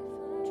life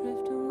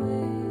drift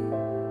away.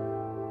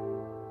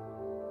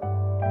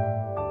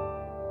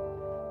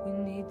 We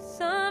need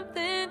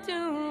something to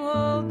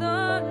hold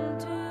on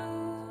to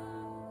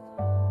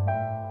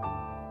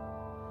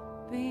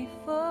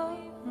before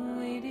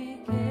we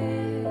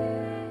decay.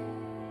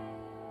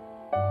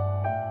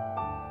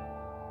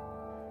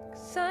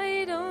 'Cause I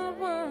don't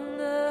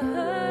wanna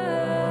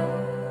hurt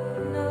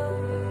no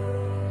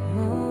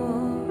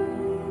more.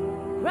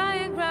 Cry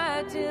and cry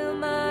till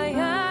my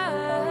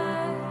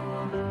eyes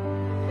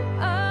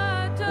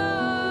are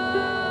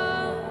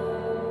torn.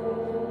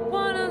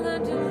 Wanna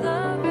learn to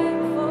love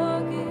and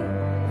forgive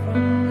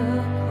from the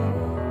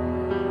core.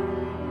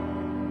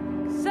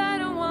 'Cause I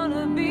don't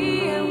wanna be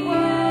at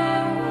war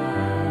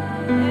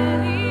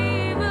anymore.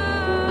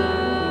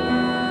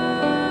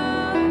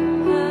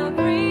 I've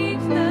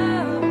reached the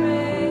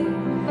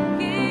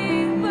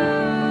breaking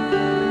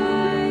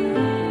point.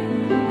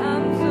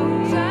 I'm so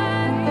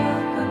tired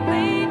of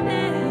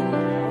complaining.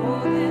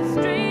 All this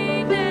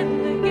strain and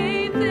the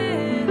games,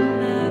 and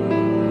I've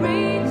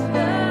reached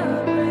the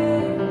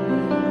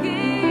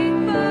breaking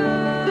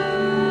point.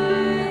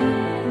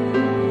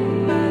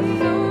 My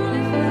soul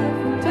is left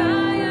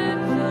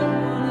tired, so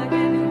all I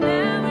can do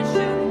now is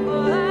shoot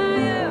for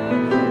higher.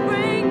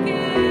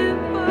 Breaking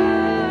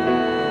point.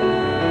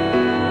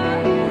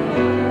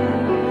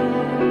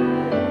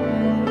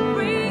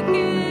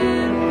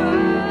 Breaking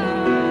point.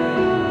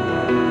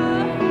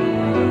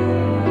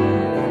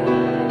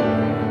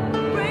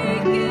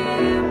 Breaking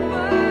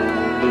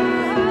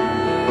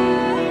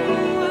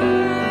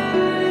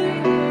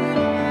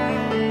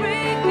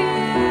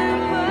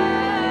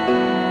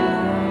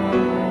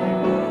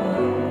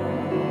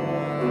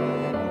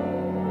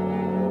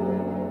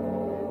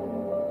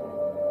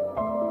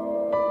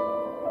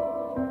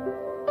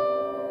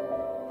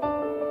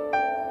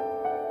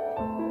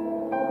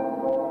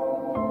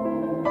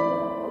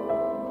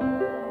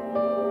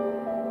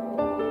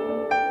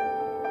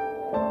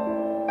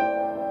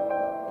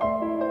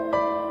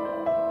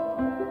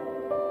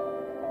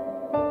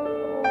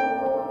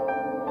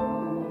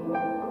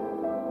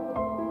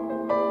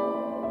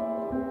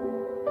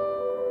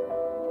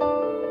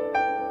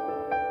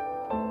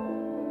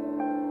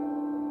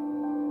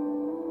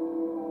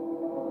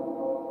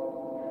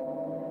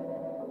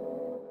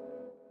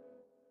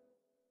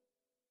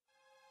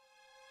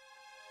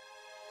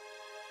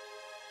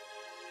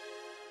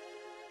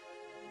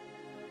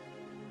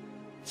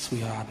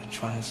Sweetheart, I've been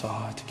trying so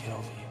hard to get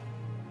over you.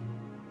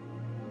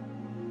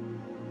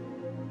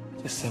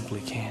 Just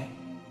simply can't.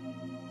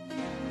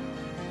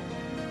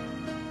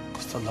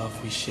 'Cause the love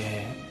we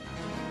shared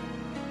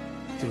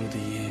through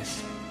the years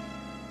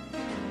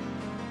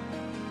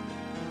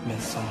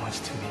meant so much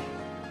to me.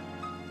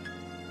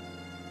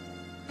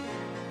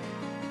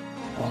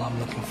 All I'm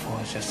looking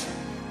for is just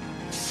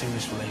a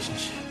serious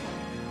relationship.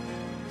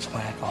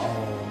 Somebody I can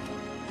hold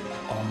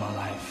all my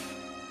life.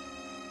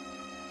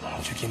 Why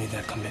don't you give me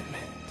that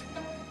commitment?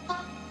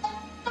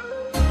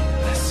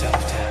 Let's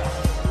settle down.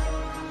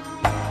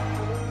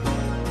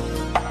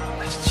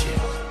 Let's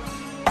chill.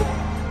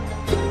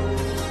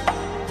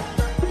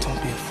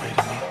 Don't be afraid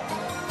of me.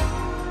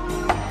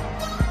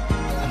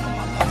 I know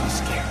my love is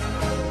scary,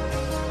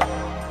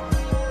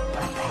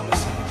 but I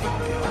promise everything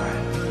will be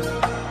alright.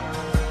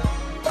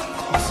 Come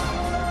closer.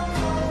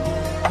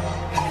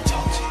 Let me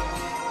talk to you.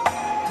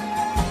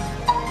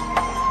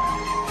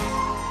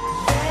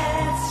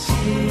 Let's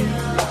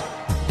chill.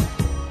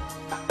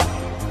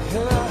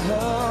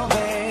 Oh,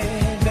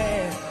 baby.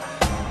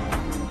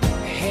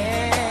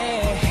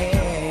 Hey,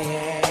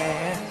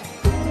 hey.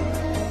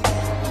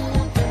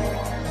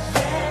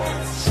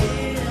 Let's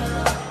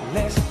chill.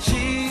 Let's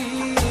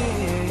chill,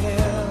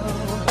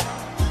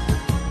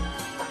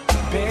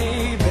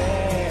 baby.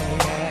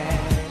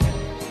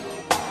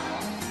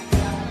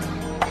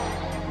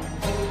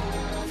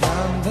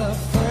 From the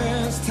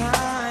first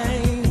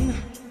time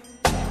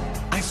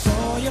I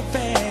saw your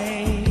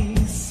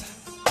face,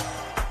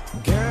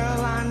 girl,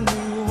 I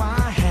knew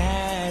I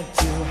had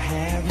to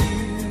have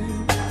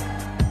you.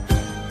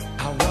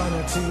 I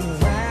wanted to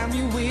wrap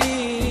you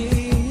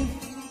with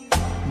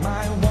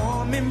my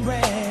warm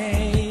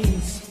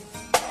embrace.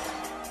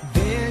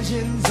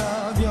 Visions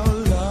of your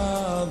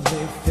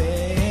lovely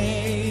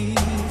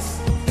face.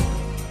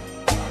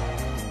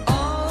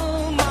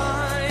 All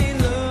my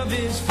love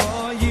is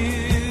for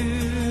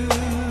you.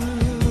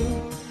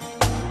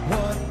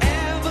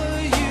 Whatever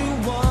you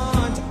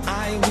want, I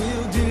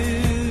will do.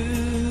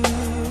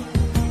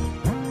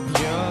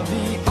 You're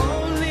the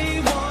only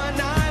one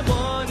I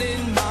want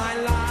in my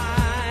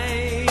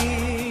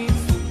life.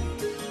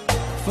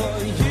 For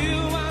you,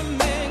 I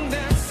make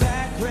that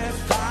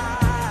sacrifice.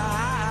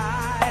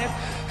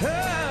 Oh.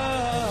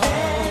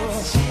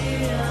 Let's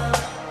chill.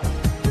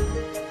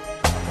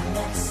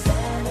 Let's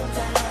settle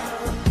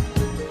down.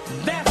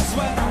 That's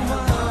what I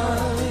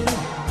want.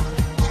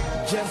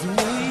 Just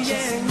me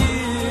and you.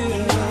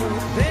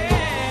 Yeah.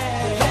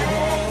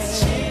 Let's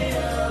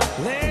chill.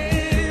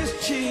 Let's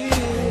chill.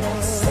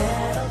 Let's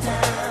settle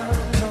down.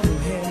 Come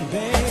here,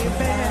 baby.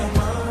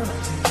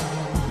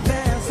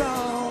 That's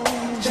all.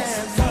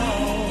 That's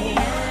all.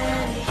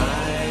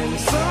 I'm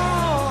so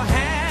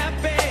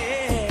happy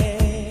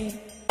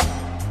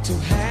to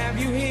have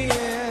you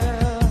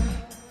here,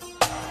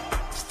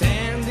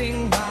 standing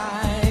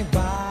by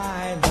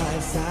my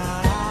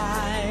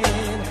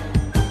side.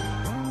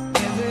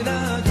 Is it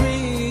a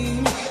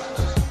dream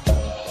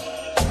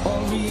or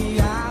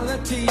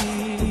reality?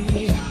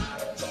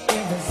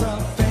 If it's a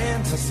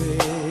fantasy,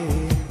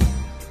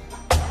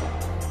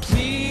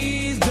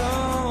 please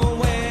don't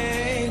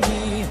weigh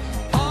me.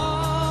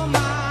 All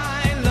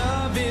my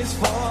love is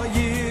for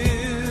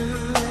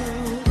you.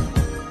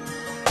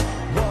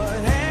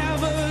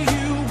 Whatever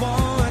you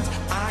want,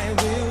 I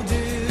will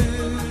do.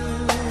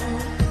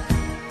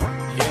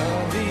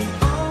 You're the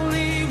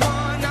only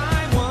one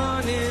I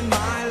want in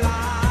my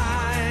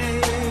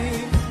life.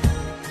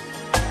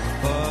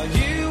 For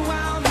you,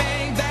 I'll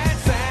make that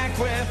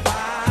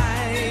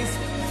sacrifice.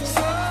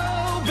 So,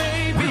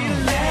 baby,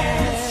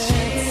 let's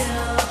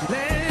chill.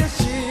 Let's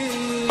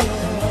chill.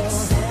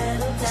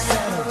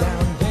 Settle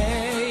down,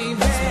 baby.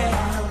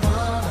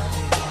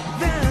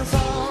 That's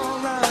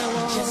all I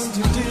want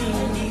to do.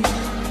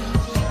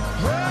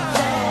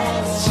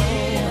 Let's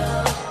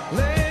chill.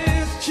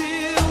 Let's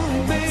chill,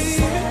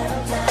 baby.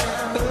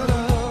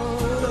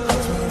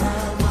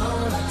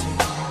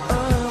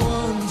 I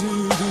want to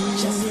do.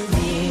 Just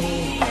me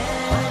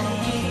and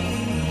you.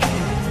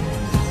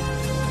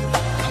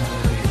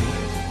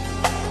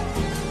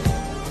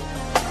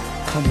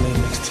 Come lay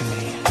next to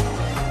me.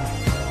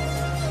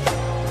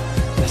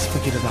 Let's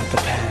forget about the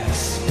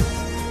past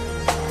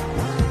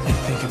and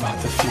think about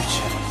the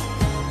future.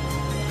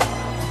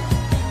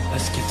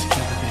 Let's get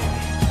together,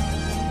 baby.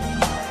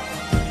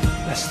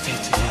 Let's stay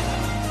together.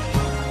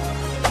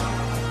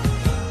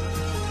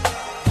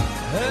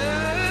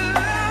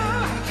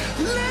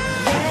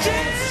 Let's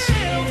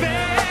chill,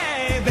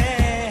 baby.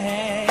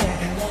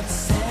 Let's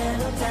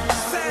settle down.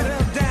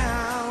 Settle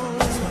down.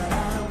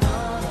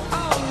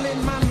 All in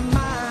my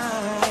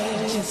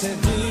mind to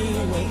be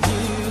with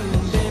you,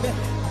 baby.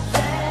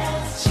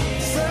 Let's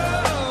chill. So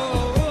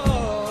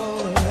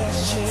let's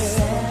chill.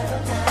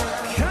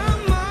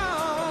 Come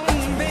on,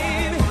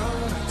 baby.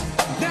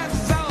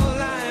 That's all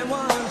I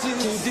want to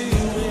do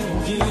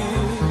with you.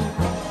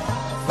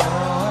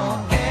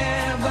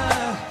 Forever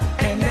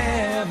and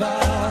ever,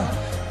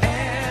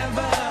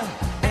 ever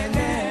and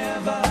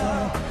ever,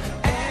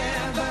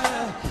 ever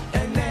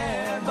and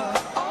ever,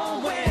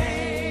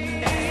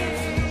 always.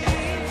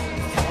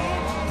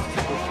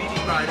 Graffiti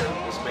writer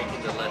was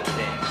making the letter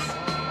dance.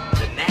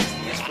 The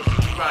nastiest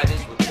graffiti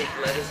writers would take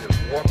letters and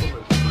warp them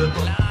and flip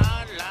them.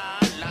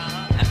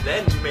 And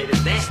then we made a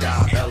dance.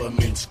 Style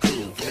elements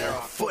groove, there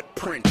are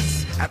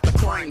footprints at the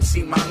crime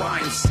scene. My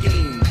rhyme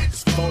scheme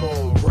is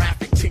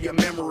photographic to your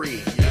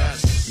memory.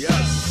 Yes,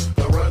 yes,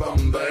 the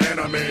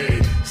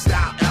enemy.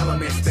 Style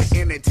elements, the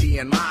entity,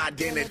 and my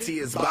identity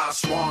is Bob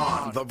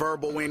Swan. The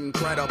verbal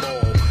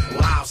incredible,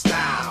 wild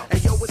style.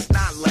 And yo, it's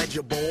not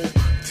legible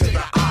to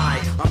the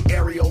eye. I'm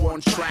aerial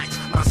on tracks.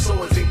 My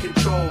soul is in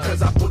control,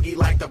 cause I boogie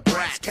like the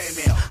brats.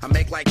 Came in, I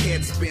make like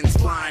head spins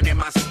flying in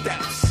my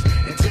steps.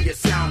 Into your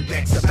sound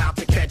decks, about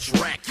to catch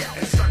wreck.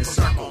 In circles,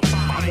 I'm on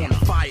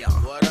fire.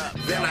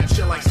 Then I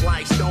chill like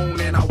Sly Stone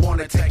and I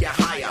wanna take it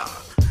higher.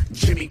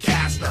 Jimmy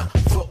Castor,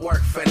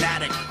 footwork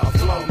fanatic, a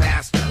flow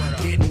master,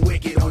 getting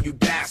wicked on you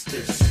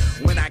bastards.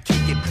 When I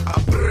kick it,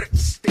 I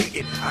stick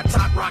it. I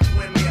top rock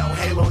windmill,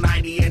 Halo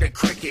 90 and the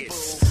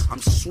crickets.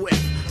 I'm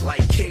swift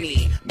like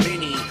Kenny,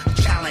 Mini,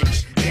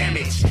 challenge,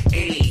 damage,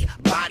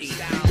 anybody.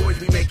 You boys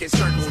be making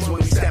circles when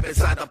we step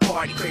inside the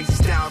party. Crazy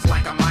styles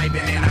like I'm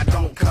Ivan and I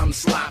don't come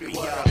sloppy.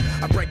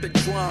 I break the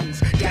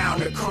drums down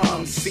to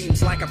crumbs.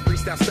 Seems like a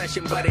freestyle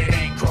session, but it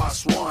ain't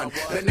cross one.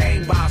 The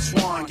name Bob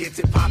Swan gets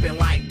it popping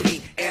like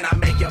beat. And I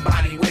make your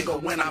body wiggle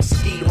when I'm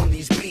skied on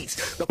these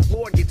beats. The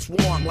floor gets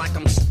warm like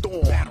I'm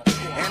Storm.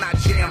 And I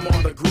jam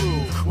on the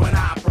groove when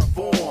I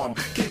perform.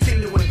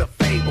 Continuing the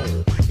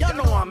fable. Y'all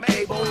know I'm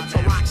able to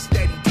rock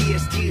steady.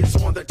 DST is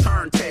on the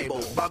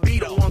turntable.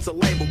 Bobito owns a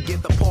label.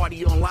 Get the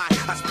party on lock.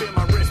 I spin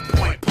my wrist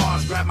point.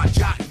 Pause, grab my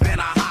jock, then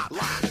I hop.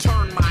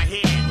 Turn my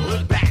head,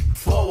 look back,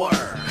 forward.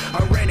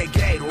 A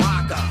renegade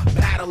rocker.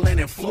 Battling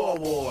in floor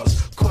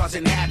wars.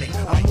 Causing havoc.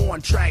 I'm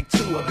on track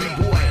too. A big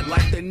boy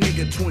like the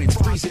nigga twins.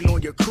 Freezing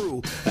on your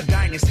crew. A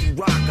dynasty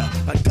rocker.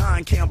 A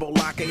Don Campbell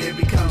locker. It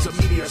becomes a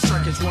media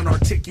circus when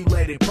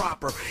articulated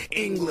proper.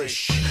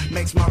 English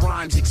makes my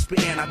rhymes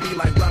expand. I be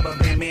like Rubber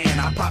Band Man.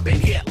 I pop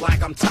and hit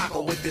like I'm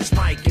Taco with this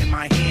mic in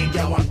my hand.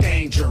 Yo, I'm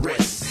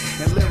dangerous.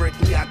 And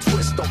lyrically I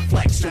twist or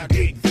flex or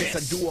dig this. I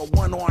do a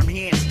one-arm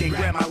handstand.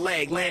 Grab my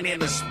leg, land in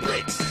the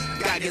splits.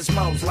 Got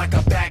gizmos like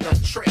a bag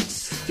of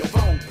tricks. Your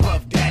phone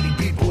puff daddy.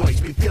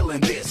 B-boys be feeling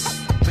this.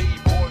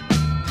 B-boy,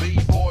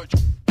 B-boy,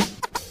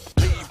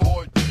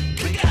 B-boy, B-boy.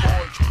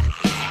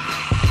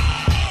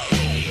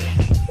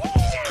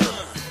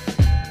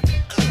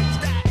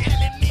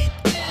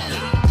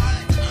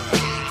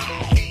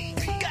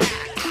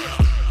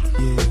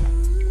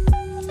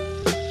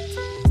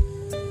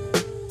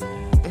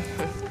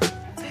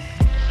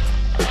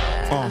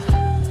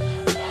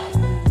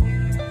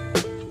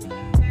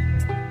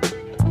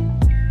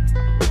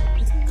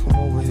 Come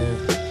over here.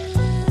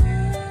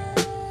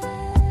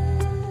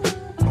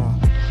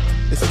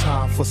 It's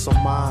time for some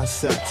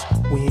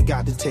mindsets. We ain't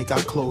got to take our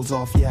clothes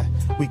off yet.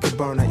 We could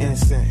burn an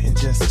incense and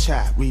just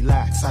chat,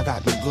 relax. I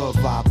got the good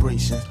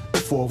vibrations.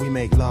 Before we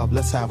make love,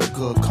 let's have a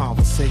good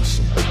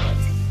conversation.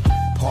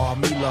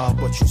 Pardon me, love,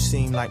 but you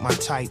seem like my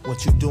type.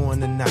 What you doing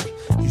tonight?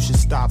 You should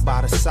stop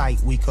by the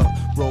site. We could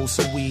roll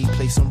some weed,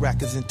 play some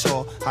records and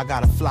talk. I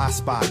got a fly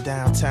spot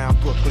downtown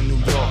Brooklyn, New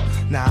York.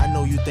 Now I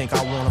know you think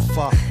I wanna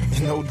fuck,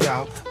 no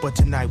doubt, but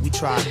tonight we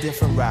try a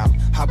different route.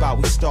 How about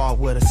we start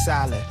with a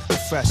salad, a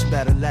fresh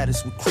bed of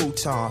lettuce with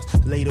croutons.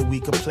 Later we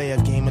could play a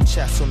game of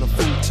chess on the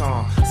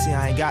futon. See,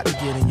 I ain't got to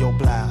get in your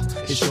blouse.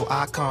 It's your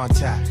eye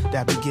contact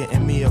that be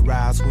getting me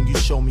aroused. When you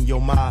show me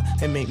your mind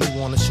and make me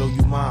wanna show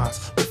you mine.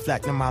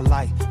 Reflecting my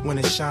light when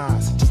it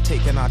shines. Just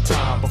taking our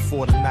time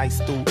before the night's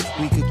through.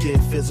 We could get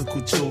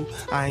physical too.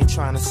 I ain't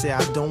trying to say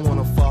I don't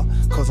wanna fuck,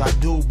 cause I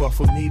do, but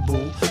for me,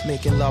 boo,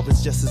 making love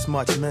is just as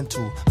much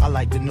mental. I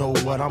like to know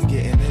what I'm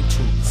getting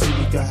into. See,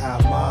 we could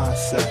have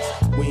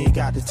mindsets. We ain't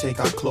got to take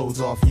our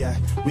clothes off yet.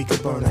 We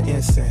could burn an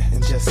incense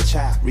and just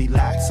chat,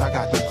 relax. I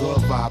got the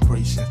good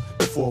vibration.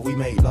 Before we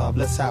make love,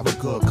 let's have a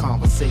good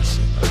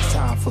conversation. It's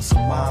time for some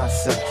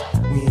mindsets.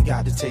 We ain't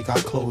got to take our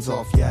clothes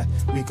off yet.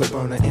 We could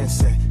burn an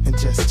incense and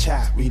just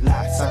chat,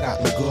 relax. I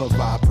got the good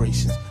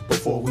vibrations.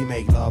 Before we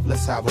make love,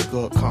 let's have a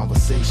good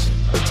conversation.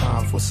 It's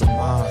time for some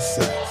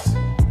mindsets.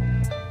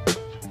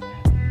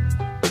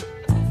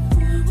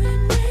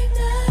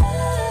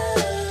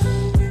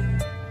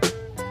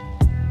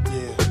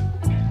 Yeah.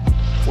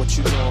 What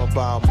you know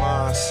about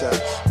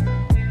mindsets?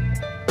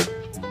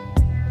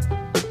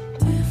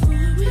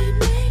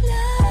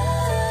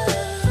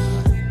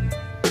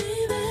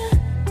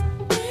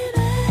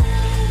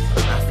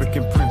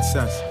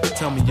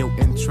 Tell me your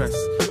interests.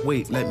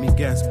 Wait, let me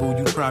guess, boo,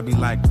 you probably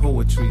like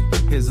poetry.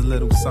 Here's a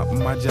little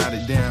something I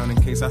jotted down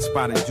in case I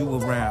spotted you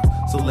around.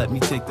 So let me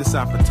take this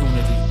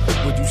opportunity.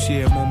 Would you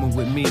share a moment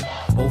with me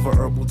over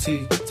herbal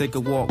tea? Take a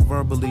walk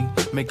verbally,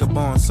 make a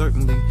bond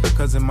certainly.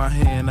 Cause in my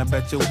hand, I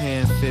bet your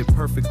hand fit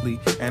perfectly.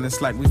 And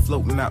it's like we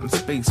floating out in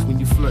space when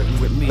you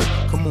flirting with me.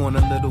 Come on,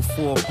 a little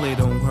foreplay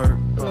don't hurt.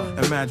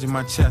 Imagine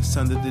my chest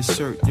under this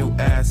shirt. Your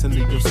ass under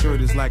your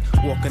skirt is like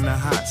walking the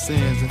hot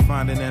sands and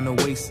finding an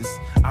oasis.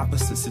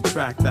 Opposites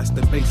attract, that's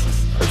the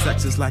basis.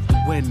 Sex is like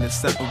the wind that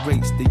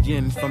separates the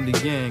yin from the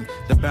yang.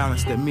 The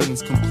balance that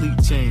means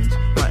complete change.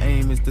 My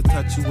aim is to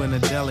touch you in a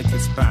delicate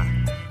spot.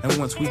 And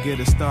once we get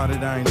it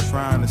started, I ain't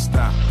trying to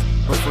stop.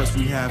 But first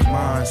we have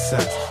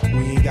mindsets.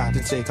 We ain't got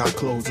to take our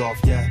clothes off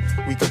yet.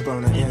 We could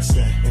burn an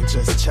incense and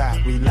just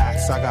chat,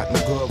 relax. I got the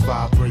good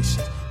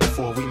vibrations.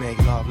 Before we make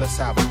love, let's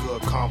have a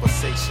good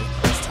conversation.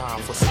 It's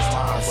time for some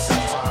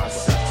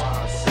mindsets.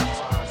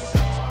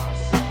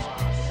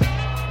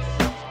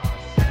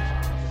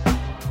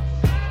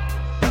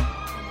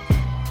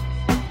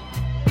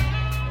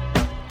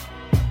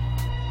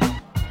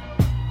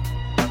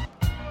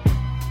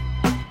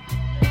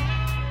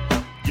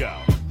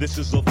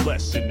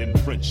 lesson in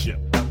friendship,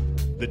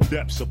 the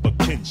depths of a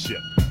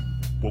kinship.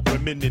 What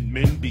women and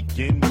men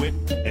begin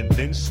with and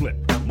then slip.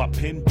 My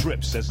pen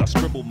drips as I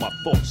scribble my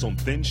thoughts on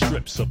thin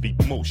strips of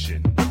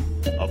emotion.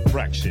 A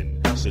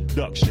fraction,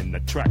 seduction,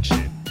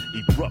 attraction,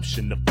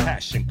 eruption of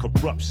passion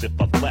corrupts if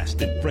I've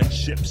lasting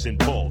friendships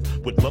involved.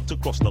 Would love to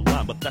cross the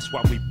line, but that's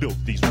why we built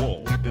these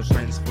walls. We've been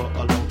friends for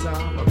a long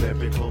time, a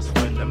very close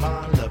friend of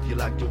mine. Love you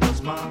like you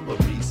was mine, but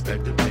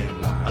respect the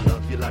thin line. I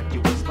love you like you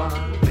was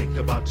mine, think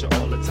about you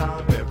all the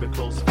time. Very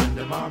close friend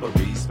of mine, but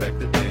respect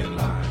the thin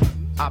line.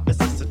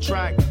 Opposites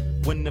attract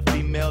when the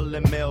female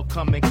and male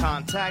come in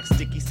contact.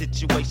 Sticky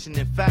situation,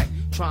 in fact,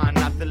 trying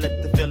not to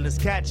let the feelings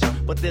catch.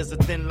 But there's a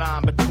thin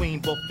line between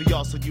both of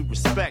y'all, so you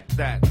respect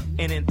that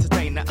and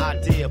entertain the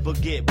idea,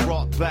 but get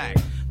brought back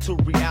to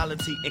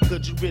reality. And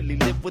could you really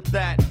live with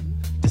that?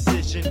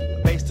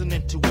 Decision based on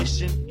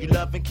intuition. You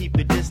love and keep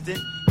it distant.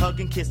 Hug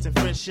and kiss and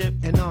friendship.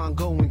 An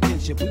ongoing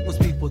kinship. We was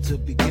people to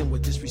begin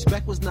with.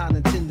 Disrespect was not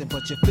intended,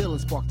 but your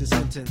feelings sparked the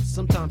sentence.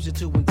 Sometimes you're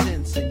too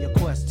intense in your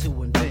quest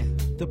to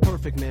invent the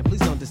perfect man.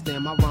 Please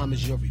understand, my rhyme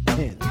is your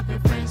repent. We've been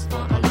friends for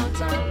a long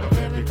time, a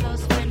very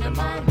close friend of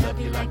mine. Love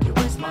you like you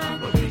was mine,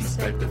 but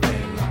respect the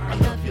thin line. I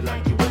love you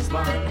like you was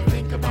mine, I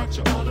think about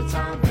you all the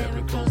time.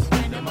 Very close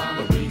friend of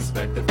mine, but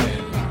respect the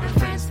thin line. We've been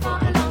friends for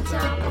a long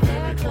time, a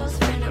very close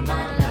friend of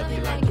mine. Love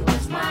you like you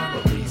was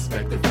mine, but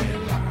respect the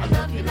thin line. I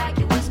love you like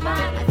you was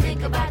mine, I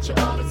think about you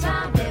all the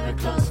time. Very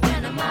close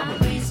friend of mine,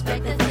 but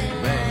respect the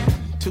thin line.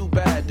 Too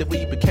bad that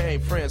we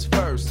became friends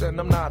first, and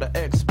I'm not an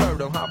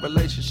expert on how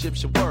relationships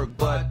should work,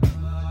 but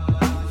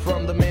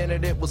from the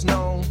minute it was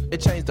known, it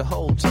changed the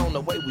whole tone,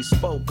 the way we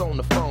spoke on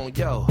the phone.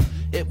 Yo,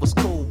 it was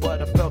cool,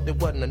 but I felt it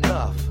wasn't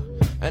enough,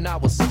 and I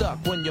was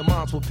stuck when your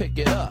moms would pick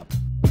it up.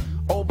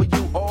 Over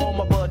you, all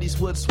my buddies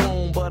would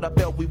swoon, but I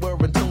felt we were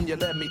in tune. You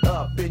let me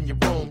up in your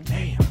room,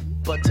 damn.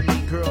 But to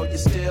me, girl, you're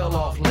still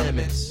off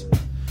limits.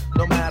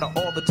 No matter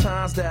all the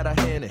times that I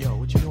hinted. Yo,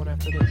 what you doing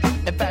after this?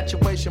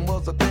 Infatuation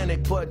was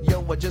authentic, but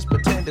yo, I just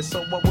pretended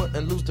so I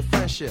wouldn't lose the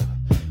friendship.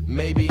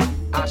 Maybe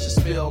I should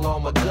spill all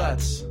my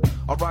guts,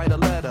 or write a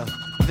letter,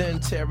 then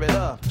tear it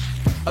up.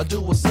 Or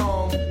do a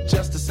song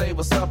just to say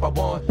what's up. I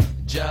want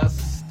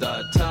just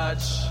a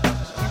touch.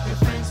 We've been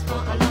friends for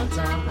a long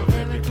time, a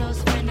very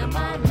close friend of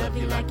mine. Love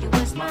you like you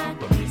was mine,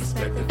 but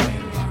respect the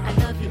thin line. I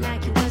love you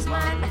like you was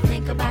mine, I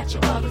think about you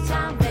all the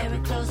time. Very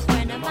close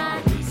friend of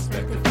mine,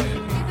 respect the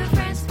thin line. We've been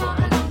friends for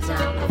a long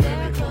time, a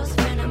very close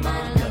friend of mine.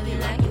 I love you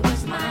like you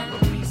was mine,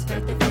 but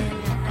respect the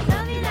thin line. I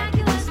love you like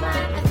you was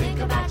mine, I think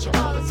about you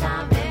all the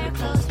time. Very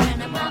close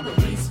friend of mine, but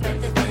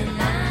respect the thin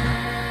line.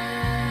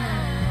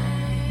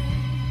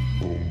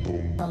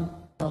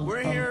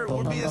 We're here,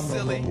 we're being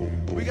silly.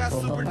 We got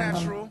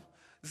Supernatural,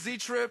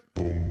 Z-Trip,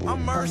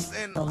 I'm Merce,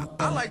 and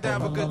I like to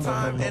have a good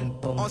time. And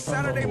on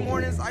Saturday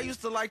mornings, I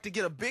used to like to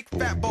get a big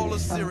fat bowl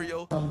of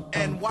cereal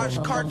and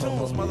watch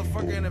cartoons,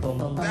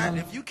 motherfucker. And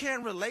if you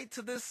can't relate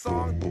to this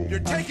song, you're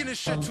taking this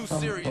shit too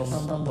serious.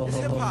 It's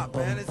hip-hop,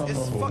 man.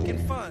 It's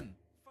fucking fun.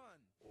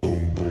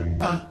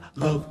 I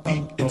love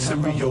eating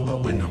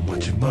cereal when I'm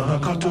watching my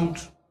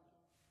cartoons.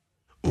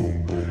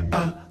 Ooh,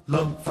 I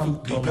love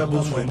Fruity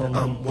Pebbles when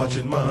I'm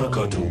watching my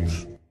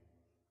cartoons.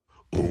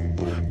 Ooh,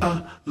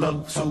 I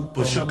love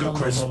Super Sugar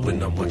Crisp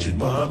when I'm watching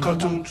my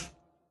cartoons.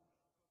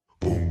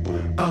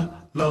 Ooh, I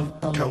love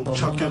Count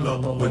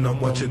Chocula when I'm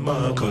watching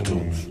my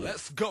cartoons.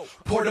 Let's go.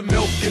 Pour the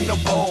milk in the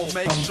bowl,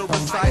 make sure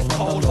it's ice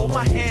cold. Hold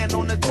my hand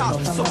on the top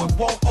so it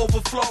won't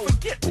overflow.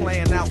 Forget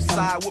playing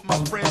outside with my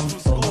friends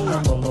from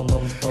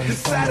school. It's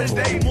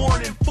Saturday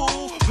morning,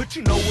 fool, but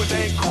you know it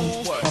ain't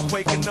cool.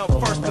 Waking up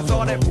first, cause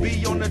all that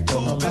be on the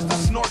tube is the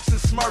snorts and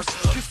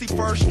smurfs. Juicy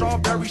first,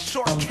 strawberry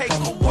shortcake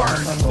or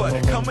worse.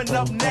 But coming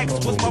up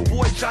next was my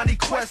boy Johnny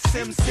Quest,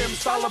 Sim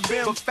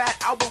Solomon, but Fat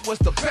Albert was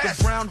the best.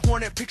 The Brown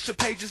Hornet picture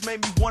pages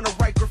made me wanna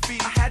write graffiti.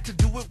 I had to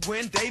do it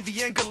when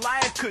Davy and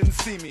Goliath couldn't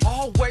see me.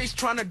 Always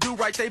trying to do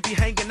right, they be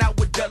hanging out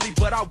with Dudley,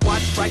 but I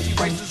watched Righty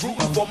Races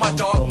rooting for my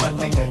dog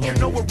Mudley. You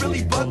know what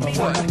really bugged me?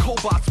 The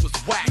Cobots was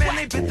whack. Man,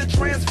 they bit the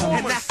Transformers,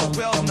 and that's a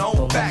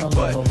well-known fact.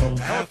 But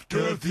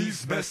after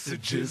these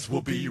messages,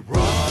 we'll be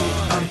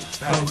right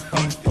back.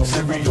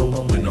 Cereal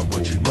when I'm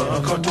watching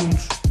my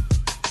cartoons.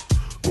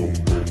 Ooh,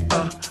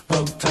 I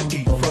love to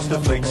eat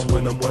Frosted Flakes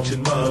when I'm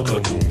watching my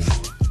cartoons.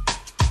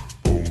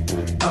 Ooh,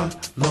 I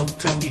love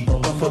to eat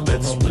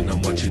alphabets when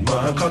I'm watching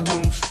my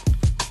cartoons.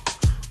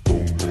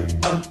 Ooh,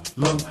 I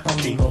love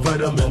King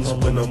Vitamins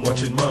when I'm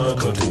watching my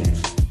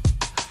cartoons.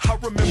 I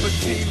remember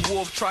Teen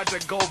Wolf tried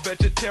to go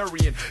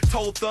vegetarian.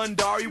 Told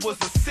Thundar he was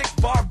a sick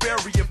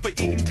barbarian for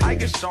eating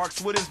tiger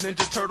sharks with his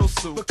Ninja Turtle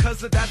suit.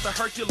 Because of that, the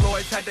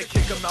Herculoids had to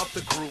kick him out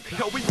the group.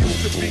 Yo, we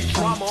used to be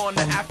drama on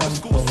the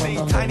after-school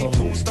scene. Tiny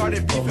Toon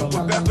started beefing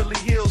with Beverly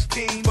Hills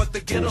teens, but the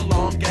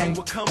Get-Along gang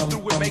would come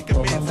through and make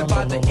amends. And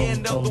by the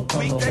end of the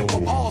week, they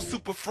were all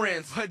super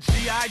friends. But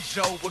G.I.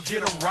 Joe would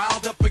get them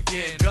riled up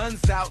again.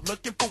 Guns out,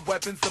 looking for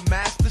weapons of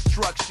mass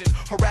destruction.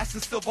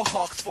 Harassing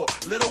Silverhawks for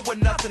little or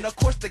nothing. Of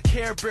course, the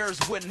Care Bears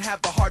wouldn't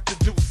have the heart to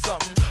do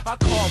something. I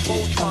call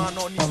Voltron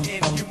on these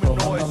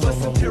inhumanoids, but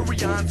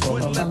Centurions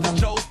wouldn't let the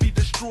Joes be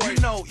destroyed. destroyed.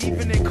 You know,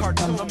 even in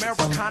cartoon,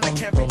 Americana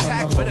can't be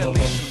tackled. But at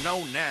least you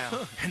know now,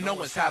 and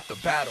know it's half the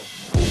battle.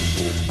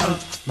 I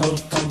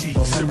love to eat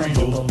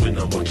cereal when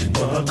I'm watching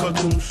my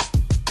cartoons.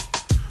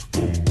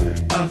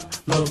 I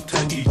love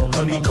to eat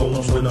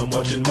honeycombs when I'm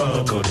watching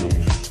my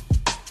cartoons.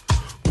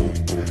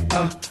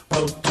 I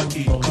love to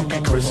eat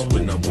Cookie Crisp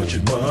when I'm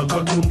watching my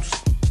cartoons.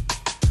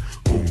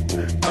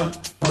 I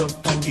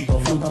love to eat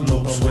Fruit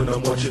Loops when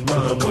I'm watching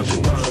my cartoons.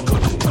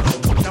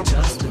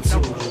 Just the two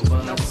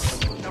of us.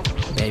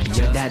 Baby,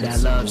 your dad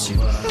loves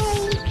you,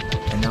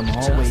 and I'ma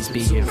always be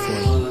here for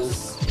you,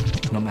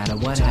 no matter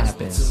what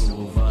happens.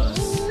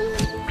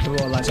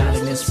 You're all I got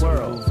in this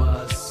world.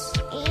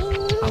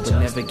 I would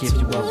never give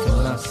you up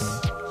for nothing.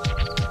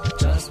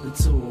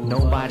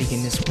 Nobody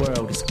in this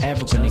world is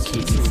ever gonna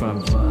keep me from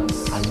you.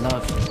 I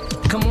love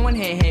you. Come on,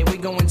 hey, we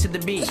going to the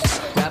beach.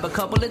 Grab a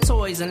couple of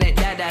toys and let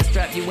Dada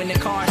strap you in the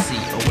car seat.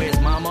 Oh, where's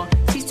Mama?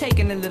 She's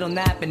taking a little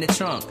nap in the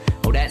trunk.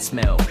 Oh, that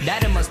smell.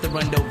 Dada must have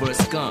run over a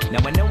skunk. Now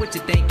I know what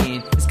you're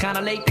thinking. It's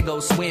kinda late to go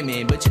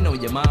swimming, but you know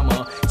your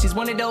mama. She's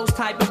one of those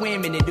type of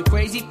women that do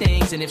crazy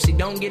things, and if she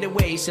don't get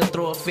away, she'll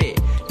throw a fit.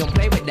 Don't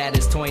play with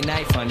Dada's toy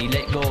knife, honey.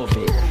 Let go of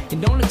it.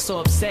 And don't look so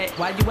upset.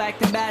 Why you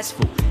acting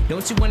bashful?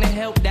 Don't you wanna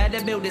help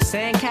Dada build a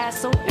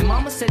sandcastle? And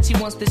Mama said she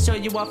wants to show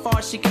you how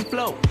far she can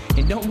float.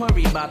 And don't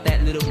worry about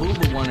that little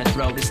boo-boo on her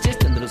throat. It's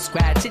just a little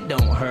scratch, it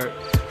don't hurt.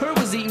 Her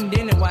was eating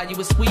dinner while you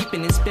was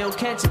sweeping and spilled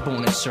ketchup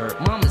on her shirt.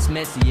 Mama's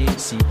messy,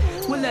 ain't she?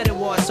 We'll let it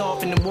wash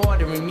off in the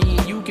water, and me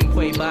and you can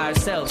play by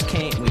ourselves,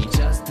 can't we?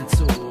 Just the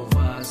two of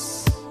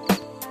us.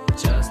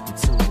 Just the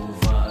two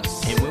of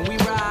us. And when we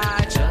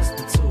ride, just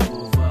the two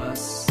of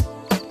us.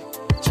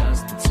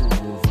 Just the two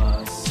of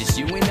us. Just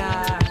you and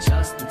I.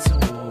 Just the two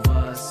of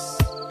us.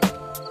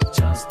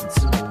 Just the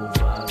two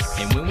of us.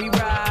 And when we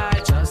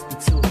ride, just the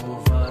two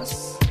of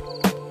us.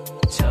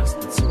 Just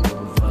the two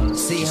of us.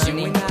 See,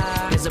 honey,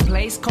 there's a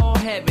place called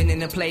heaven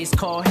and a place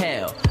called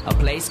hell. A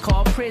place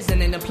called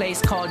prison and a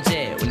place called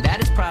jail. And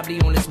that is probably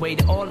on its way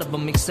to all of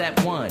them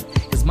except one.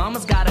 His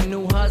mama's got a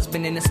new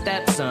husband and a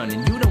stepson,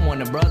 and you don't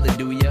want a brother,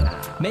 do ya?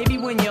 Maybe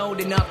when you're old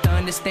enough to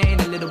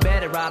understand a little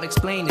better, I'll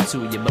explain it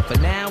to you. But for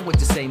now, what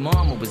you say,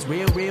 Mama was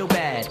real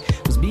bad.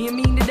 Was being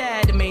mean to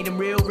Dad that made him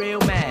real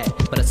mad.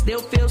 But I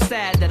still feel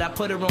sad that I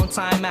put her on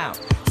timeout.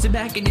 Sit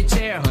back in your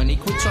chair, honey,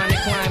 quit trying to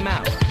climb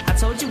out. I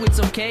told you it's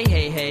okay,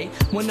 hey.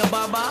 When the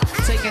baba,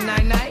 take a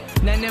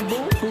night, nana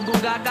boo, goo goo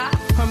gaga,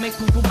 her make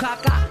poo poo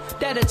caca.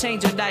 Dad'll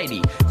change her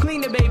diety,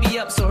 clean the baby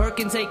up so her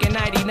can take a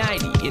nighty.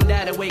 And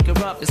Dad'll wake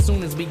her up as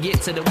soon as we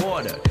get to the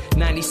water.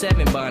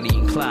 97 Bonnie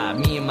and Clyde,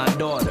 me and my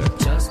daughter.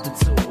 Just the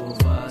two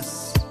of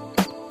us.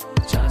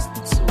 Just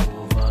the two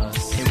of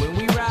us. And when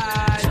we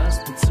ride,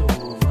 just the two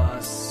of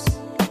us.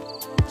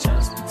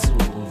 Just the two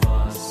of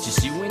us.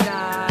 Just you and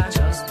I.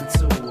 Just the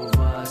two of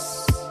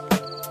us.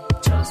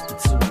 Just the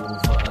two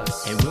of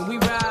us. And when we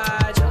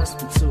ride, just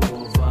the two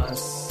of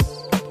us.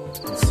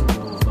 The two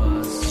of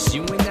us. Just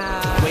you and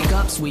I. Wake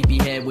up,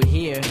 sleepyhead, we're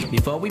here.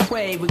 Before we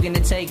pray, we're gonna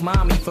take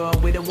Mommy for a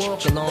little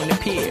walk along the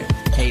pier.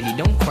 Haley,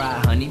 don't cry,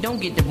 honey, don't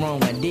get the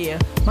wrong idea.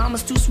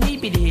 Mama's too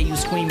sleepy to hear you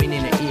screaming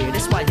in her ear.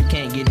 That's why you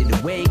can't get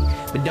it awake.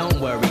 But don't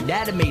worry,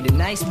 Dada made a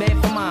nice bed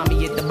for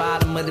Mommy at the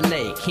bottom of the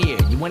lake. Here,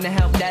 you wanna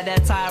help Dada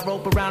tie a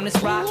rope around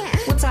this rock?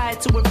 We'll tie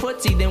it to her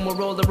footsie, then we'll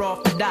roll her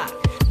off the dock.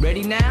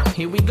 Ready now?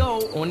 Here we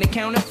go, on the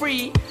count of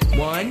 3.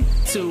 1,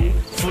 2,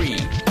 3.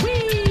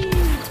 Whee!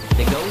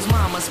 There goes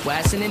Mama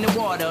splashing in the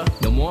water.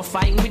 No more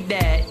fighting with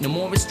Dad, no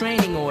more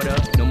restraining order.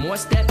 No more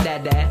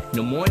stepdad,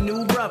 no more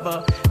new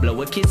brother. Blow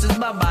her kisses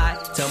bye-bye,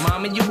 tell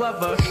Mama you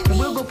love her. And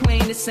we'll go play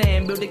in the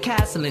sand, build a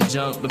castle and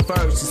junk. But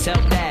first, just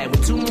help Dad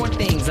with 2 more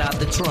things out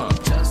the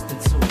trunk. Just the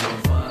two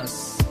of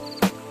us.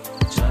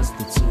 Just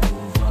the two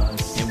of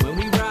us. And when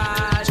we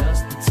ride,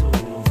 just the two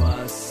of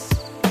us.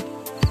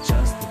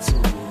 Just the two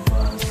of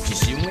us.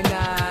 Just you and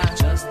I.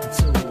 Just the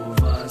two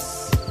of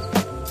us.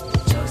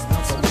 Just the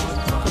two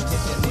of us.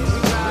 And when we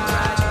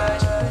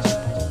ride,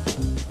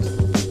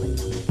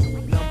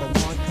 number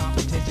one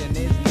competition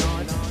is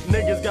none.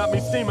 Niggas got me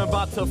steaming,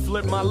 about to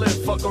flip my lip.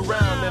 Fuck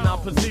around and I'll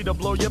proceed to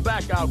blow your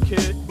back out,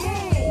 kid.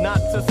 Not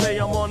to say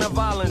I'm on a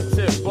violent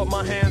tip, but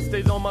my hand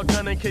stays on my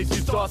gun in case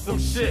you start some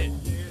shit.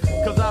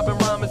 Cause I've been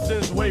rhyming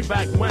since way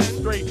back when.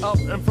 Straight up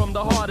and from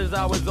the heart as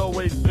I was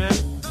always been.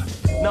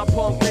 Now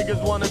punk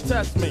niggas wanna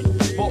test me,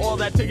 but all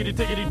that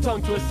tickety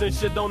tongue twisting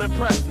shit don't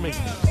impress me.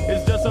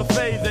 It's just a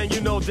phase and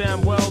you know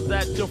damn well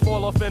that you'll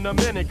fall off in a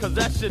minute, cause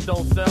that shit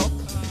don't sell.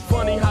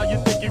 Funny how you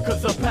think you could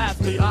surpass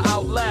me or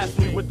outlast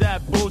me. With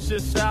that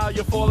bullshit style,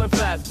 you're falling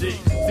fast, G.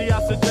 See,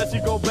 I suggest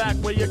you go back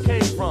where you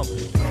came from.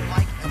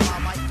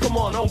 Come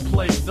on, don't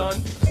play,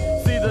 son.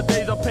 See, the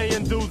days of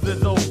paying dues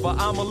is over.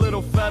 I'm a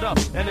little fed up,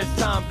 and it's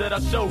time that I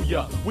show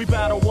ya. We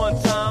battle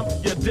one time,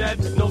 you're dead,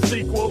 no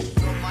sequel.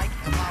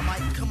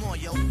 Come on,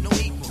 yo, no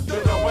equal.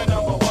 You know we're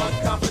number one,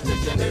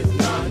 competition is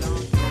none.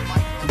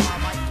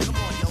 Come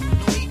on, yo,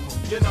 no equal.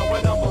 You know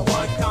we're number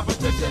one,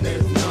 competition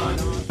is none.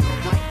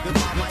 Come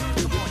on,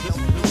 yo,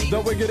 no equal.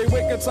 Though wiggity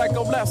wicked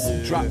psycho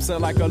bless. Drops it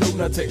like a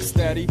lunatic,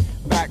 steady.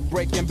 Back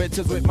breaking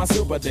bitches with my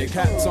super dick.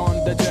 Hats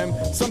on the gym.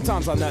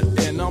 Sometimes I nut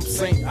in them.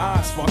 St.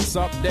 Eyes fucks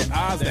up their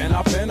eyes, then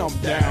I pin them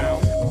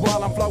down.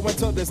 While I'm flowing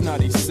to this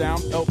nutty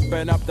sound,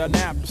 open up the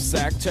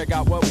knapsack, check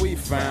out what we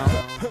found.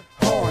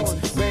 Horns,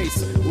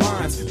 bass,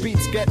 lines,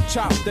 beats get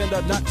chopped in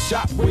the nut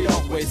shop. We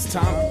don't waste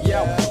time.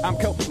 Yo, I'm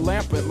coat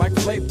lamping like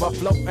flavor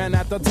floating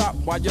at the top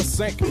while you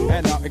sink.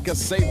 And now it can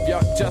save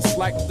ya just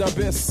like the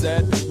biz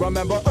said.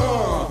 Remember,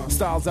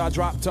 styles I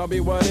drop, tell me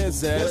what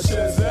is it?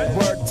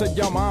 Word to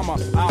your mama,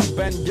 I'll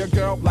bend your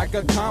girl like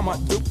a comma.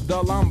 Duke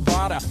the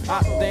Lombada,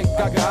 I think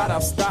I gotta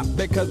stop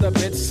because the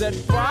bitch said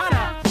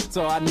Friday.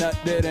 So I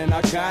nutted and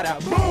I got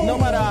out. No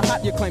matter how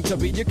hot you claim to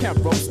be, you can't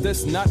roast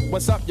this nut.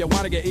 What's up? You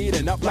wanna get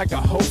eaten up like a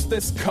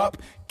hostess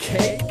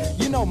cupcake?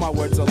 You know my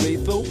words are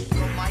lethal.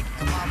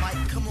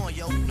 Come on,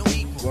 yo, no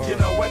equal. You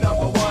know we're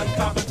number one,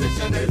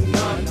 competition is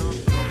none.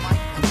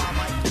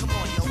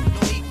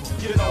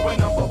 You know we're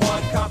number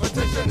one,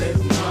 competition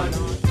is none.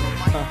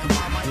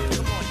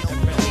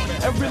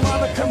 Every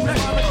line of connect.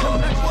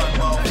 One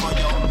more for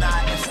your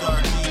 9 and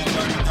 30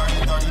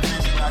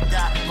 vision I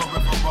got.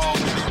 Peripheral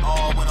with it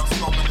all when I'm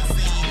scoping the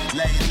scene.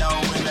 Lay low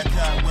in the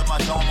cut with my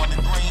dome on the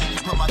green.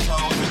 Put my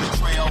toes in the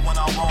trail when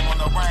I roam on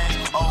the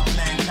range.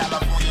 Oakland,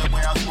 California,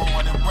 where I was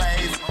born and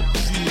raised.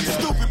 Yeah.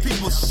 Stupid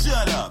people,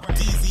 shut up.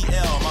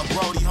 DZL, my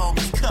Brody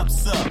homies,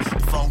 cups up. The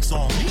funk's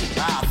on me.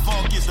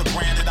 Funk is the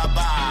brand that I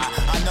buy.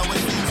 I know it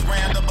seems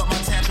random, but my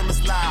tantrum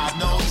is live.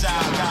 No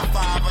job, got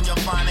 5 on your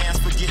finance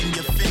for getting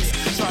your fix.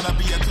 Tryna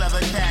be a clever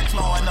cat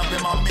clawing up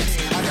in my mix.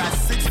 I got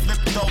 6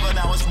 flipped over,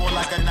 now it's more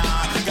like a 9.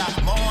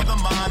 Got more on the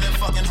mind than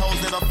fucking hoes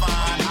that are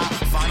fine. I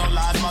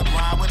finalize my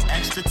grind with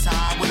extra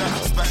time. With a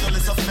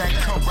specialist effect,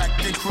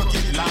 corrected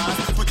crooked lines.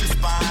 Put your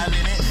spine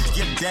in it,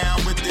 get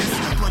down with this.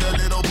 Put a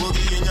little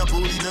boogie in your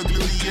booty, the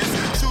gluteus.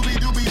 Shooby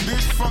dooby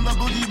bitch from the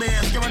boogie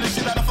band. Scaring the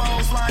shit out of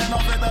foes, flying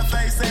off at the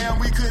face, saying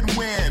we couldn't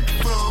win.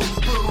 Fool,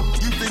 who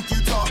you think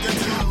you talking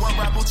to? One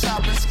rap will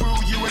chop and screw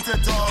you into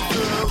dog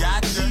food.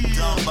 Gotcha,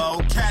 Dumbo,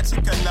 catch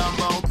a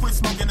Columbo. Quit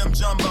smoking them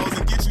jumbos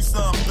and get you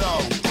some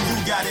though. You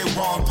got it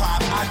wrong,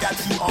 Pop. I got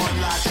you on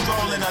lock.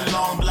 Strolling a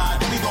long block.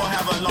 We gon'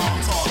 have a long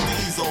talk.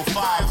 Diesel,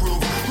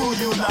 fireproof. Who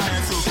you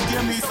lying to?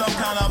 Give me some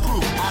kind of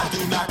proof. I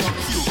do not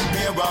compute.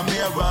 Mirror,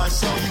 mirror,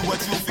 show you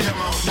what you fear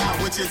most. Not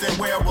witches and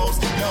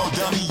werewolves. No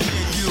dummy,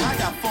 yeah, you. I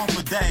got fun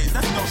for days.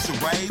 That's no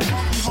charade.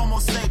 Funky homo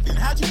sapien.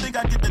 How'd you think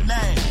I get the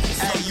name?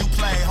 Hey, you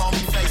play,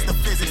 homie. Face the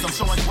physics. I'm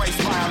showing grace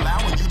by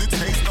allowing you to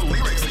taste the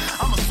lyrics.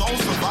 I'm a soul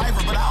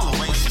survivor, but I'll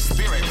erase your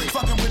spirit.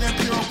 Fucking with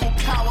empirical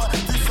power,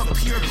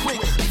 disappear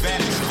quick.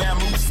 Vanish,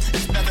 vamoose,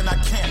 it's nothing I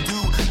can't do.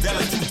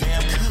 Della too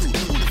damn cool.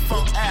 Who the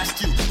funk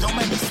asked you? Don't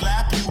make me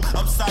slap you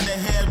upside the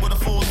head with a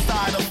full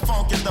side of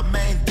funk is the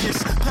main dish.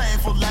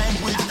 Painful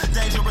language,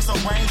 dangerous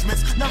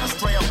arrangements. Never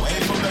stray away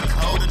from the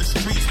code of the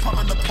streets.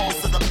 Pumping the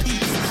pulse of the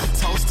peace.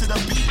 Toast to the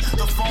beat,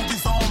 the funk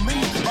is on me.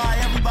 Buy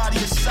everybody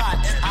a shot,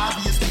 an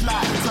obvious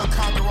plot to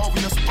conquer over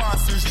your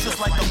sponsors, just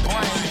like the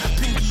brain.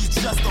 Pinky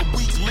just a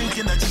weak link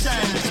in the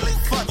chain.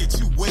 Fuck it,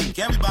 you weak.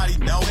 Everybody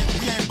know it.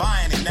 We ain't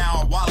buying it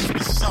now. Our wallets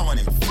be showing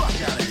it. Fuck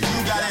out of here.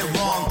 You got it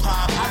wrong,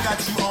 Pop. I got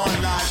you on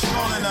live.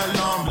 Strolling a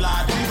long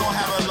block. We gon'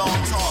 have a long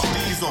talk.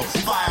 Diesel,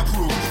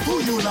 fireproof.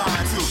 Who you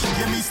lying to?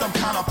 Give me some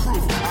kind of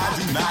proof. I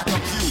do not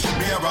compute.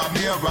 Mirror,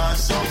 mirror,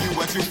 show you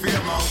what you fear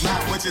most.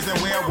 Not witches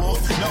and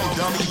werewolves. No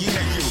dummy,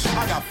 yeah, you.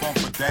 I got funk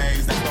for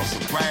days. That's no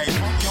charade.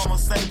 Funky homo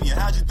sapien.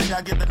 How'd you think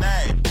I get the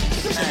name?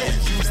 Hey,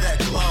 use that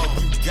glow.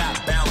 You got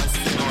balance.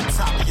 Sit on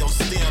top of your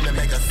stem and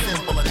make a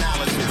simple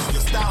analysis.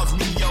 Your style's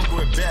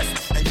mediocre at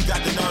best, and you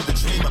got the nerve to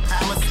dream of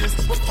palaces.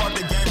 What part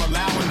the game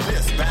allowing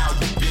this? Bow,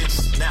 you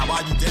bitch. Now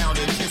why you down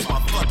there kiss my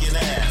fucking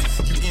ass?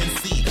 You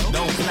NC,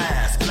 no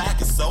class.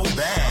 Black is so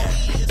bad.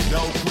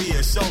 No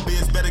queer.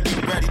 Showbiz better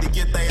get ready to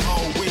get they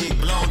whole wig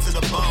blown to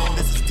the bone.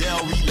 This is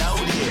Dell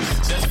Reloaded.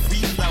 Just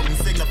free floating,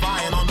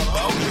 signifying on the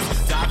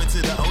bogus. Dive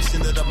into the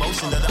ocean of the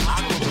motion of the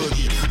aqua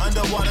boogie.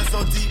 Underwater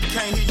so deep,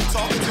 can't hear you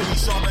talking to me.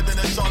 Sharper than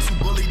the sharks who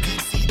bully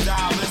deep sea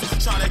divers.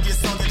 Trying to get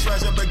sunken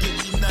treasure, but get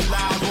eaten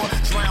alive. Or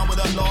drown with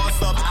a loss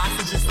of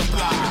oxygen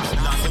supply.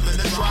 Not something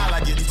to try,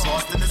 like getting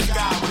tossed in the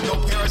sky with no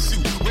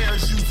parachute.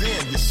 Where's you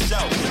then? Your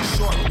show.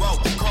 Short rope,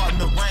 caught in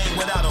the rain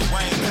without a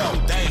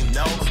raincoat. They ain't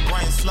no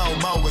brain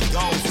slow-mo with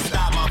goals to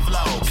stop my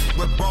flow.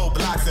 With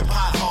roadblocks and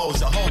potholes,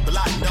 your whole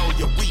block know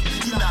you're weak.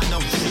 You not no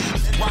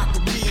G. Rock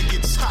with me and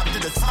get chopped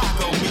in the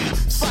taco meat.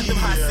 Fuck them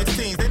high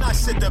 16s, they not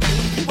shit to me.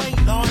 You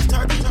ain't large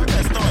turkey, you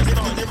best start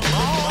hitting them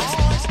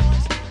balls.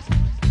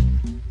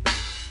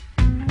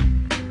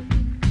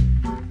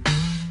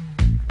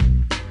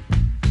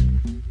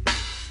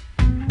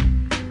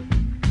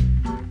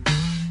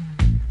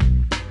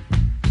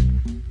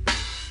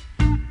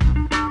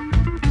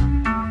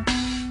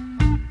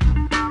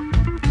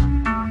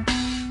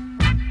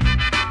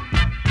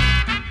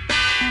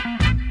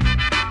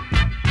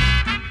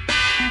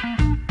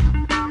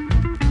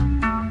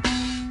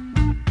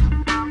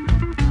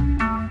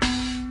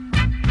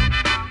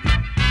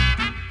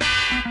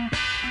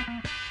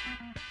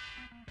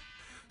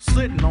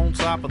 Sitting on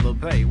top of the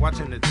bay,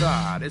 watching the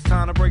tide. It's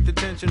time to break the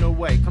tension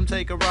away. Come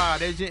take a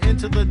ride as you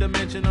enter the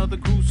dimension of the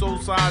Crusoe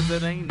size.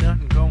 That ain't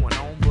nothing going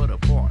on but a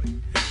party.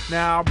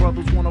 Now our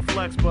brothers wanna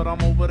flex, but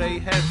I'm over their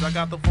heads. I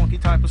got the funky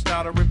type of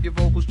style to rip your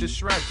vocals to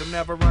shreds. I'm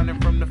never running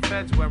from the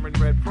feds wearing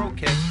red pro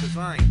kicks, cause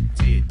I ain't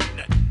did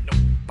nothing,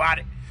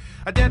 nobody.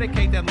 I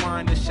dedicate that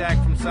line to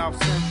Shaq from South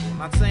Central.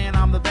 Not saying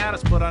I'm the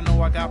baddest, but I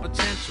know I got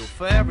potential.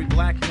 For every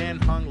black man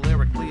hung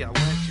lyrically, I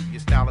lent you.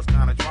 Your style is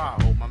kinda dry,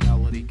 I hope my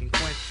melody can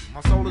quench you.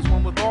 My soul is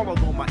one with all,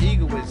 although my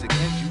ego is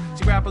against you.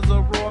 See, rappers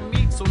are raw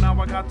meat, so now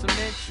I got to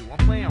mint you.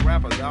 I'm playing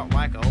rappers out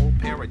like an old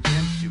pair of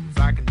gym shoes.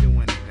 I can do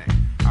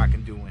anything, I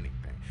can do anything.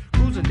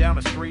 Cruising down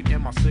the street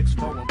in my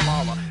 6'4"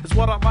 Impala. It's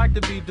what I'd like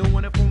to be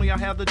doing if only I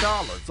had the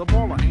dollars. A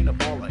baller ain't a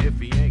baller if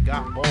he ain't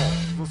got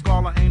balls. A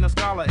scholar ain't a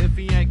scholar if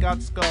he ain't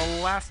got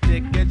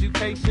scholastic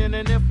education.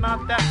 And if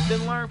not that,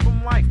 then learn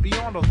from life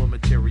beyond all the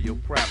material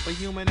crap. A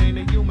human ain't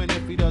a human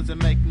if he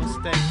doesn't make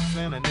mistakes.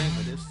 And the name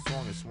of this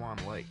song is Swan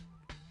Lake.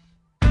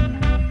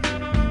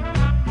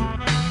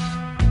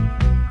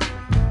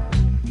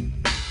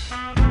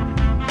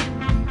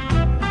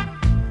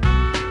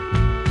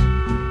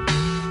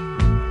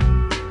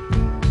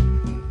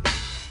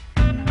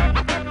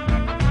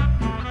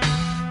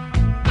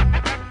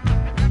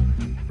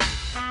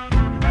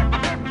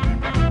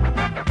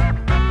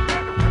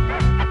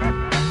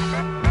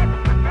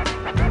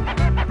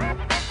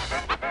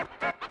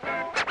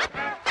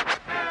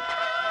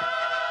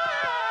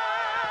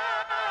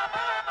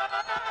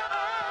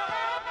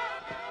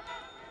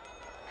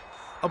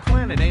 A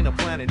planet ain't a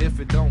planet if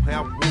it don't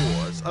have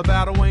wars. A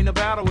battle ain't a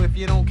battle if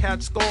you don't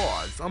catch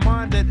scars. A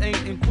mind that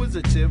ain't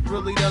inquisitive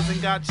really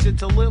doesn't got shit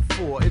to live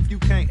for. If you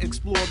can't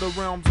explore the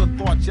realms of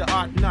thought, you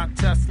ought not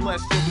test,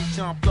 lest you'll be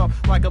chomped up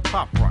like a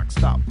pop rock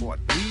stop. Bought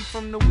weed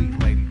from the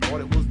weed lady,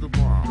 thought it was the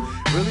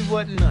bomb. Really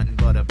wasn't nothing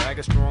but a bag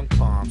of strong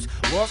palms.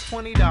 Lost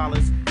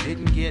 $20,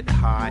 didn't get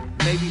high.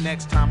 Maybe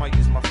next time I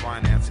use my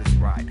finances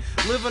right.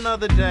 Live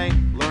another day,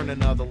 learn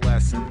another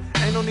lesson.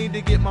 Ain't no need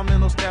to get my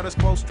mental status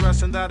quo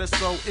stressing. That is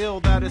so ill,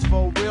 that is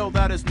for real,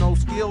 that is no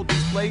skill.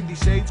 Displayed,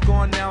 these shades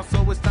gone now,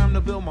 so it's time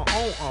to build my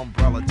own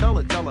umbrella. Tell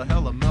a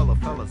hella mellow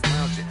fellas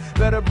lounging.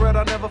 Better bread,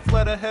 I never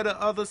fled ahead of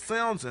other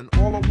sounds. And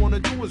all I wanna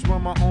do is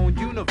run my own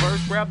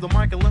universe. Grab the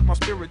mic and let my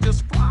spirit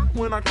just fly.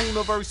 When I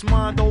universe,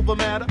 mind over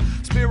matter,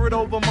 spirit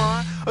over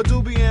mind. A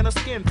doobie and a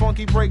skin,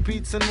 funky break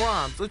beats and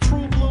rhymes. A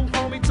true blue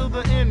homie to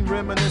the end,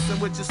 reminiscing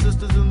with your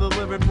sisters in the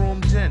living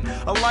room gin.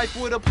 A life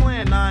with a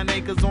plan, 9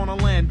 acres on a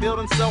land.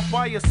 Building self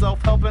by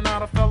yourself, helping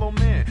out a fellow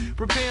man.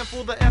 Preparing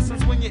for the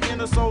essence when your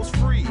inner soul's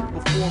free.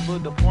 Before the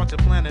departure,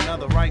 plant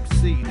another ripe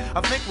seed.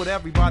 I think what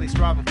everybody's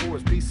striving for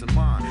is peace of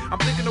mind. I'm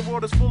thinking the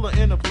world is full of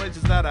inner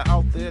pleasures that are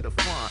out there to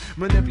find.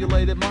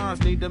 Manipulated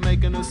minds need to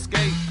make an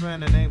escape.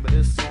 And the name of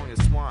this song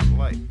is Swan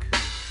Lake.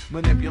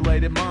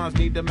 Manipulated minds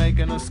need to make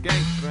an escape.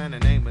 And the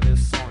name of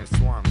this song is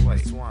Swan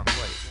Lake. Swan Lake.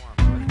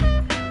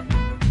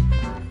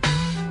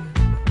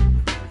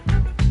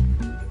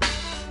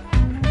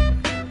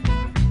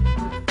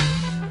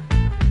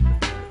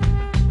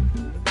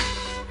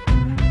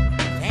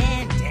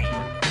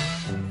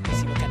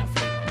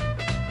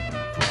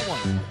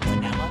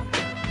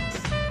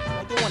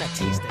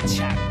 Taste the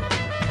chocolate.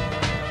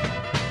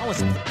 I want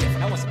something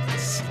different. I want something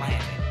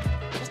slamming.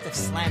 What's the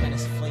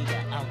slamminest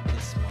flavor out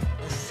this month?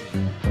 Let's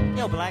see.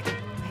 Yo, Black.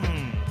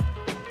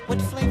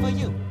 What flavor are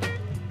you?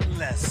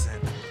 Listen.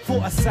 For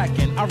a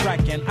second, I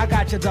reckon I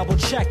got you double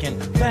checking.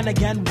 Then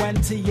again, when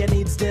to your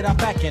needs did I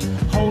beckon?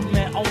 Hold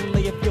me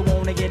only if you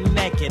wanna get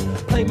naked.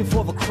 Play me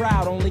for the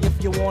crowd only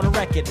if you wanna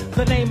wreck it.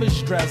 The name is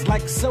Dress,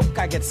 like silk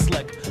I get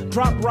slick.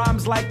 Drop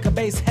rhymes like a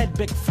bass head,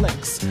 big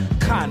flicks.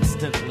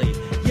 Constantly.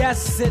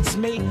 Yes, it's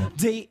me,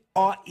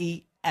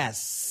 D-R-E-S.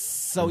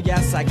 So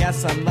yes, I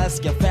guess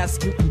unless you're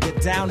fast, you can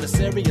get down to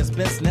serious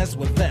business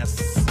with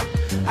this.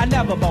 I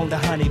never boned a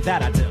honey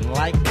that I didn't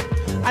like.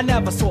 I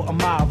never saw a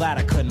mile that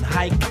I couldn't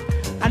hike.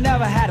 I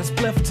never had a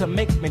spliff to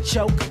make me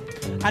choke.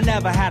 I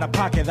never had a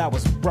pocket that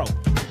was broke.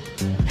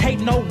 Hate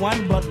no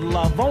one but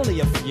love only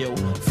a few.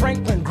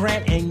 Franklin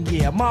Grant and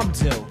yeah, Mom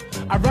do.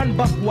 I run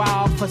buck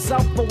wild for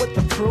self but with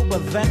the crew.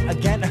 But then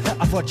again,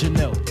 I thought you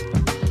knew.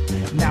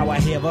 Now I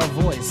hear a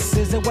voice.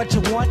 Is it what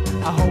you want?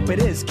 I hope it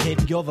is,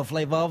 kid. You're the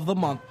flavor of the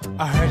month.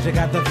 I heard you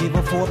got the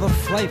fever for the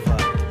flavor.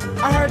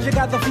 I heard you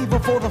got the fever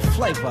for the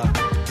flavor.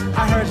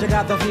 I heard you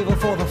got the fever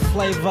for the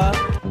flavor.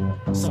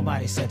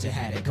 Somebody said you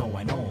had it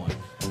going on.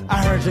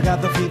 I heard you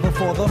got the fever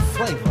for the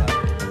flavor.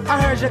 I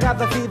heard you got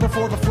the fever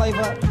for the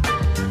flavor.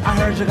 I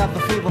heard you got the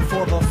fever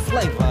for the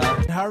flavor.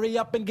 Hurry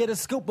up and get a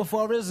scoop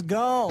before it's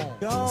gone.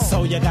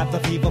 So you got the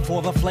fever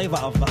for the flavor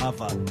of the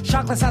other.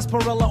 Chocolate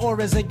sarsaparilla,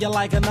 or is it you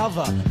like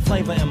another?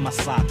 Flavor in my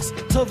socks.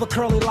 To the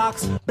curly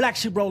locks, black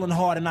sheep rolling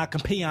hard and knocking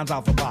peons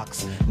out the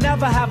box.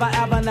 Never have I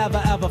ever,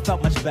 never ever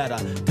felt much better.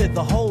 Did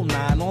the whole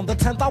 9, on the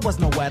 10th I was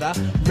no wetter.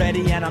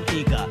 Ready and I'm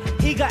eager,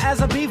 eager as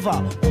a beaver.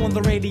 On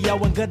the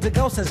radio and good to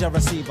go, says your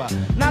receiver.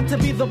 Not to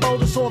be the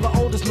boldest or the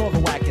oldest nor the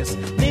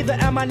wackest. Neither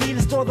am I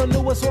neatest or the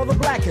newest or the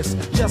blackest.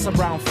 just a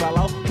brown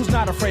fellow who's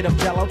not afraid of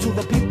jello. To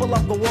the people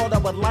of the world, I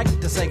would like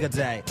to say good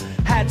day.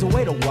 Had to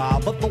wait a while,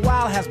 but the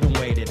while has been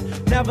waited.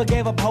 Never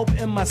gave up hope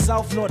in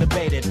myself nor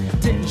debated.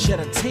 Didn't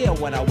shed a tear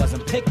when I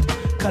wasn't picked,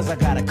 cause I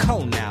got a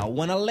cone now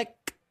when I lick.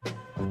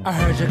 I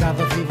heard you got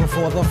the fever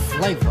for the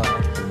flavor.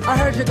 I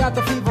heard you got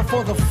the fever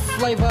for the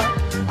flavor.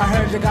 I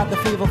heard you got the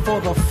fever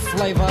for the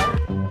flavor.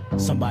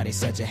 Somebody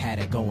said you had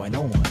it going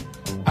on.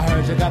 I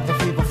heard you got the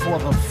fever for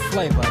the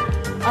flavor.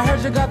 I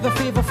heard you got the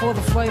fever for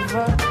the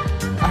flavor.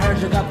 I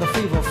heard you got the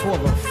fever for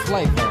the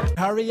flavor.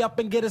 Hurry up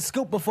and get a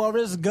scoop before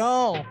it's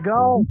gone.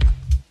 Go.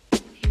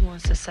 He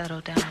wants to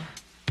settle down.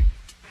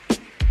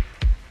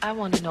 I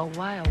want to know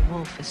why a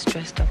wolf is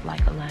dressed up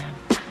like a lamb.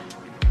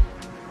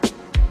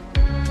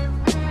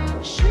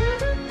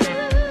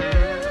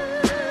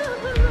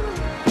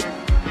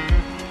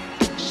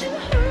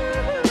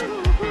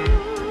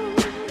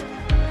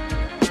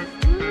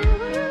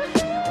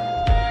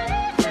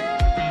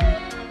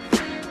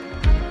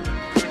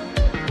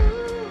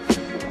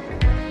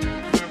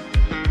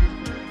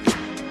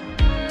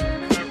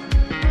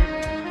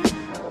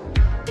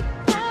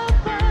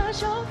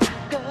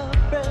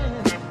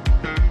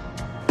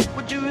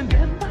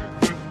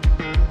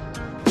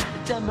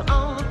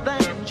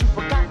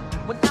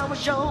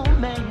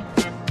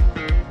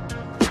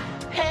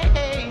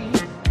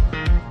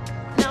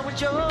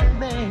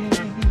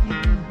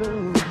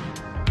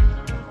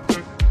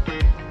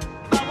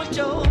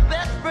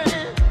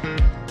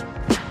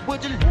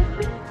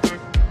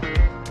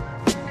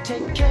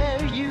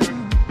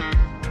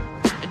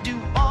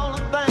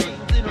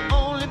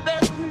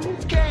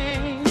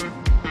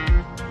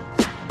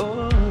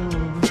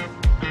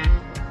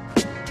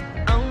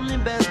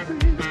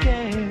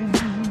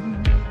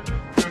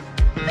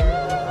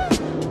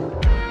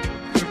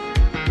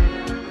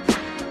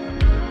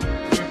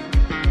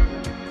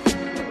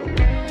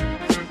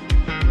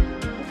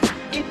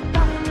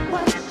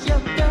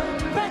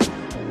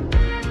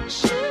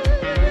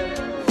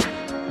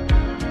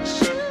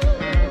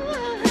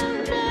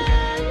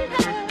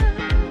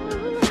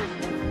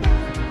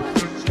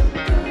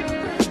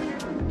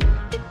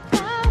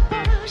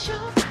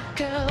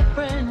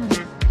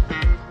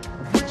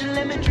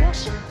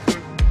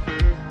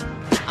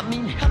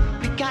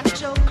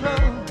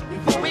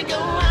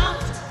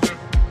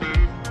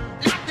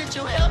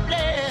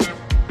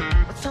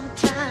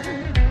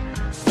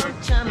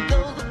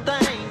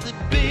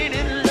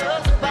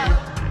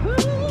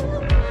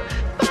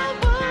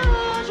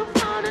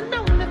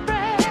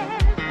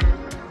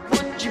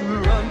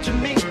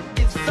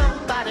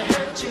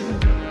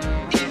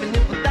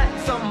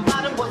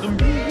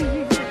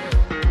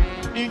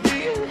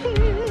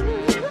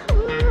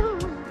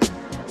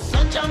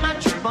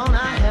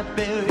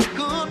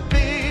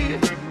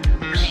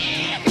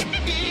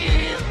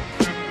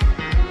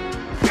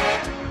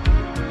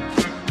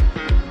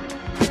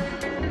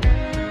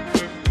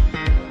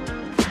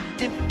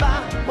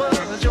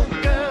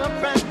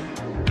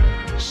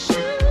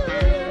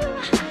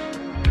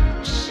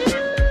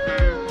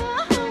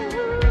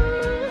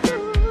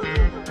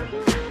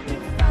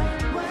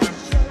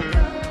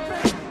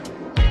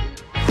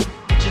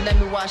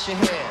 Wash your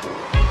hair.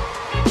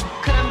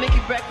 Could I make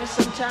you breakfast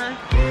sometime?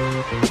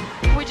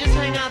 We just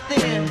hang out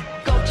there,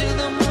 go to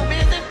the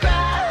movies and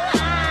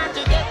cry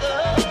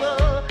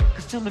together.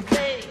 Cause tell me,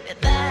 baby,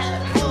 that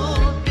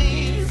would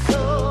be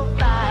so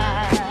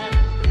fine.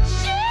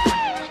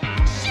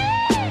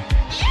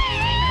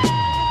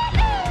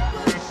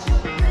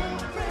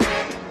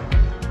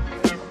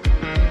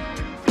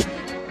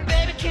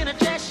 Baby, can I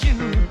dress you?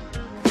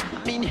 I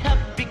mean,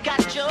 help you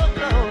got your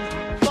clothes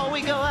before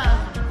we go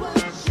out.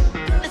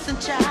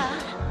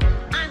 Child,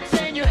 I'm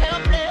saying you're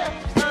helpless.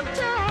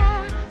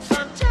 Sometimes,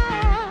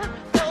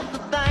 those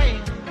are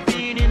things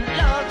being in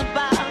love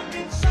about.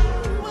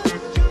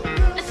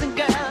 Listen,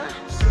 girl,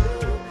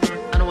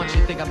 I don't want you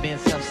to think I'm being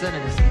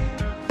self-centered.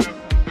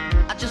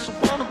 I just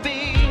wanna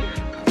be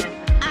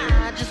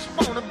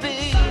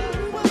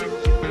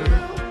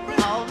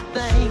all the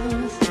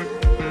things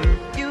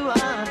you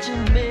are to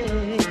me.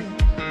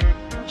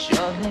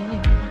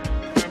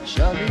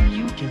 Surely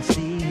you can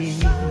see.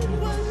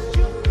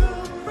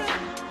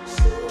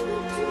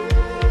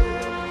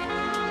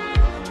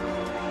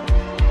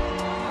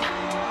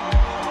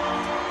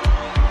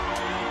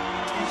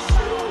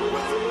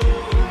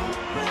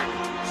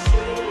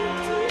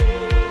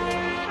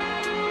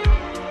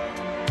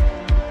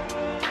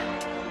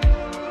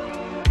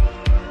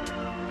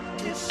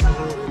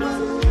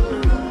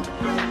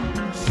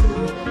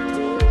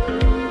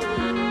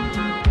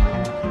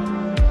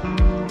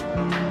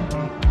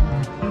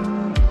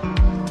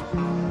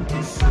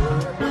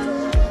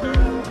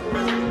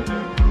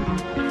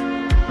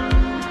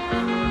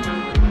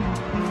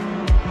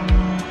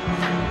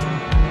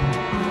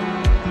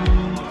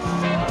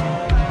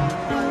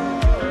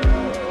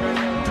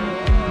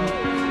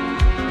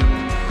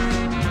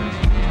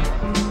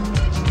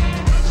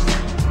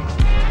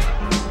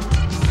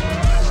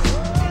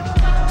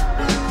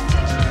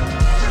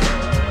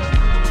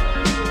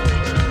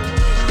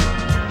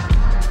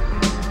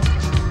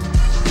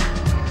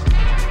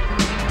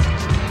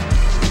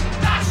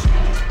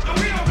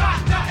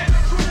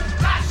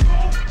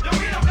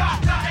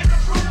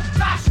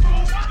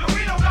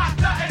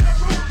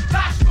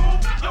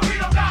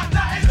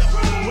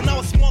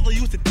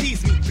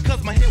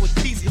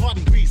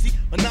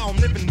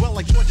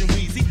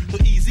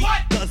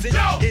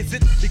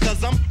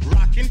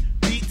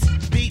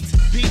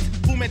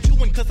 2-man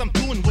chewing, cause I'm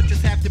doing what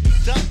just have to be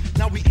done.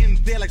 Now we in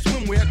there like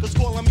swimwear, cause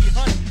calling me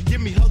hun.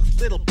 Give me hugs,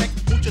 little peck,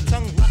 put your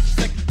tongue, lots of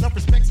sex. Enough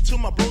respect to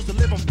my bros that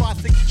live on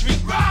 5-6th Street.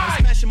 Right.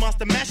 I'm smashing,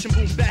 monster, mashing,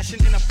 boom, bashing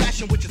in a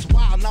fashion which is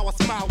wild. Now I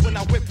smile when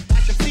I whip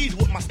action seeds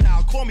with my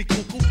style. Call me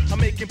cuckoo, I'm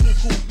making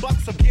buku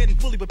bucks. I'm getting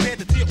fully prepared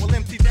to deal with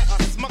empty that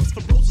are smucks.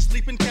 For bros are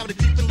sleeping, counted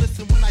deep and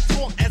listen when I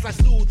talk. As I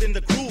soothe in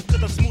the groove,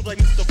 cause I'm smooth like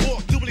Mr.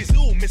 Walk. Doobly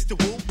zoo, Mr.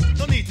 Woo.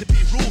 No need to be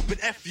rude, but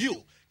F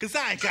you, cause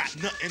I ain't got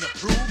nothing to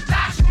prove.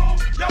 That's cool,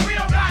 yo, we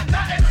don't got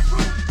nothing to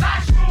prove.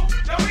 That's cool,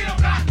 yo, we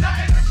don't got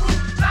nothing to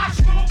prove.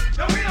 That's cool,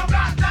 yo, we don't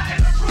got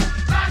nothing to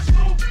prove. That's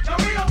cool, yo,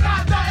 we don't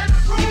got nothing to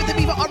prove. Even the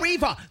beaver or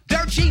reaver,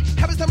 dirt cheap,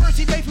 heavens to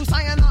mercy, made through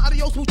cyanide,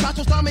 adios,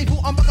 muchachos, dame fu,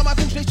 I'm bucking my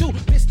food straight to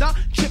Mr.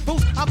 Chip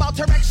Boots, I'm about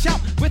to wreck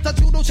shop with a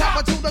judo chop,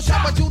 a judo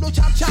chop, a judo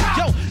chop, chop.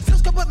 Yo,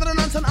 Silks can put the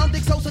nonsense, I don't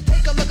think so, so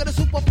take a look at the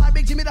super fly,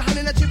 big Jimmy, the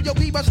honey, the chip, yo,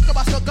 beaver, sugar,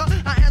 by sugar.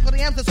 I hands for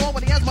the amps, that's all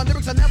what he has, my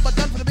lyrics are never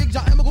done for the big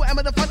jaw, Emma,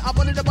 Emma, the fun, I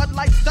wanted the Bud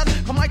Light stun,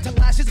 come like tongue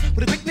lashes,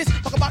 with a quickness,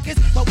 fuck a buckets,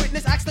 my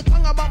witness, ask the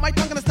tongue about my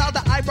tongue and the style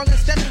that I brung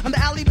instead. I'm the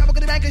alley, Baba,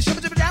 gonna bank and ship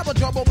it to the dabble,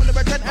 trouble, when the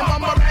red and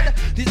bumper red.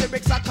 These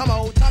lyrics are come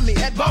out, Tommy,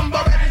 head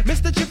bumper red.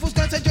 Mr. Chip was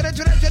gonna say,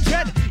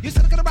 dread. You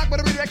said I'm gonna rock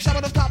with a redirect shot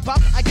on the top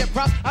pop. I get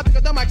props, I pick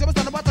up the mic, jump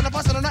on the button, the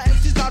fuss on the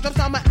MC's car, drops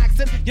down my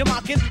accent. You're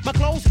mocking my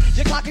clothes,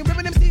 you're clocking,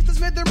 ripping them seats, the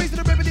smith, the reason,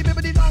 the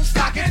bibbity, don't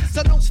stock it.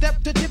 So don't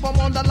step to tip, I'm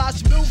on the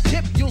last move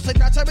tip. You'll say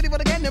that's already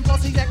what again, and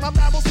plus he yank my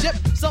babble chip.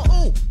 So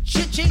ooh,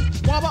 chitchy,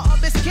 wobble on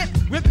biscuit,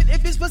 rip it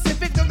if it's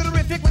specific, don't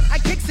terrific when I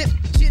kicks it.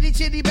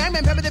 Chitty, bang,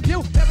 bang, pepper the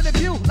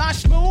pew,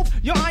 lash move,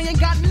 yo, I ain't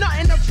got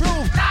nothing to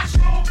prove. Lash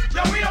move,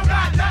 yo, we don't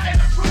got nothing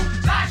to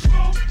prove. Lash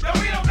move, yo,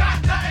 we don't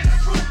got nothing to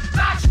prove.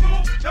 Lash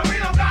move, yo, we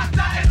don't got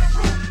nothing to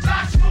prove.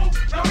 Lash move,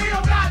 yo, we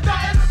don't got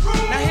nothing to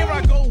prove. Now here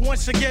I go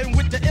once again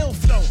with the ill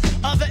flow.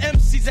 Other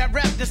MCs that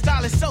rap, the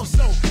style is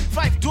so-so.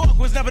 Fife Dog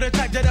was never the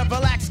type that ever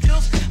lacked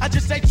skills. I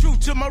just stay true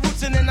to my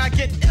roots and then I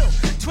get ill.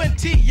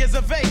 20 years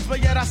of age,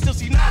 but yet I still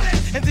see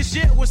knowledge. And this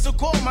year was so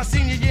called my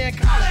senior year in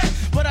college.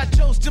 But I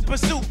chose to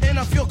pursue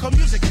interfield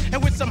music.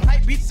 And with some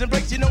hype beats and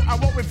breaks, you know I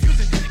won't refuse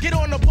it. Get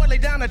on the board, lay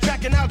down the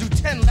track, and I'll do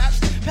 10 laps.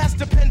 Pass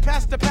the pen,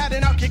 pass the pad,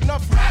 and I'll kick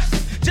enough raps.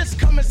 Just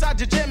come inside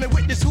your jam and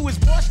witness who is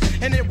boss.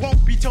 And it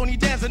won't be Tony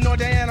Danza nor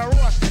Diana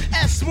Ross.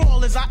 As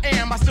small as I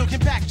am, I still can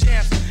pack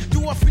jams.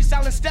 Do a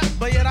freestyling step,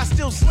 but yet I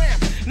still slam.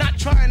 Not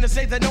trying to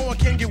say that no one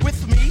can get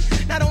with me.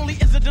 Not only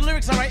is it the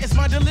lyrics alright, it's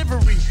my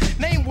delivery.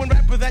 Name one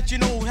rapper that you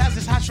know who has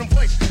this hot from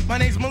voice. My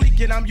name's Malik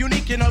and I'm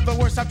unique, in other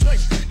words, I've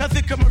choice.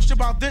 Nothing commercial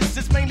about this,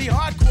 it's mainly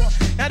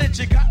hardcore. Now that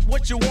you got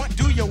what you want,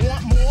 do you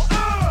want more?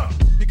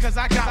 Because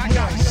I got more.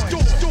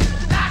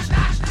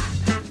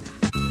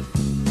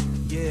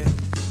 Yeah.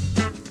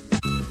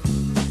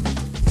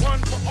 One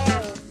for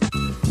all.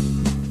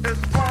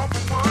 It's one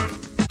for one.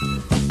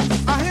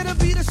 I hear the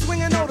beat of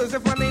swinging notice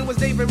if my name was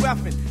David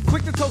Ruffin.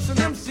 Quick to toast an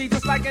MC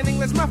just like an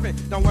English muffin.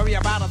 Don't worry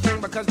about a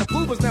thing because the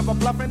fool was never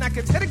bluffing. I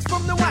get headaches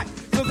from the whack,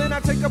 so then I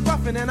take a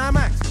buffin' and I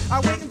max. I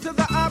wait until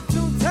the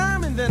opportune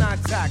time and then I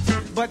tax.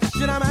 But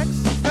should I max?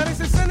 That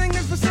is sinning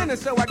is for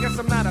sinners, so I guess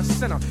I'm not a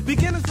sinner.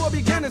 Beginners for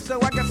beginners,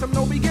 so I guess I'm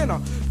no beginner.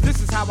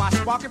 This is how I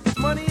spark it. Put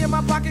money in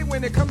my pocket.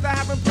 When it comes to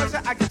having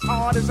pleasure, I get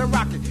hard as a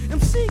rocket.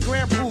 MC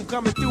Grand Pooh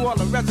coming through all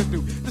the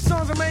residue. The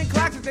songs are main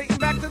classics dating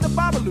back to the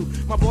Babalu.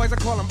 My boys, I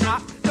call them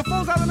hot. The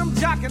phones out of them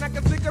jockin'. I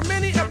can think of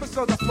many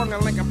episodes I sprung in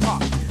Lincoln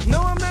Park.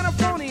 No, I'm not a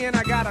phony and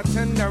I got a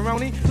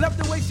tenderoni. Love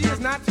the way she is,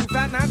 not too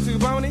fat, not too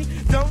bony.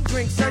 Don't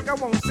drink, shake, I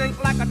won't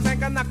sink like a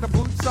tanker. Knock the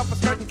boots off a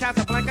skirt in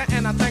Casablanca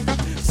and I thank her.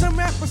 Some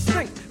rappers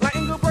stink like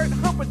Engelbert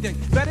Humperdinck.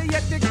 Better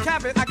yet, Dick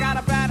Cavett. I got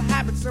a bad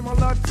habit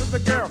similar to the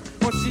girl.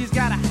 Well, she's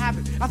got a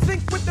habit. I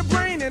think with the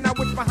brain and I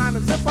wish behind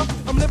the zipper.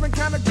 I'm living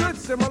kinda good,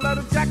 similar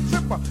to Jack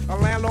Tripper. A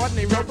landlord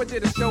named Roper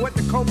did a show at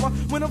the Copa.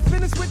 When I'm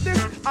finished with this,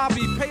 I'll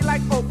be paid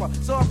like Oprah.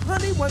 So if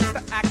honey wants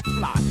to act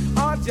fly,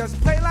 I'll just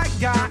play like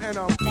Guy and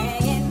I'm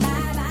playing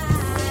my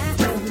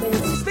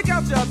life. Stick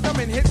out your thumb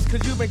and hits,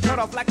 cause you've been cut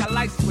off like a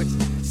light switch.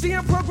 See,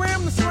 I'm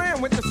programmed to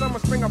slam with the summer,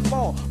 spring, or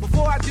fall.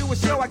 Before I do a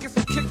show, I get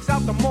some kicks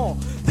out the mall.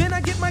 Then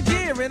I get my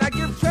gear and I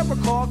give Trevor a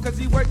call, cause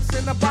he works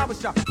in the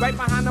barbershop right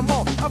behind the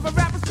mall. Other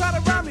rappers try to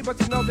rhyme me, but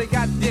you know they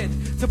got dead.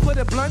 To put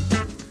it blunt,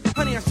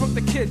 honey, I shrunk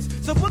the kids.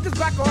 So bookers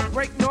back off,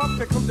 breaking off,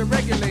 here comes the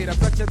regulator.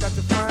 Bet you that's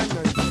a fine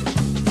night.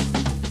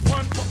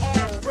 One for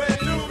all,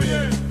 Red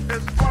Nubian.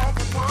 It's one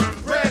for one,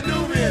 Red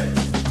Nubian.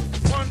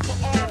 One for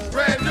all,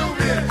 Red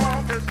Nubian.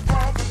 It's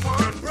one for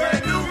one,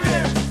 Red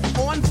Nubian.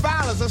 On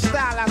file is a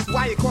style, that's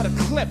why you caught a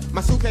clip.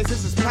 My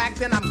suitcases is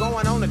packed and I'm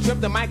going on a trip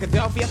to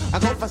Philadelphia. I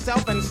go for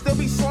self and still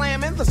be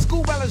slamming. The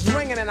school bell is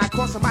ringing and I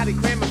call somebody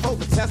cramming for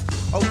the test.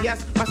 Oh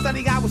yes, my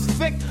study guy was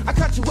thick. I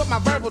cut you with my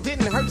verbal,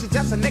 didn't hurt you,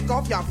 just a nick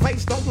off your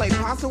face. Don't play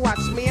pasta,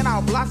 watch me and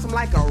I'll blossom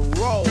like a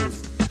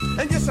rose.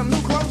 And get some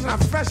new clothes and I'm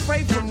fresh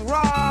straight from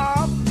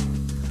Rob.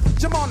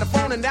 Jump on the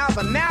phone and dial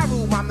the now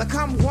room. I'm the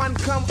come one,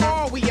 come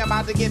all. We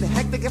about to get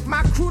hectic. If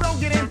my crew don't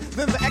get in,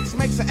 then the X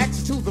makes an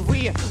X to the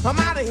rear. I'm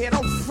out of here,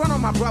 don't front on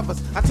my brothers.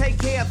 I take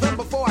care of them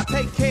before I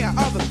take care of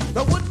others.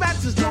 The wood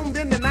bats is doomed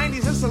in the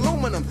 90s, it's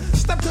aluminum.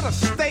 Step to the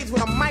stage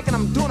with a mic and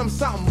I'm doing them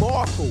something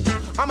awful.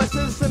 I'm a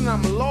citizen and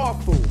I'm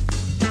lawful.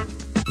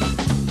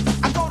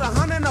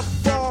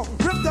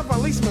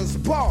 Christmas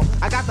ball.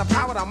 I got the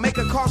power to make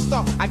a car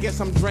stop. I get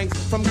some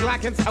drinks from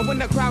Glackens, and when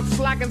the crowd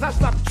slackens, I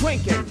stop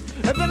drinking.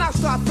 And then I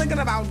start thinking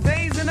about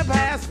days in the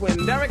past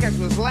when Derek X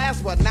was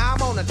last, but now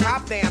I'm on the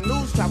top. Damn,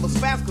 news travels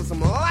fast, cause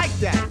I'm like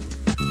that.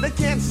 They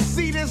can't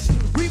see this.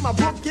 Read my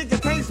book, it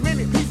contains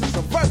many pieces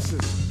of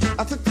verses.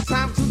 I took the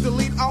time to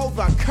delete all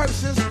the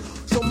curses.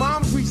 So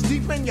moms, reach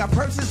deep in your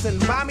purses and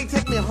buy me,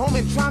 take me home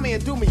and try me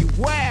and do me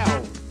well.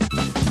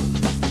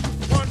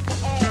 One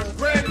for all,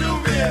 brand new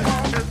man.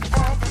 It's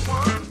all for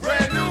one,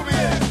 brand new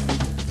man.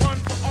 One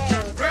for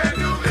all, brand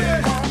new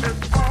man.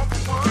 It's all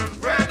for one,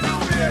 brand new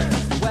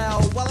man.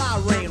 Well,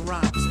 I rain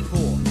rhymes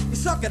poor. You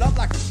suck it up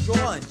like a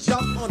straw and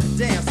jump on the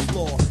dance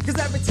floor. Cause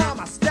every time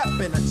I step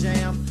in a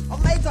jam,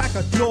 I'm made like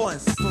a door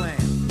and slam.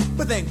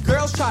 But then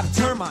girls try to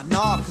turn my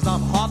knob, cause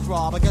I'm a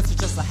heartthrob. I guess it's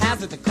just a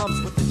hazard that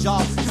comes with the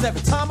job. Cause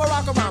every time I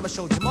rock around, I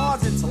show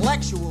Jamal's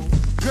intellectual.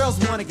 Girls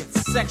wanna get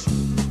sexual.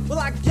 Well,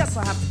 I guess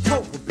I have to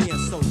cope with being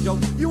so dope.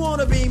 You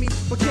wanna be me,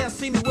 but can't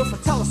see me with a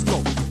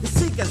telescope. You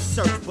seek and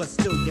search, but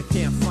still you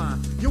can't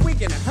find. You're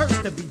weak and it hurts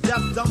to be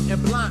deaf, dumb,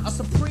 and blind. A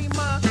supreme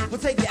mind will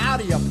take you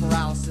out of your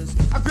paralysis.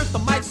 I grip the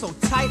mic so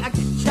tight, I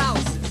get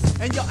calluses.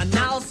 And your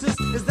analysis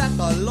is that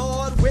the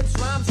Lord whips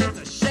rhymes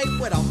into shape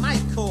with a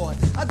mic cord.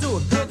 I do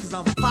it good cause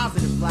I'm a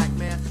positive black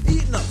man,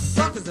 eating up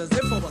suckers as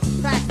if I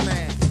was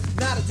Pac-Man.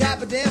 Not a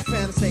dapper Dan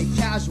fan to say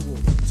casual.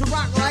 To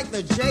rock like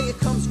the J, it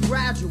comes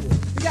gradual.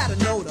 You gotta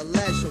know the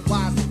leisure,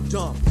 wise and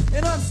dumb,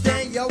 and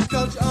understand your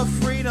culture of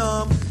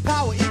freedom.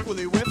 Power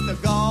equally with the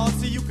gods,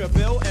 so you can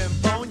build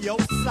and bone your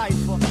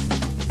cipher.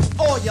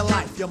 All your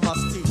life you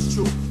must teach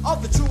truth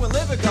of the true and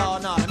living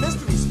God, not a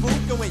mystery spook.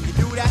 And when you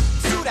do that,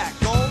 sue that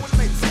goal, which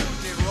makes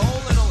you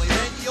roll, and only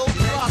then you'll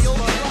prosper.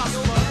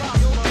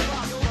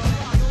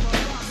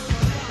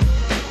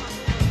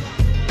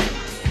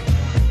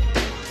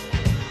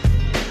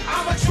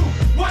 I'm a true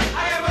what?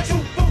 I am a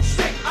true boom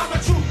stick. I'm a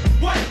true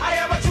what? I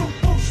am a true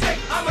boom stick.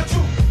 I'm a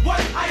true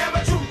what? I am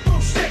a true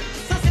boom stick.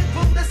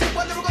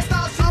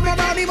 I'm a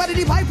rowdy,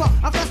 buddy, piper.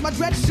 I flash my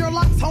dread,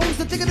 Sherlock Holmes.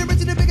 The thicker the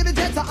richer, the bigger the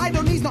jet. So I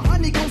don't need no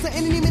honeycombs. So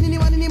any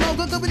more,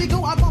 go,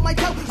 go, I bought my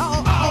toe.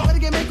 Better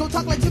get me, go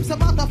talk like chips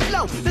about the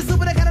flow. The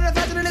super, the kind of the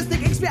fashionistic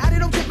XP. I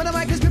don't trip, but the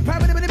mic is grip,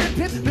 private,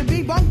 but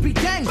big bump, be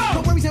dang.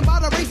 No worries and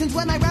moderations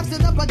when I rap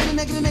it up. I get a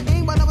negative in the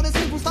game, but I'm with a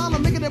simple style.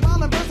 I'm making it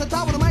violent,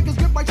 versatile with the mic is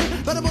grip right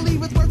shit. Better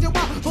believe it's worth your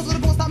while. Go to the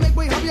post, I make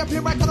way, hurry up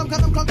here, right, cut them.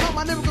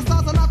 My lyrical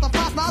styles are not the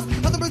fast lies.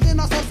 Other person,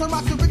 I saw some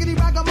rocks, the rickety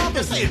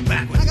ragamuffin. Say it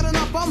backwards. I got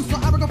enough bums, so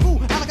I rock a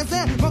fool. I like a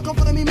sand, rock up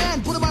for me,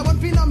 man. Put it by one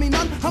feet on me,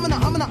 none. I'm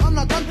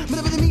not done.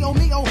 Minute with me, oh,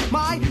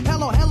 my.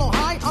 Hello,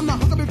 hi. I'm not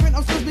hooked up in print,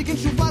 I'm still speaking,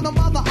 shoot fly, don't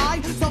bother, I.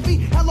 Selfie,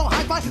 hello,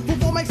 high five.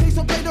 Before makes me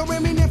so play the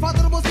rim, near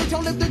father, the switch,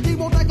 on lift the D,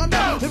 won't like a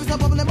no. If it's a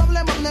bubbling,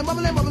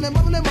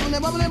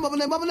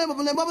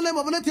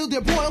 till they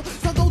boil.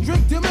 So don't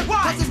drink, dim it.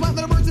 Why? That's my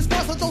little birds is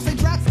fast, so don't say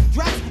drax.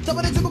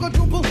 Double the typical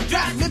triple,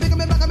 drax. Maybe I'm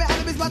back, I'm out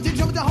of his body,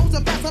 jump with the hoes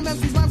and fast. Some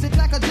MCs rhymes and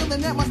jack, a jill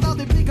and net, my style,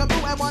 they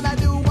peekaboo. And what I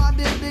do, I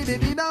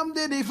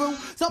did, foo.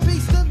 So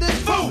peace to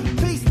this fool,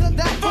 peace to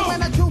that fool,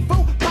 and a true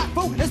fool, pop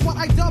fool is what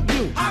I dub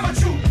you. I'm a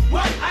true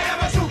what? I am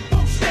a true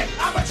boom stick.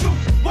 I'm a true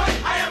what?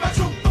 I am a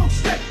true boom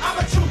stick. I'm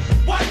a true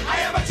what? I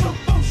am a true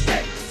boom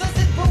stick. So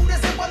sit fool,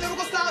 that's it, what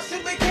lyrical style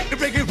should we kick? The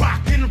reggae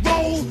rock and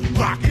roll.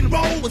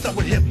 What's up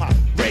with hip hop?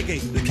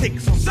 Reggae, the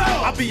kicks on soul.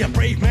 I'll be a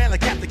brave man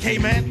like Captain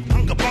K-Man.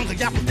 Unga bunga,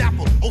 yapple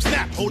dapple. Oh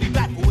snap, holy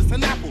baffle, it's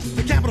an apple.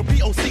 The capital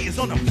P-O-C is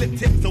on a flip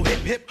tip, so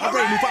hip.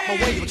 Hooray, move out my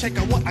way, but check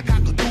out what I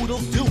got to doodle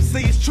do.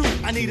 Say it's true,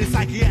 I needed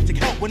psychiatric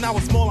help. When I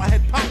was small, I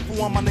had pop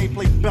for on my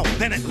nameplate belt.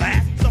 Then at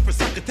last, suffer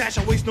succotash,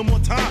 I waste no more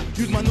time.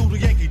 Use my noodle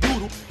Yankee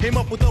doodle, came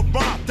up with a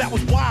rhyme that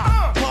was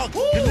wild. Plug,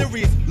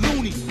 delirious,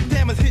 loony.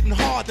 Damn, it's hitting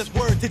hard, that's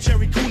word to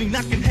Jerry Cooney.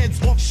 Knocking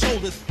heads off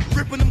shoulders,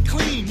 ripping them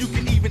clean. You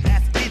can even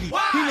ask Eddie.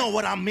 Why? You know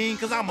what I mean,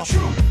 cause I'm a true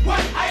what?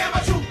 I am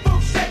a true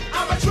boom stick.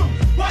 I'm a true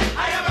what?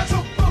 I am a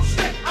true boom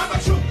stick. I'm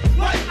a true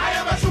what? I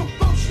am a true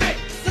boom stick.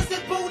 So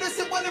sit fool, this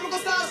is what lyrical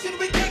style should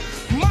we kick?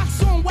 My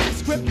song wax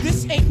script,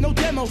 this ain't no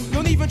demo.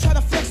 Don't even try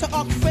to flex or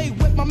arc fade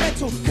with my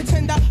mental.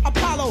 Contender,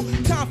 Apollo,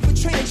 time for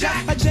training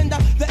jack. Agenda,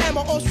 the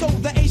ammo, also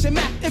the Asian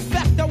map. In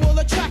fact, I will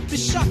attract the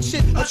shock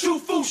shit. A true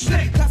fool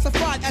stick.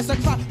 Classified as a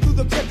clock through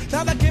the grip.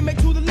 Now that gimmick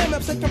to the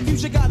limits and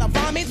confusion got a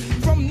vomit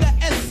from the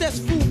SS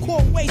food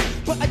core waste,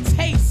 but a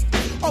taste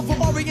of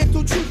an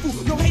oriental true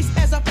food. No haste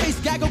as I face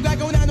gaggle,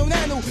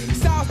 nano.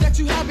 Styles that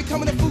you have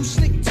becoming a food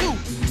slick too.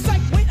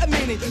 Psych, wait a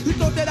minute, you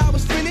thought that I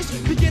was finished?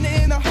 Beginning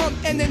in a hum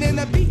and then in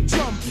a beat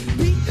drum.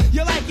 Beat,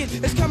 you like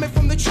it, it's coming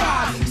from the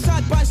tribe.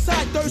 Side by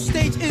side, third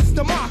stage is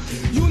the mark.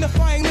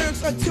 Unifying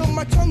lyrics until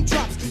my tongue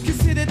drops.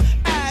 Considered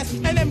as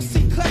an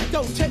MC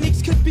klepto.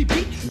 Techniques could be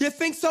beat, you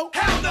think so?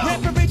 Hell no!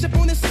 Rapper rage up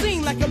on the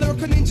scene like a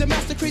lyrical ninja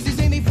master. Crazy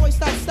zany voice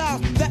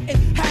styles that it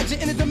had you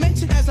in a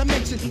dimension as I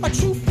mentioned. A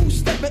true fool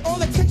stepping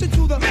all attention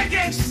to the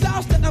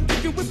styles that I'm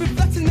picking with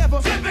reflecting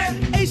never.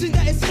 Asian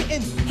that is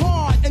hitting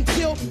hard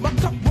until my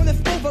cup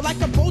runneth over like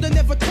a boulder.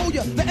 Never told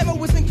you the MO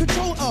was in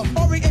control of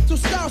Oriental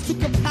styles to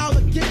compile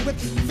a gift with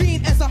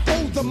fiend as I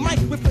hold the mic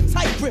with a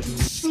tight grip.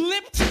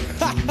 Slipped.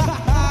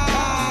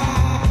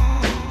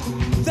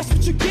 That's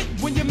what you get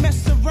when you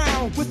mess around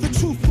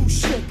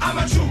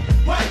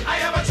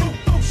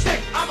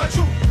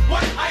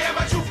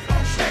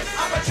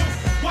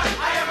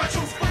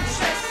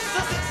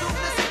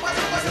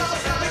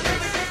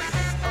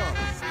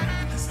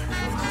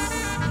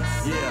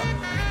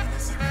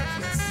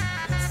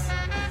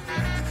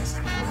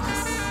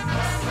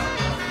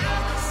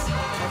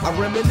I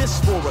reminisce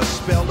for a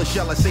spell, or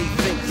shall I say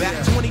think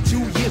back 22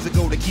 years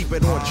ago to keep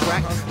it on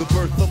track. The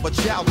birth of a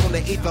child on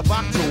the 8th of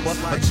October,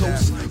 a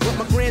toast, but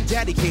my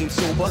granddaddy came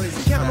sober.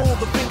 Count all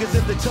the fingers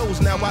and the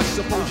toes, now I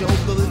suppose you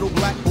hope the little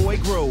black boy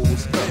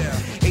grows.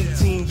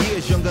 18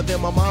 years younger than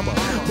my mama,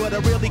 but I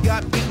really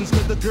got beatings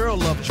cause the girl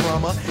loved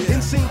drama.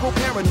 In single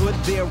parenthood,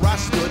 there I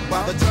stood.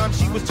 By the time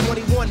she was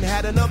 21,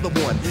 had another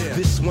one.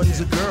 This one's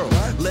a girl,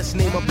 let's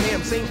name her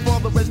Pam. Same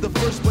father as the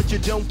first, but you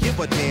don't give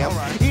a damn.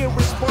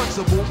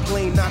 Irresponsible,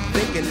 plain not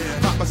thinking.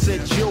 Papa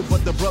said chill,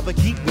 but the brother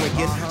keep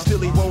winking. Still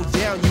he won't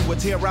down you or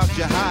tear out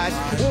your hide.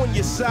 On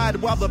your side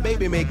while the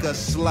baby make a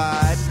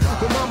slide.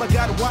 But mama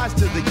got wise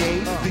to the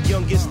game. The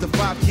youngest of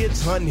 5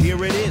 kids, hun,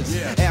 here it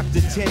is.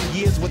 After 10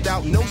 years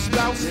without no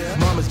spouse,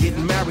 mama's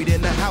getting married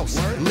in the house.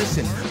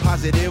 Listen,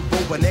 positive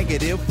over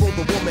negative for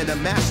the woman a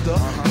master.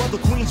 Mother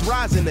Queen's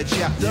rise in the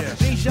chapter.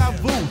 Deja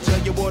vu, tell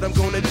you what I'm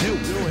gonna do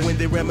when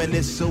they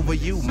reminisce over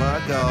you,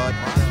 my God.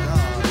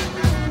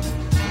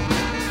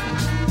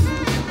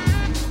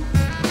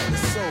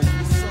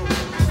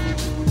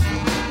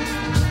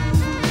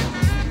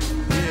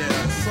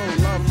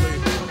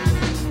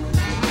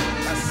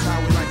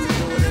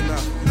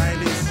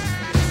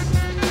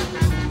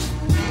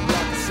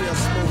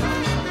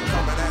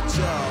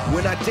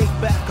 When I think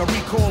back, I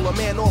recall a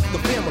man off the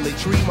family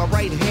tree. My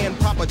right hand,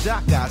 Papa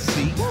Doc, I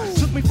see.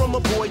 Took me from a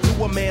boy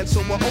to a man, so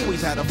I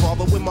always had a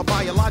father when my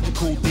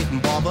biological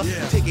didn't bother.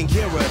 Taking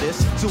care of this,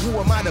 so who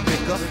am I to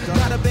picker?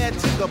 Not a bad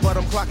ticker, but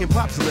I'm clocking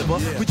Pop's liver.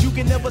 But you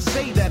can never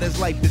say that his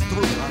life is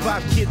through.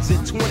 5 kids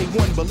at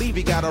 21, believe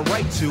he got a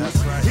right to.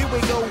 Here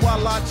we go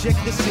while I check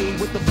the scene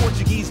with the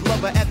Portuguese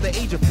lover at the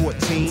age of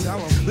 14.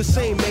 The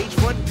same age,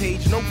 front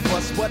page, no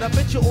fuss, but I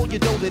bet you all you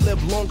know they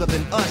live longer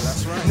than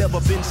us. Never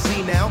been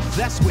seen now,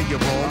 that's where you're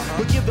wrong.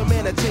 But give the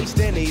man a taste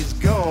and he's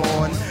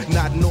gone.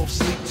 Nodding off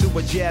sleep to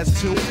a jazz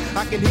tune.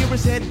 I can hear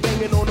his head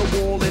banging on the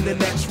wall in the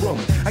next room.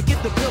 I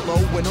get the pillow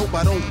and hope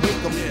I don't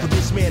wake him. For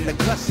this man to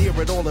cuss, hear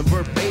it all in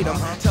verbatim.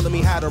 Telling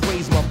me how to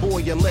raise my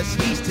boy unless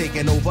he's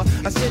taking over.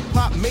 I said,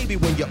 Pop, maybe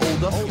when you're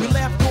older. We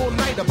laughed all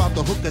night about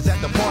the hookers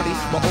at the party.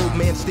 My old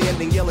man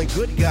standing yelling,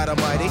 good God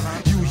Almighty.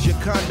 Use your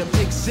condom,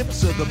 take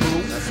sips of the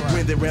brew.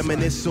 When they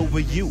reminisce over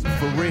you,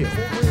 for real.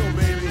 For real,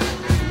 baby.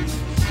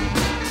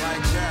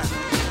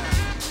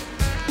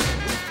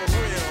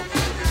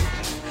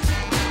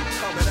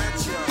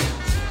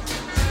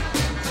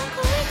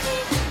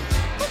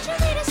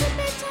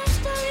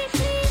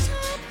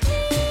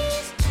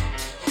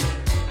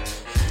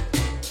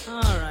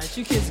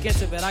 You kids get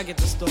to bed, I get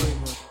the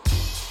storybook.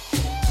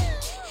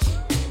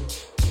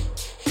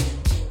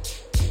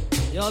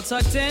 Y'all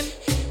tucked in?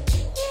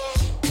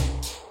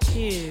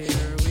 Here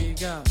we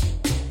go.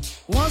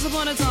 Once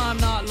upon a time,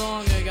 not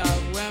long ago,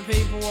 when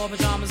people wore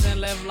pajamas and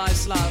lived life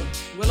slow,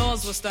 where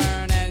laws were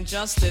stern and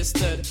justice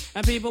stood,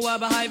 and people were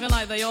behaving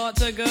like they ought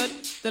to good,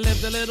 there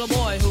lived a little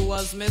boy who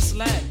was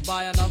misled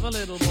by another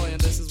little boy,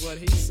 and this is what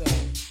he said.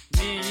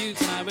 Me and you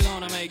tonight, we're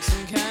gonna make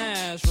some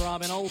cash,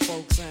 robbing old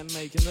folks and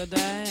making the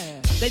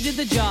dash. They did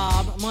the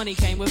job, money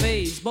came with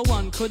ease, but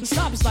one couldn't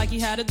stop, it's like he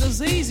had a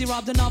disease. He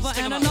robbed another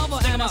and another,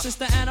 and a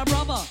sister and a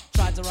brother.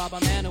 Tried to rob a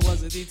man who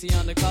was a DT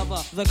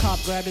undercover. The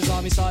cop grabbed his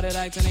arm, he started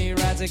acting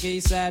erratic. He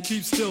said,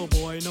 keep still,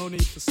 boy, no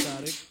need for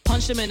static.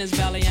 Punched him in his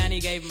belly and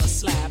he gave him a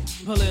slap.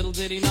 But little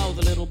did he know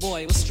the little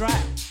boy was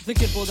strapped. The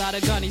kid pulled out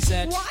a gun, he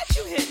said, why'd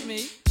you hit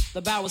me?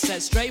 The barrel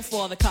set straight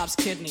for the cop's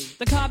kidney.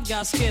 The cop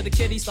got scared, the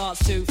kid he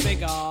starts to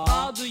figure,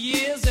 I'll do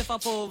years if I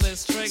pull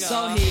this trigger.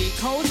 So he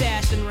cold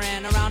dashed and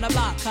ran around the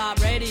block.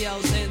 Cop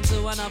radios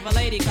into another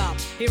lady cop.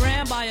 He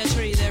ran by a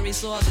tree, there he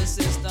saw the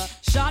sister.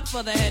 Shot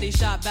for the head, he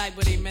shot back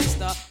but he missed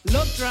her.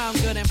 Looked round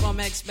good and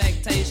from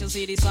expectations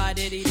he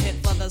decided he'd hit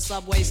for the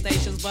subway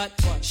stations. But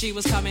she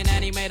was coming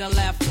and he made a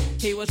left.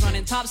 He was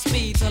running top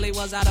speed till he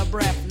was out of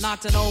breath.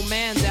 Knocked an old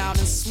man down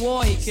and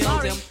swore he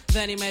killed him.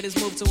 Then he made his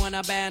move to an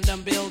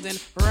abandoned building.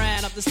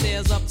 Ran up the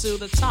stairs up to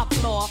the top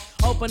floor.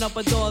 Opened up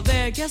a door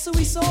there, guess who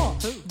he saw?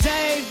 Who?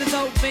 Dave the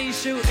dope fiend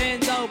shooting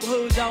dope.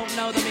 Who don't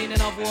know the meaning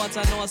of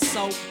water nor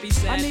soap? He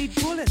said, I need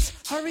bullets,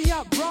 hurry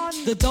up, run.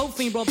 The dope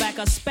fiend brought back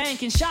a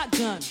spanking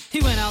shotgun. He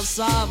went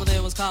outside but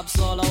there was cops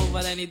all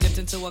over. Then he dipped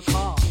into a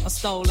car, a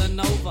stolen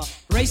Nova.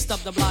 Raced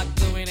up the block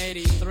doing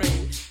 83.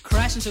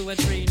 Crashed into a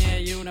tree near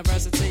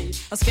University.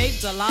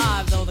 Escaped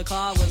alive though the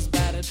car was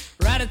battered.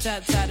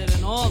 Rat-a-tat-tatted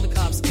and all the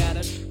cops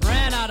scattered.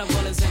 Ran out of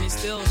bullets and he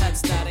still had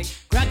static.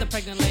 Grabbed the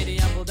pregnant lady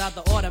and pulled out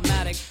the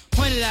automatic.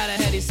 Pointed at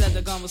her head, he said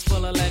the gun was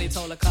full of lead. He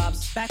told the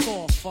cops, back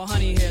off, for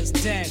honey here's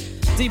dead.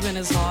 Deep in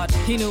his heart,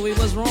 he knew he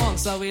was wrong.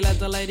 So he let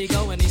the lady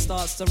go and he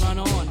starts to run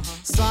on.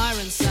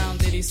 Sirens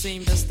sounded, he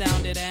seemed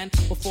astounded. And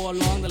before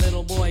long the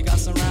little boy got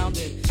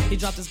surrounded. He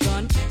dropped his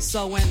gun,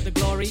 so went the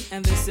glory.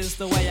 And this is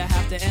the way I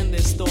have to end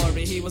this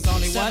story. He was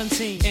only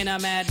 17, in a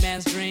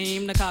madman's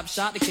dream. The cop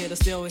shot the kid, I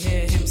still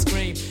hear him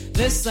scream.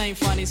 This ain't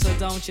funny, so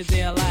don't you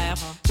dare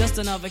laugh. Just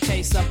another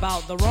case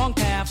about the wrong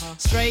path.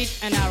 Straight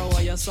and narrow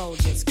or your soul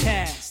gets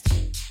cast.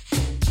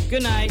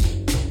 Good night.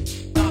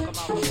 Knock 'em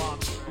out the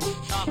box.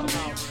 Knock 'em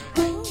out.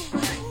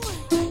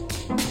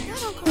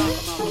 Knock 'em out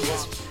the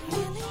box.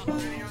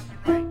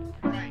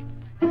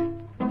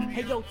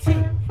 Yo,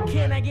 T,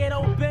 can I get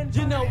open?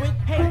 You know it.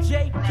 Hey,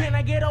 J, can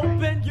I get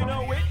open? You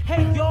know it.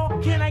 Hey,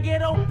 y'all, can I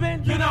get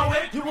open? You know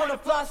it. You wanna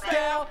fly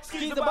style?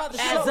 Skis about to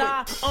show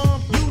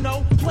it. You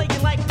know, play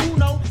it like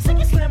Uno. Sing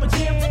it, slam a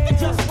jam, think it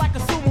just like a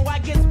sumo. I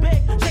gets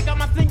big. Check out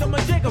my finger, my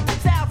jig 'em.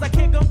 Styles I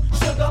kick 'em.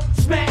 Sugar,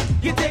 smack,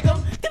 you dig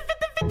 'em.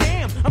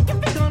 Damn, I'm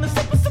giving on a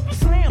super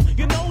slam.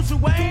 You knows who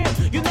I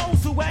am. You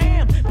knows who I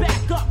am.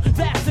 Back up,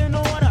 that's in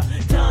order.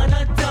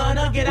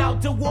 Donna, get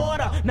out the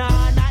water.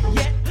 Nah, not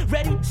yet.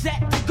 Ready, set,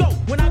 go.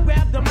 When I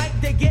grab the mic,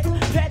 they get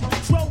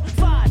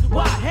petrified.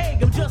 Why? Hey,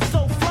 I'm just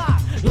so fly.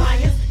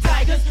 Lions,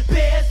 tigers,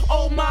 bears.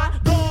 Oh my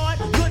God,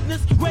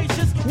 goodness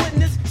gracious,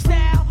 witness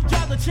style,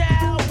 drive the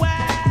child.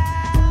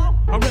 Wow,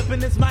 I'm ripping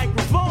this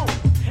microphone.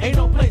 Ain't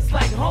no place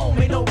like home.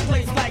 Ain't no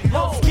place like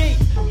home. Ski,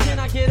 can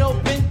I get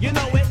open? You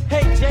know it.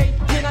 Hey Jay,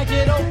 can I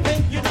get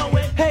open? You know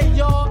it. Hey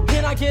y'all,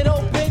 can I get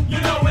open?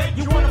 You know it.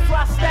 You wanna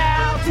fly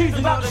style? Tease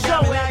about to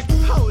show it.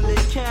 Holy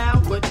cow,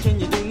 what can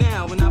you do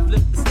now when I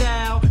flip the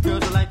style?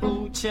 Girls are like,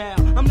 ooh, chow.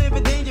 I'm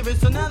living dangerous,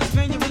 so now the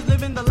stranger is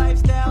living the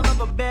lifestyle of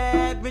a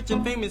bad, rich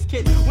and famous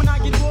kid. When I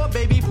get raw,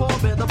 baby, Paul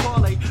better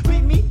parlay.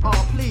 Beat me?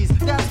 Oh, please,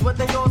 that's what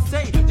they all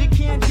say. You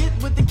can't get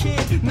with the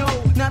kid. No,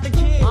 not the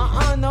kid.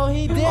 No,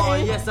 he did. Oh,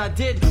 yes, I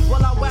did.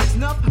 Well, I wax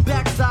enough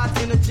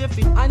backsides in a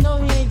jiffy. I know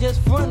he ain't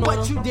just front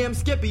But you damn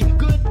skippy.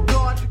 Good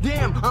God,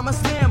 damn, I'm a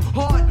slam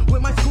hard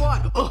with my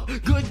squad.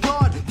 Good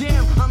God,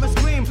 damn, I'm a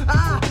scream.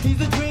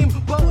 He's a dream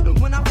boat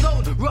when I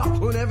float.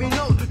 Rough on every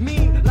note.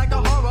 Mean like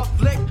a horror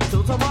flick.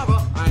 Till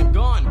tomorrow, I'm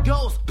gone.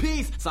 Ghost,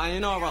 peace,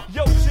 sayonara.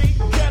 Yo, G,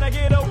 can I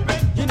get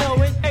open? You know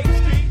it.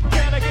 HG,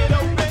 can I get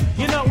open?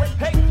 You know it.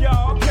 Hey,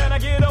 y'all, can I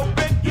get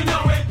open? You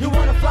know it. You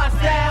wanna fly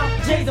style?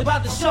 Jay's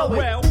about to show it.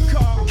 Well,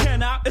 Carl,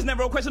 can I? It's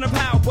never a question of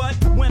how, but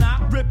when I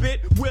rip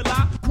it, will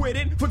I quit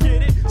it?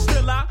 Forget it.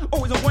 Still I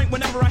always on point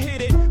whenever I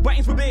hit it.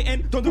 Biting's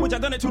forbidden. Don't do it, I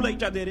done it too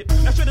late, I did it.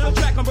 Now straight to the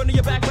track, I'm burning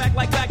your back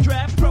like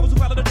backdraft. Brothers who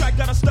follow the track,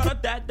 gotta stutter,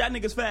 that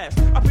nigga's fast.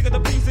 I pick up the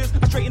pieces,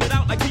 I straighten it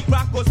out like beat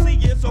rock or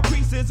C-S or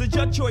creases. It's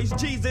your choice,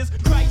 Jesus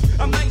Christ.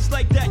 I'm nice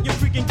like that, you're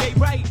freaking gay,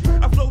 right?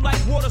 I flow like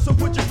water, so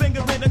put your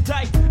finger in the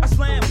dike. I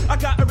slam, I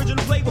got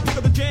original flavor, pick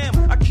up the jam.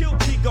 I killed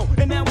Chico,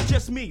 and now it's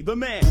just me, the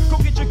man. Go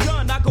get your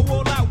gun, I go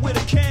all out with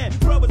a can.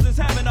 Brothers is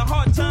having a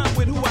hard time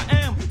with who I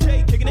am.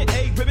 Jay kicking it,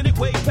 A, ripping it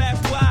way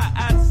past why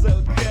I'm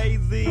so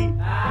crazy. Can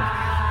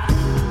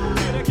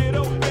I get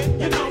open?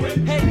 You know it.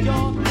 Hey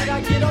y'all, did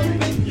I get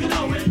open? You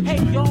know it.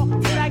 Hey y'all,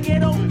 did I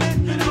get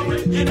open? You know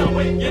it. You know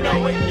it. You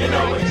know it. You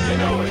know it. You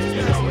know it.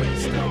 You know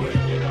it. You know it.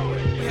 You know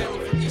it. We're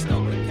hailing from East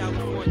Oakland,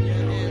 California,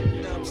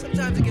 and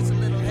sometimes it gets a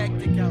little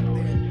hectic out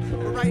there.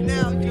 But right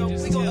now, we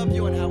gonna help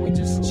you on how we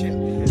just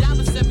chill. Dial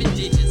the 7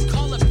 digits,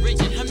 call up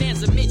Bridget, her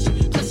man's a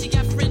midget. Plus she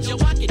got fringe, yo,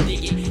 I can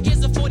dig it.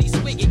 Here's a 40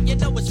 swig it, you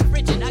know it's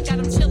frigid. I got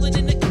him chillin'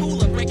 in the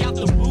cooler, break out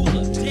the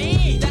ruler.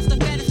 Damn, that's the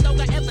fattest dog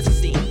I ever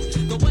seen.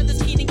 The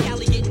weather's keen in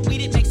Cali, getting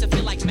weed, it makes it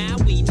feel like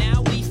Maui.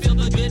 Now we feel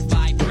the good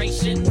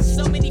vibrations.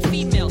 So many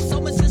females, so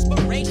much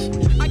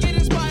inspiration. I get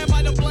inspired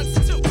by the blunts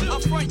too. I'll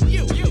front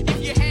you.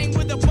 If you hang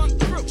with a punk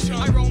crew,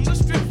 I roam the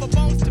strip for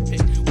bones to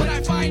pick. When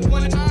I find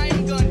one and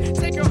I'm gun,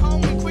 take her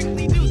home and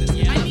quickly do this.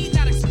 I need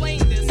not explain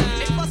this.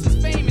 It plus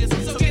is famous,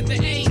 so get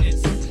the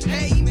anus.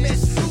 Hey,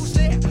 miss, who's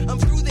there? I'm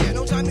through there,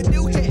 no time to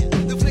do hair.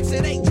 The flicks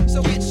it ain't,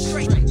 so get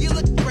straight. You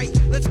look great,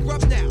 let's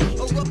rub down.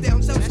 Oh, rub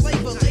down, some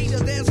flavor later.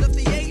 There's the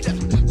theater.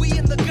 We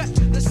in the gut,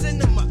 the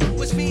cinema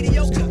was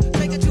mediocre.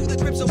 Take it to the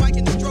crib so I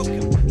can stroke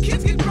her.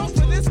 Kids get broke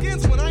for their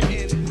skins when I'm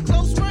in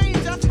close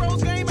range. I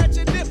throws game at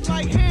your dip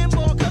like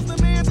handball, cause the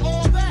man's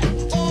all that,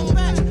 all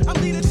that.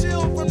 I'm Leader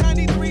Chill from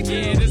 93 till.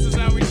 Yeah, this is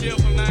how we chill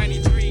from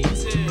 93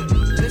 till.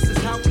 This is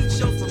how we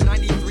chill from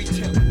 93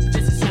 till.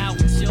 This is how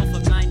we chill from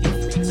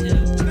 93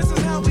 till. This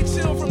is how we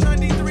chill from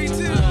 93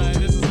 till.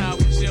 This is how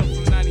we chill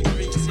from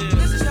 93 till.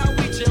 This is how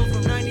we chill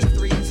from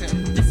 93 till.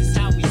 This is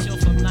how we chill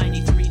from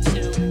 93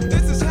 till.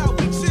 This is how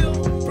we chill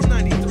from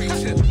 93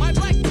 till. My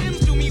black Tims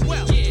do me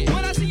well. Yeah.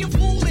 When I see a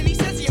fool and he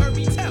says he heard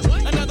me tell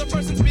another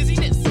person's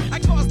busyness, I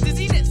cause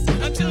dizziness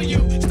until you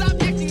stop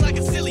acting like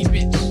a silly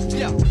bitch.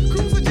 Yo,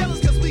 crews are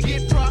jealous cause we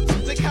get props.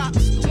 The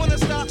cops wanna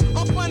stop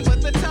our fun,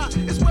 but the top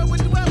is where we're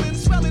dwelling,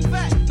 swelling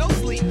fat, no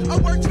sleep. I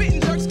work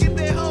fitting jerks get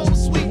their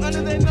hoes sweep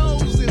under their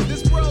noses.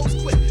 This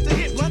bro's quick to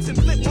hit blunts and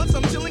flip once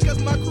I'm chilling cause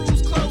my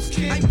crew's close,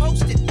 kid. I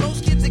posted,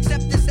 most kids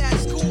accept this at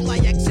school. I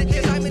exit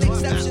cause I'm an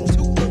exception to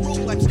the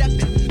rule. I'm stepping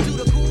to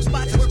the cool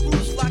spots where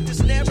crews flock to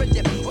snare a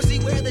dip. Or see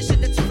where the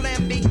shit that's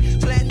plan B,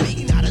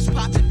 not as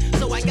poppin'.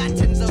 So I got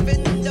tins of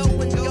window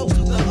and go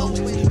to the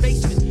open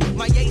basement.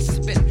 My ace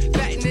spin,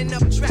 fattening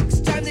up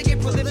tracks. Time to get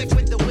prolific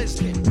with the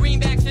whiskey.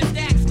 Greenbacks and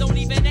stacks, don't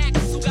even ask.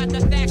 Who got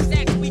the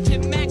facts? We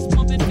can max,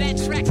 pumping fat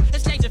tracks.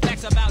 Let's change the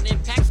facts about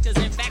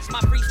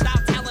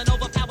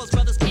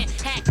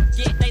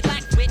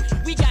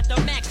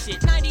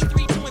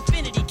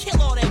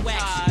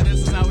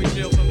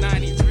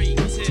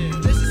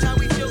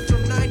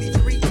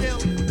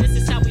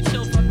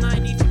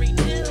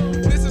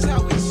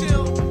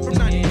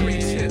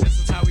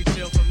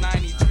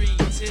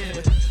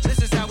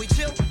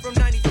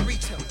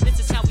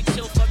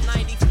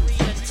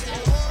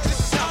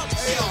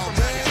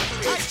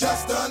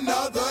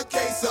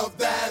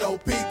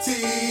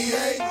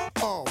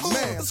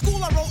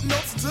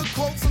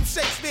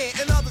Shakespeare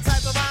and other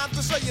types of rhymes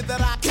to show you that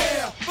I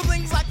care. For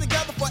things like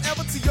together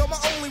forever, to you're my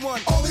only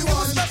one. Only one.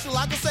 It was special,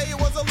 I could say it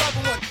was a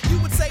loving one.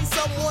 You would say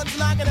someone's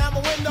knocking at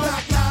my window.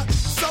 Knock, knock.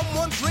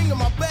 Someone's ringing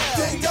my bell.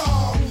 Ding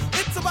dong.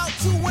 It's about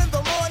 2 in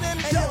the morning.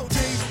 Hey, yo, G,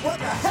 what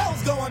the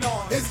hell's going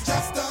on? It's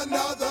just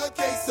another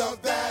case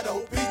of that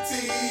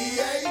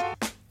OPTA.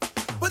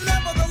 But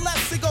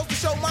nevertheless, it goes to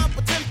show my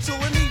potential.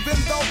 And even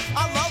though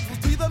our love was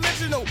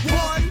three-dimensional,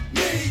 1,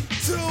 me,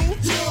 2,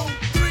 you,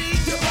 3,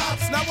 your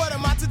pops. Now what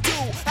am I to do?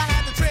 I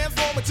had to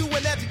transform into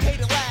an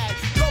educated lad.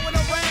 Going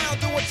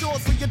around doing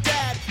chores for your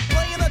dad.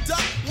 Playing a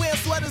duck, wearing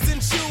sweaters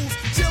and shoes.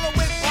 Chilling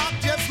with Pop,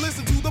 just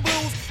listen to the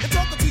blues. And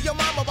talking to your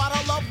mom about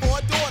her love for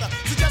a daughter.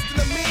 Suggesting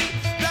to me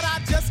that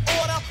I just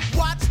order.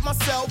 Watch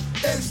myself,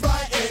 inch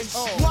by inch.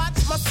 Watch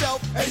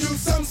myself, and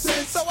use some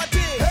sense. So I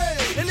did,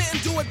 and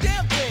didn't do a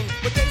damn thing.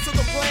 But they still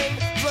complain,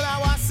 so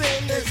now I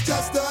sing. It's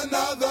just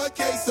another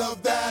case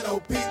of that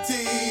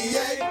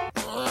OPTA.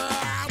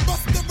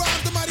 Busta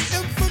Rhymes, the mighty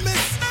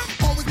infamous.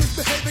 Always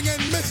misbehaving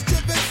and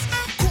mischievous.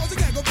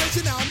 Causing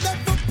aggravation, I'll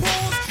never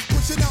pause.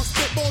 Pushing out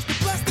spitballs to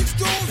plastic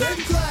straws.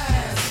 In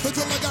class,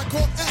 until I got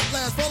caught at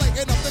last. Falling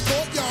up the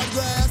courtyard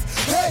grass.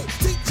 Hey,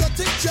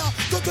 teacher,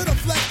 go to the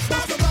flex.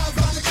 Busta Rhymes,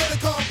 about to get a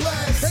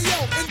complex. Hey yo,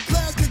 in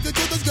class, kick the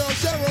this girl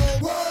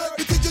Cheryl. Word,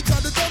 the teacher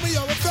tried to tell me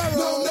you're a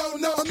pharaoh.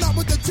 No, I'm not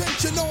with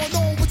attention, no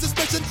with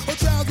suspicion. Or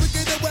trials,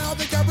 wicked and wild,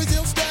 they carry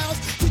ill styles.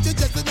 Teacher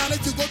just the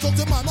knowledge to go talk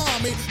to my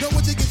mommy. Know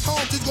when she gets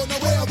home, she's gonna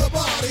wail the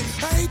body.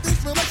 I hate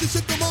this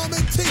relationship, the mom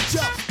and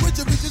teacher.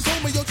 Richard reaches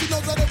home and yo, she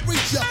knows how to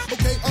reach ya.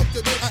 Okay, up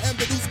to date, I am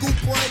the new school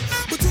prank.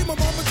 Between my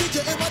mom and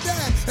teacher and my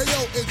dad. Hey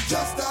yo, it's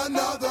just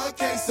another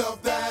case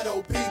of that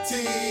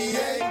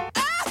OPTA.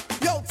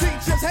 Yo,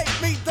 teachers hate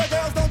me, the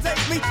girls don't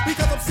take me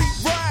because I'm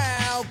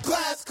C-Brown.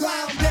 Class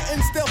clown,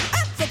 getting still.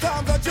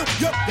 Sometimes I juke,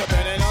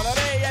 depending on the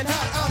day and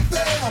how I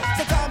feel.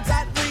 Sometimes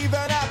I leave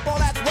an apple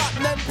that's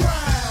rotten and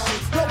brown.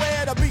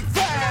 Nowhere to be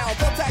found.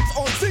 No tax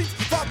on seats,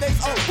 5 days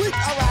a week.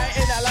 Alright,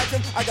 in that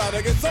lesson, I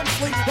gotta get some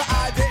sleep. But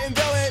I didn't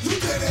do it. You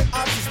did it.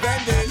 I'm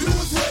suspended. You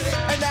was with it.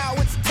 And now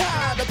it's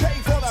time to pay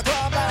for the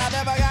crime that I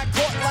never got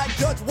caught like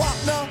Judge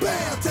Wapner.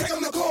 Bam, take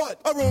him to court.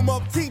 A room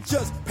of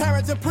teachers,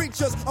 parents and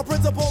preachers, a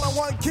principal and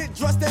 1 kid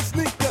dressed in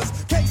sneakers.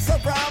 Case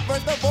of Brown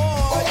versus the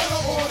boy.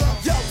 Order.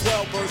 Yo,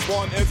 12 verse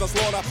 1 is a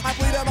slaughter. I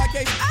pleaded my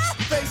case,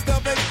 face to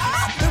face.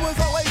 It was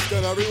a waste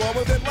and everyone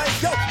was in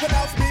place. Yo,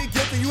 pronounce me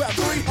guilty. You have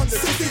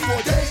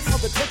 364 days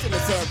of detention to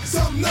serve.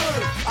 Some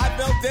nerve. I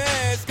felt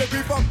this could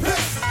be from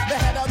piss. The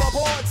head of the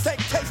board say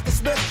case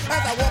dismissed.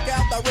 As I walk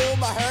out the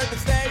room, I heard them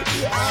say,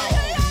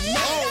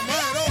 oh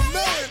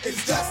man,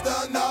 it's just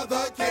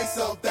another case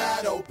of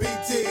that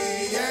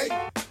OPTA.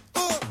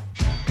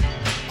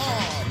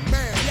 Oh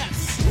man,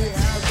 yes, we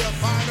have the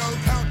final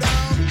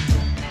countdown.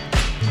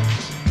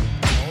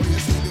 Oh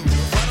yes, we do. The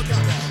final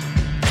countdown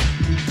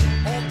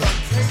on the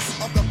case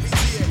of the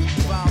PTA.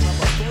 File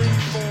number 3,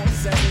 4,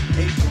 7,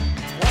 8,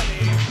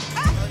 20,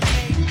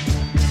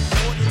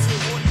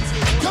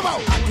 42. Come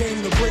on! I came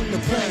to bring the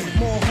pain,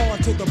 more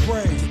hard to the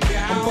brain.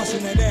 I'm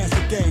busting that ass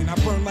again. I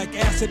burn like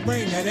acid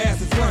rain, that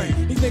ass is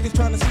flame. These niggas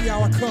trying to see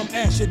how I come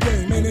ash your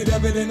dame. Ain't it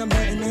evident I'm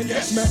hating it?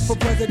 Yes. Smack for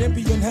president,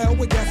 be in hell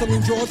with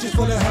gasoline George just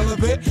for the hell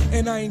of it.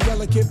 And I ain't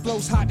delicate,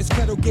 blows hot, this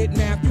kettle get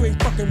napped. You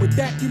ain't fucking with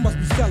that, you must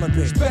be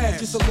celibate. Spaz,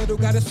 just a little,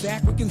 got a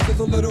sack, we can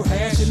sizzle a little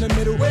hash in the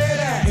middle. Where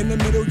that? In the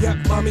middle, yep.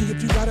 Mommy,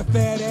 if you got a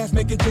fat ass,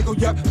 make it jiggle,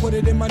 yep. Put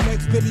it in my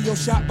next video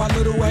shot by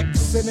Little X.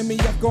 Sending me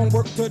up, gon'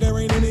 work till there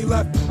ain't any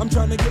left. I'm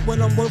trying to get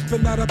what I'm worth,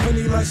 but not a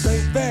penny less.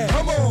 Ain't bad.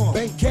 Come on,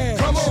 bank cash.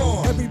 Come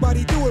on,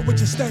 everybody do it with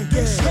your stank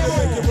ass.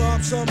 Make you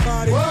rob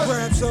somebody,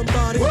 grab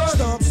somebody,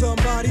 stomp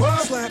somebody,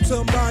 slap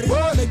somebody.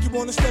 Make you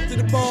wanna step to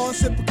the bar and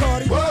sip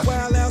Bacardi.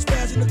 Wild out,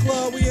 spaz in the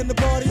club, we in the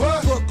party.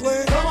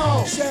 Brooklyn, come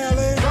on,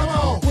 Shaolin, come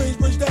on,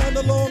 Queensbridge down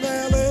to Long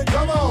Island,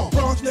 come on,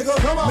 Bronx nigga,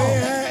 come on,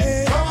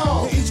 Manhattan, come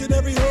on. In each and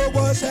every hood,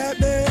 what's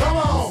happening? Come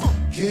on.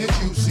 Can't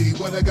you see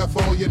what I got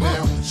for you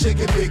now? Shake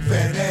a big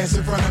fat ass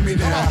in front of me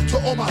now.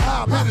 To all my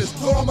high hitters,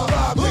 to all my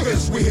live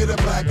niggas, we hit a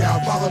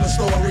blackout, follow the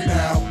story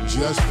now.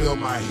 Just feel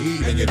my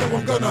heat, and you know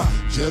I'm gonna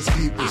just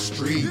keep it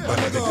street, my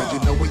nigga, cause you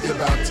know we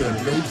about to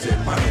lose it,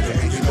 my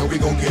nigga, and you know we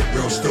gon' get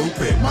real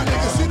stupid. My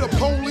nigga, see the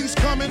police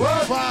coming,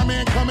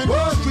 fireman coming,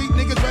 street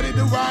niggas ready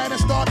to ride and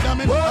start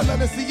dumbing. I love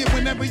to see it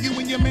whenever you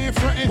and your man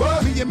frontin'.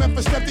 Me and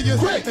Memphis step to your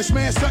this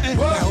man something.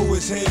 Now who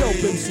is he? Dope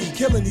MC,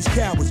 killing these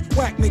cowards.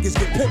 Whack niggas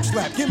get pimp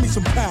slapped, give me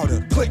some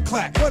powder. Click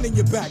clack, run in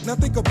your back, now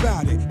think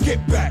about it.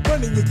 Get back,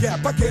 run in your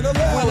gap, I can't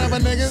allow Whatever,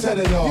 it. niggas, set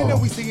it off. You know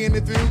we seeing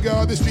it through,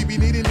 God. The street be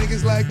needing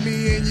niggas like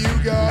me and you,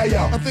 God. Hey,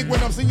 yo. I think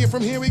when I'm seeing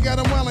from here, we got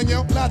them wildin',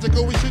 yo.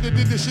 Logical, we should've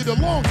did this shit a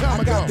long time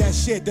I ago. got that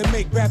shit that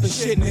make rapping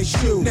shit in they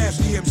shoes.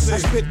 Nasty MC, I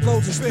spit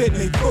flows and spit in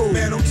they food.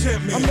 Man, don't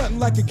tempt me, I'm nothing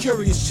like a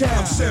curious child.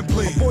 I'm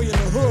simply a boy in the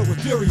hood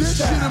with furious This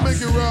styles. shit'll make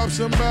you rob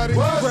somebody,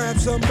 grab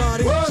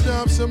somebody,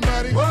 stomp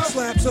somebody,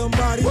 slap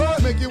somebody,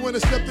 make you wanna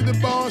step to the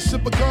bar and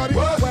sip a Cardi.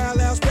 Wild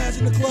out, spaz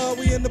in the club,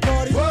 we in the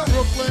party.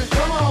 Brooklyn,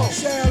 come on,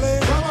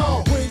 Shaolin, come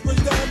on,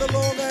 Queensbridge down to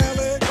Long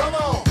Island, come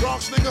on,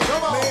 Bronx nigga,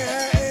 come on,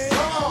 Manhattan,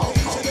 come on,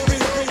 each and every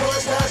hood,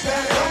 what's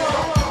happening?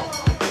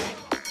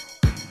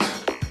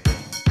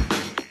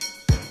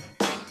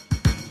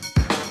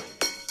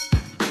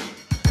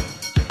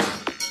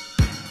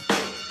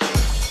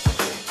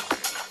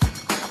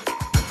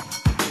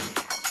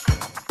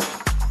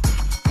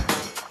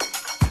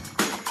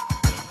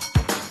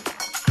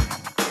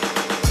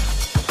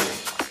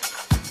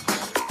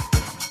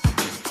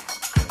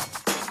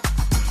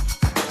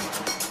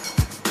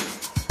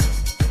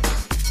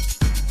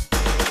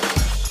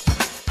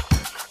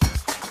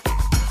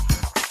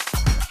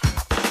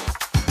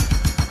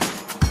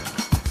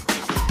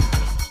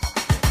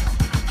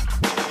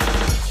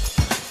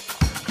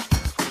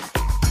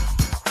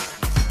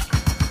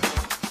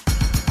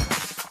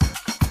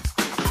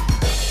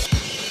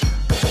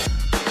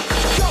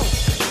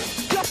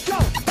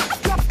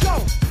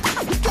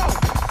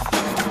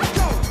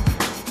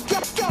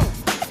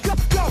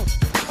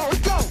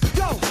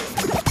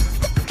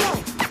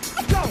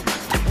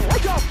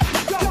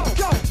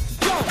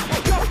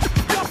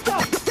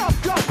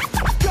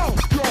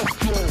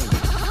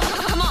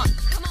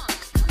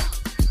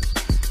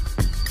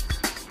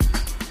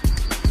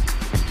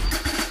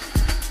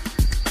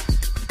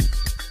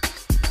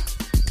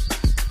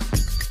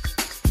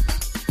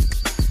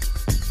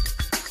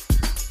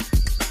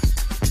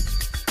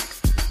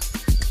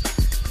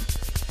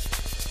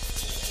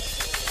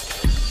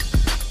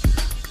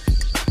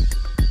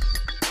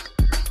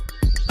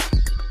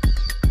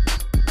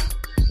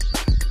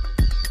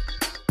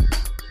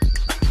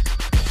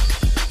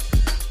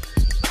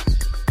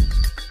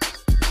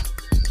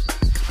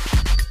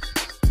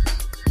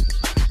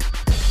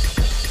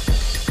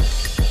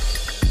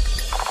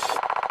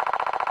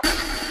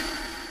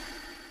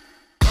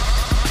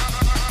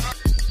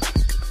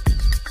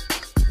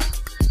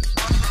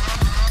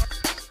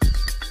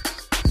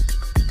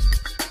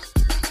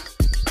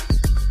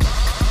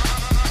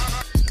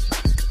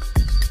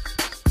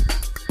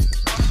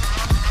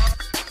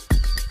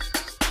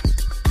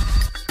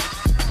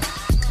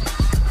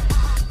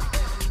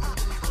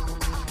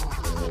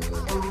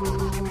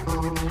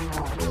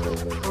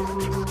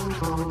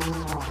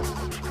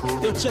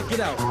 Yo, check it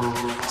out.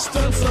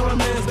 Stunts are a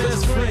man's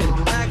best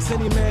friend. Ask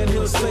any man,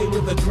 he'll say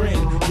with a grin.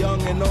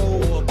 Young and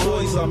old,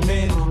 boys are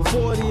men.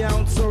 40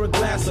 ounce or a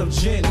glass of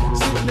gin.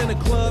 Sitting in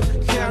a club,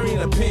 carrying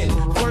a pin.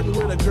 Flirting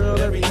with a girl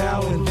every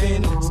now and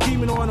then.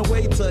 Scheming on a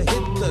way to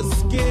hit the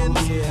skin.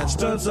 Yeah,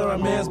 stunts are a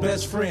man's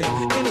best friend.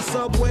 In a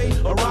subway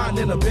or riding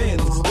in a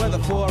Benz. Whether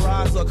 4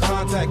 eyes or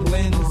contact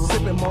lens.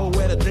 Sipping Moet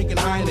or drinking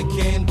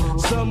Heineken.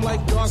 Some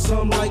like dark,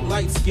 some like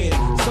light skin.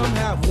 Some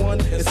have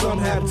 1 and some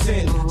have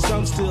 10.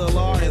 Some still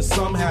are and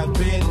some have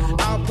been.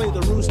 I'll play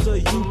the rooster,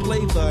 you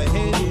play the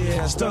hen.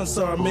 Yeah, stunts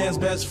are a man's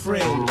best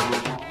friend.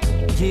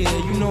 Yeah,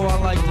 you know I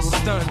like the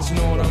stunts, you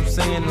know what I'm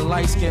saying? The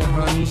light skin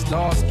honeys,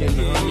 dark skin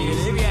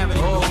honeys. They be having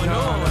it all going kind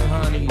on. of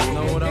honeys, you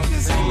know what I'm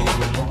saying?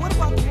 But what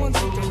about the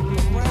ones with the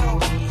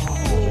round?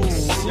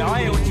 Yo,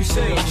 I hear what you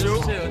say,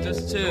 Drew.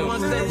 Just chill.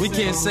 We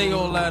can't say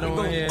all that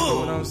on here, you know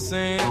what I'm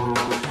saying?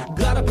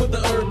 Gotta put the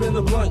herb in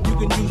the blunt. You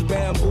can use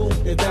bamboo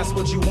if that's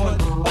what you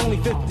want. Only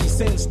 50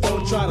 cents,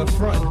 don't try to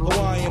front.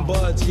 Hawaiian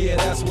buds, yeah,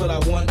 that's what I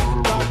want.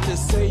 Doctors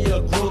say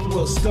your growth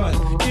will stunt.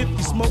 If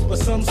you smoke, but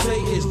some say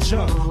it's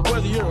junk.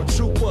 Whether you're a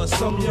trooper or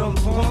some young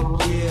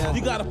punk, yeah,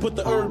 you gotta put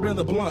the herb in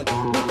the blunt.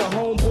 With a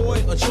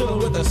homeboy or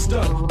chillin' with a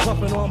stunt.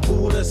 Puffin' on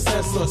Buddha,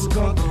 cess or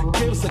skunk.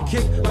 Gives a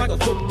kick like a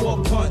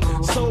football punt.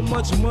 So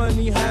much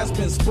money has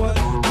been spun.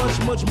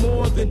 Much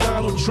more than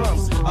Donald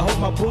Trump's. I hope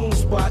my boom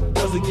spot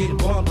doesn't get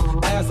bumped.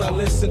 As I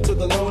listen to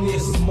the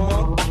loneliest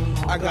monk,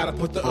 I gotta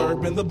put the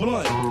herb in the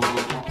blunt.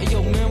 Hey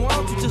yo, man, why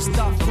don't you just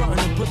stop frontin'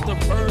 and put the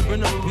herb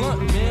in the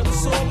blunt, man?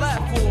 What's all that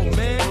for,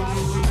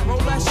 man? Roll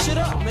that shit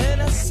up, man,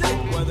 that's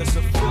it. Whether it's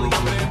a Philly or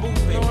bamboo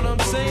paper. You know what I'm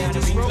saying?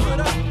 Just roll it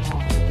up.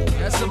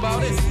 That's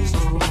about it.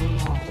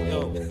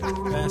 Yo,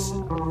 pass it.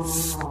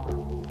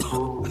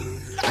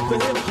 The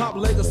hip-hop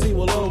legacy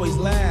will always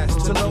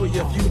last. To know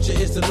your future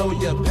is to know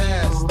your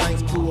past.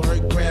 Thanks to her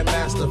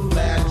Grandmaster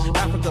Flash.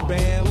 Africa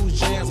band, whose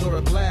jams were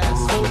a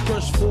blast. Cold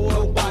Crush 4,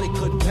 nobody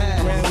could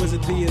pass. Grand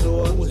Wizard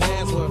Theodore, whose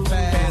hands were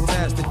fast.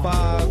 Fantastic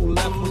 5, who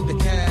left with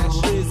the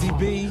cash. Busy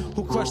B,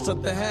 who crushed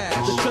up the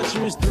hash. The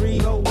Treacherous 3,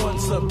 no one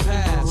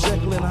surpassed.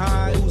 Jekyll and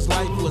Hyde, whose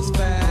life was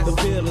fast.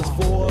 The Fearless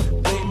 4,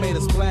 they made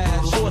a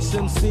splash. Force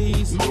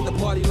MCs made the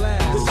party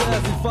last. The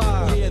Jazzy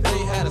 5, yeah, they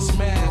had a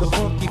smash. The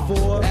Funky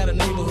 4 had a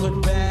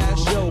neighborhood bash.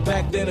 Yo,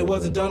 back then it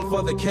wasn't done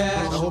for the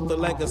cash. I hope the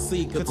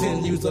legacy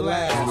continues to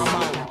last. I'm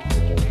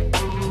out.